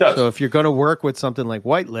 It does. So if you're going to work with something like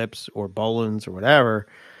White Lips or Boelens or whatever,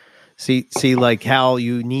 see like how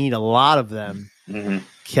you need a lot of them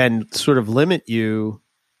can sort of limit you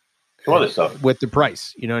to other stuff with the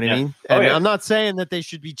price. You know what I mean? And I'm not saying that they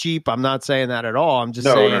should be cheap. I'm not saying that at all. I'm just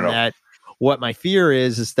saying that what my fear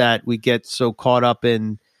is that we get so caught up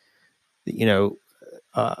in, you know,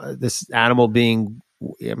 this animal being,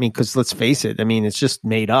 I mean, because let's face it, I mean, it's just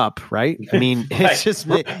made up, right? I mean, it's just,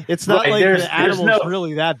 it's not like the animal's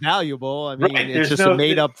really that valuable. I mean, it's just a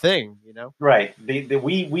made up thing, you know? Right.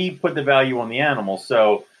 We put the value on the animal.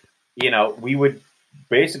 So, you know, we would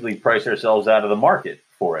basically price ourselves out of the market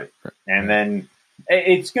for it. And then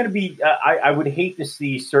it's going to be, I would hate to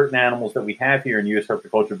see certain animals that we have here in U.S.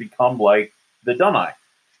 herpiculture become like the Dunai,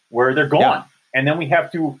 where they're gone. Yeah. And then we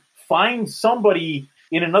have to find somebody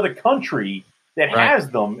in another country that has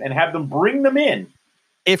them and have them bring them in.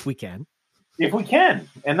 If we can.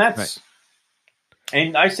 And that's,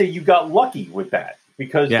 and I say you got lucky with that,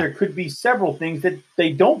 because there could be several things that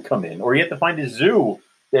they don't come in, or you have to find a zoo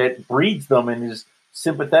that breeds them and is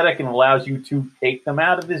sympathetic and allows you to take them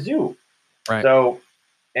out of the zoo. Right. So,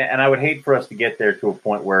 and I would hate for us to get there to a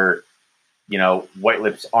point where, you know, White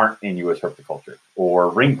Lips aren't in U.S. herpiculture, or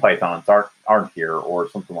ring pythons aren't here, or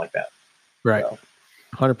something like that. Right. So.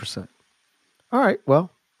 100%. All right. Well,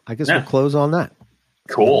 I guess we'll close on that.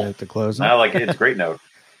 Cool. To close on. I like it. It's a great note.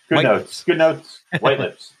 Good notes. Good notes. White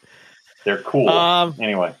Lips. They're cool.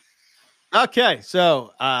 Anyway. Okay.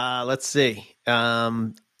 So let's see.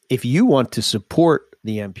 If you want to support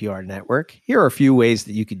the NPR network, here are a few ways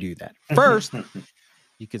that you can do that. First,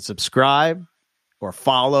 you can subscribe or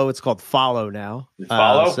follow. It's called follow now.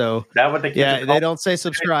 Follow? So that what the kids they don't say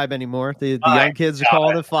subscribe anymore. The young kids are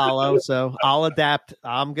calling it follow. So I'll adapt.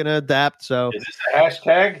 I'm going to adapt. So is this a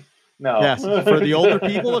hashtag? No. Yes. For the older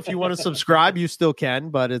people, if you want to subscribe, you still can,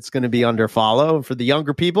 but it's going to be under follow. And for the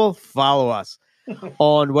younger people, follow us.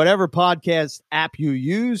 On whatever podcast app you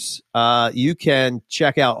use, you can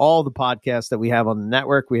check out all the podcasts that we have on the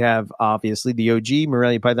network. We have, obviously, the OG,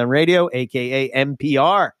 Morelia Python Radio, a.k.a.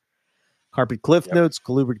 NPR. Carpet Cliff Notes,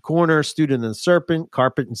 Colubrid Corner, Student and the Serpent,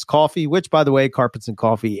 Carpet and Coffee, which, by the way, Carpets and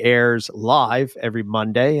Coffee airs live every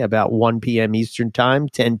Monday about 1 p.m. Eastern Time,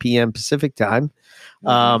 10 p.m. Pacific Time.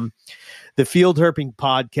 The Field Herping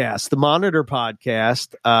Podcast, the Monitor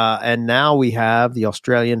Podcast, and now we have the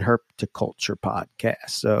Australian Herpetoculture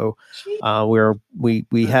Podcast. So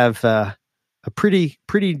we have a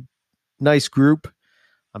pretty nice group.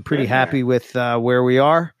 I'm pretty happy with where we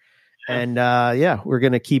are. And we're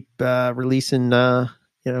going to keep releasing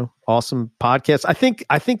awesome podcasts.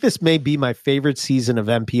 I think this may be my favorite season of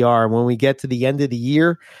NPR. When we get to the end of the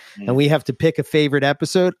year and we have to pick a favorite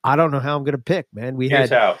episode, I don't know how I'm going to pick, man. Here's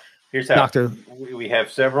how. We have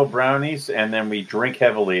several brownies, and then we drink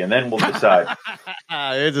heavily, and then we'll decide.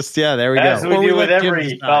 There we go. As we do with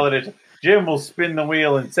every politician. Jim will spin the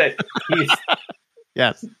wheel and say,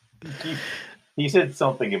 Yes. He said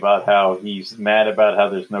something about how he's mad about how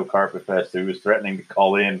there's no Carpet Fest. So he was threatening to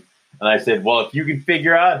call in. And I said, well, if you can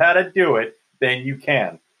figure out how to do it, then you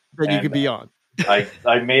can. Then you could be on.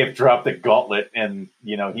 I may have dropped a gauntlet and,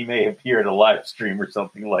 he may appear at a live stream or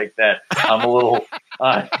something like that. I'm a little...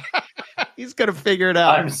 He's going to figure it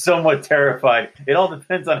out. I'm somewhat terrified. It all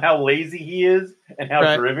depends on how lazy he is and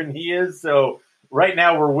how driven he is. So right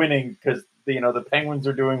now we're winning because, the Penguins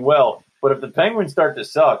are doing well. But if the Penguins start to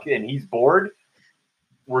suck and he's bored,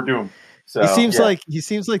 we're doomed. So, he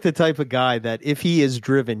seems like the type of guy that if he is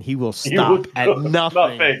driven, he will stop at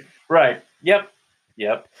nothing. Right. Yep.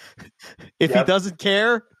 If he doesn't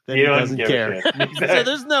care, then he doesn't care. Exactly.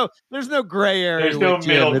 So there's no gray area. There's no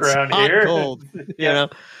middle ground here. Cold,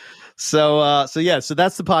 So that's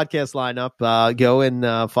the podcast lineup. Go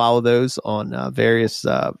and follow those on various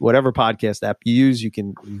whatever podcast app you use. You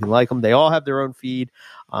can like them. They all have their own feed.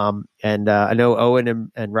 And I know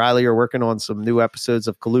Owen and Riley are working on some new episodes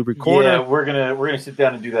of Colubri Corner. Yeah, we're gonna sit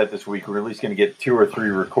down and do that this week. We're at least gonna get 2 or 3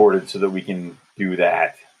 recorded so that we can do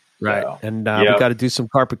that. Right. So, and we got to do some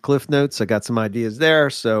Carpet Cliff Notes. I got some ideas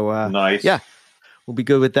there. So nice. Yeah, we'll be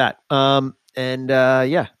good with that.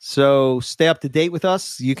 So stay up to date with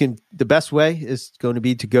us. The best way is going to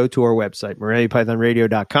be to go to our website,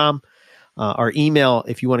 MoreliaPythonRadio.com. Our email,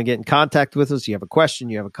 if you want to get in contact with us, you have a question,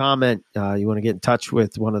 you have a comment, you want to get in touch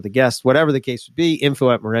with one of the guests, whatever the case would be,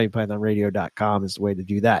 info@MoreliaPythonRadio.com is the way to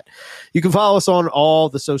do that. You can follow us on all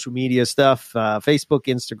the social media stuff, Facebook,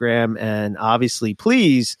 Instagram, and obviously,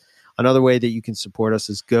 please, another way that you can support us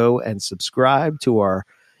is go and subscribe to our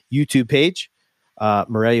YouTube page.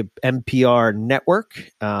 Morelia MPR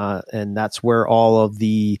Network, and that's where all of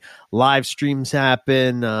the live streams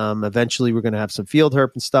happen. Eventually, we're going to have some Field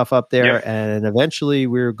Herp and stuff up there, and eventually,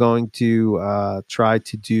 we're going to try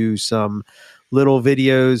to do some little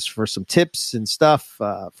videos for some tips and stuff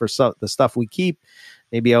for the stuff we keep.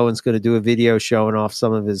 Maybe Owen's going to do a video showing off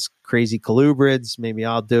some of his crazy colubrids. Maybe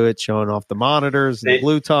I'll do it showing off the monitors and the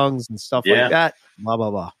blue tongues and stuff like that. Blah,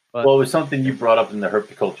 blah, blah. But, well, it was something you brought up in the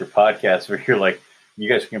Herpetoculture podcast where you're like, you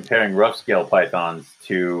guys are comparing rough scale pythons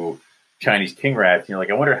to Chinese king rats. And you're like,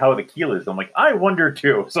 I wonder how the keel is. I'm like, I wonder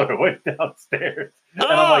too. So I went downstairs. And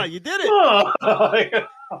I'm like, you did it.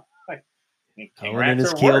 King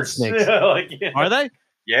rats are worse. Snakes. Are they?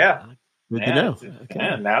 Yeah. Good to know.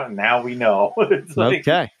 Okay. Now we know. It's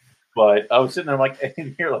okay. But I was sitting there, I'm like,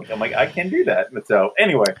 I can do that. But so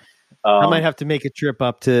anyway, I might have to make a trip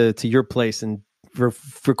up to your place and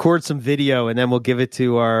record some video, and then we'll give it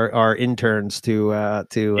to our interns to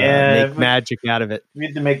make magic out of it. We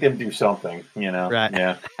need to make them do something, Right?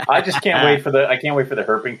 Yeah. I just can't wait for the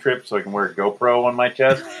herping trip so I can wear a GoPro on my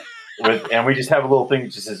chest, and we just have a little thing that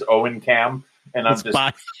just says Owen Cam, and I'm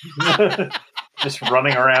just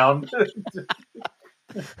running around.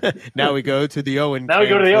 Now we go to the Owen. Now we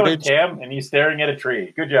go to the Owen Cam, and he's staring at a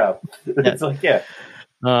tree. Good job. It's like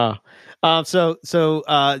So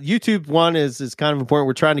YouTube one is kind of important.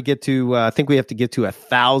 We're trying to get to, I think we have to get to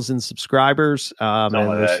 1,000 subscribers, and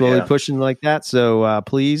we're slowly pushing like that. So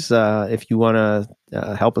please, if you want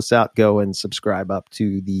to help us out, go and subscribe up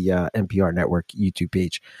to the NPR Network YouTube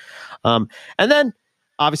page. And then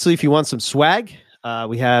obviously, if you want some swag,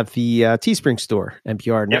 we have the Teespring store,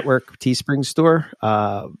 NPR Network Teespring store.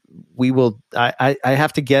 We will. I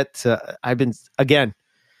have to get. I've been again.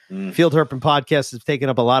 Field Herp and podcast has taken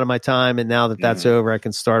up a lot of my time, and now that that's over, I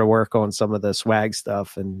can start to work on some of the swag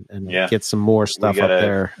stuff and get some more stuff up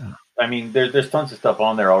there. I mean, there's tons of stuff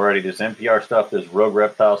on there already. There's NPR stuff, there's Rogue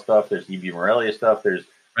Reptile stuff, there's EB Morelia stuff, there's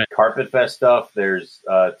Carpet Fest stuff, there's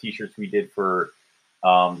t-shirts we did for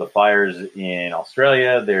the fires in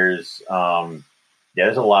Australia. There's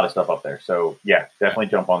there's a lot of stuff up there. So definitely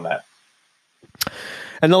jump on that.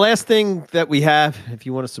 And the last thing that we have, if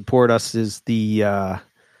you want to support us, is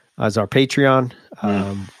as our Patreon.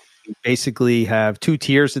 We basically have 2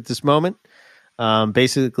 tiers at this moment.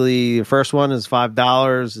 Basically, the first one is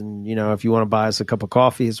 $5, and if you want to buy us a cup of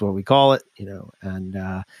coffee is what we call it. And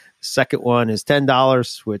the second one is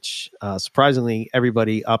 $10, which surprisingly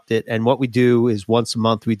everybody upped it. And what we do is once a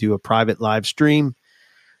month we do a private live stream,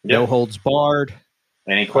 no holds barred.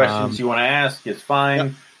 Any questions you want to ask is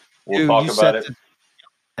fine. We'll talk about it.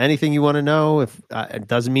 Anything you want to know, if it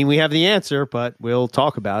doesn't mean we have the answer, but we'll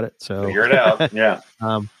talk about it. So figure it out. Yeah.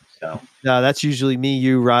 That's usually me,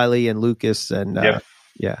 you, Riley, and Lucas, and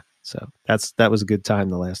So that was a good time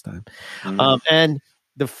the last time. And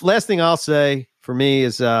the last thing I'll say for me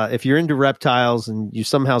is, if you're into reptiles and you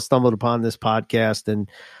somehow stumbled upon this podcast and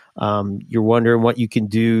you're wondering what you can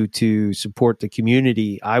do to support the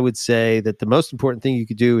community, I would say that the most important thing you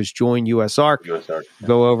could do is join USARK.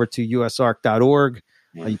 Go over to usark.org.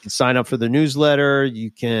 You can sign up for the newsletter.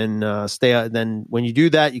 You can stay. Then when you do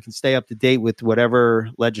that, you can stay up to date with whatever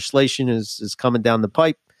legislation is coming down the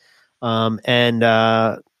pipe. And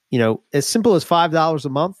as simple as $5 a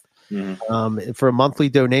month for a monthly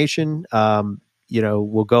donation,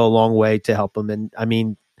 will go a long way to help them. And I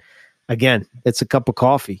mean, again, it's a cup of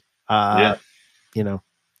coffee. To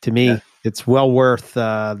me, it's well worth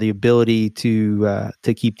the ability to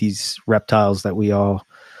keep these reptiles that we all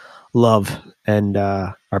love and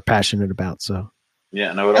are passionate about. So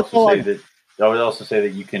and I would also say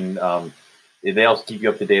that you can they also keep you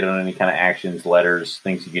up to date on any kind of actions, letters,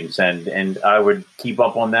 things you can send, and I would keep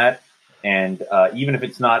up on that. And even if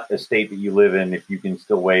it's not a state that you live in, if you can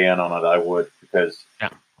still weigh in on it, I would, because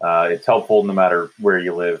it's helpful no matter where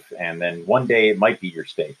you live, and then one day it might be your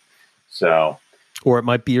state, or it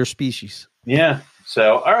might be your species.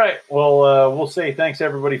 So, all right. Well, we'll say thanks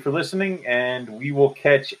everybody for listening, and we will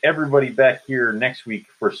catch everybody back here next week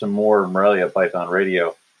for some more Morelia Python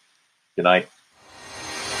Radio. Good night.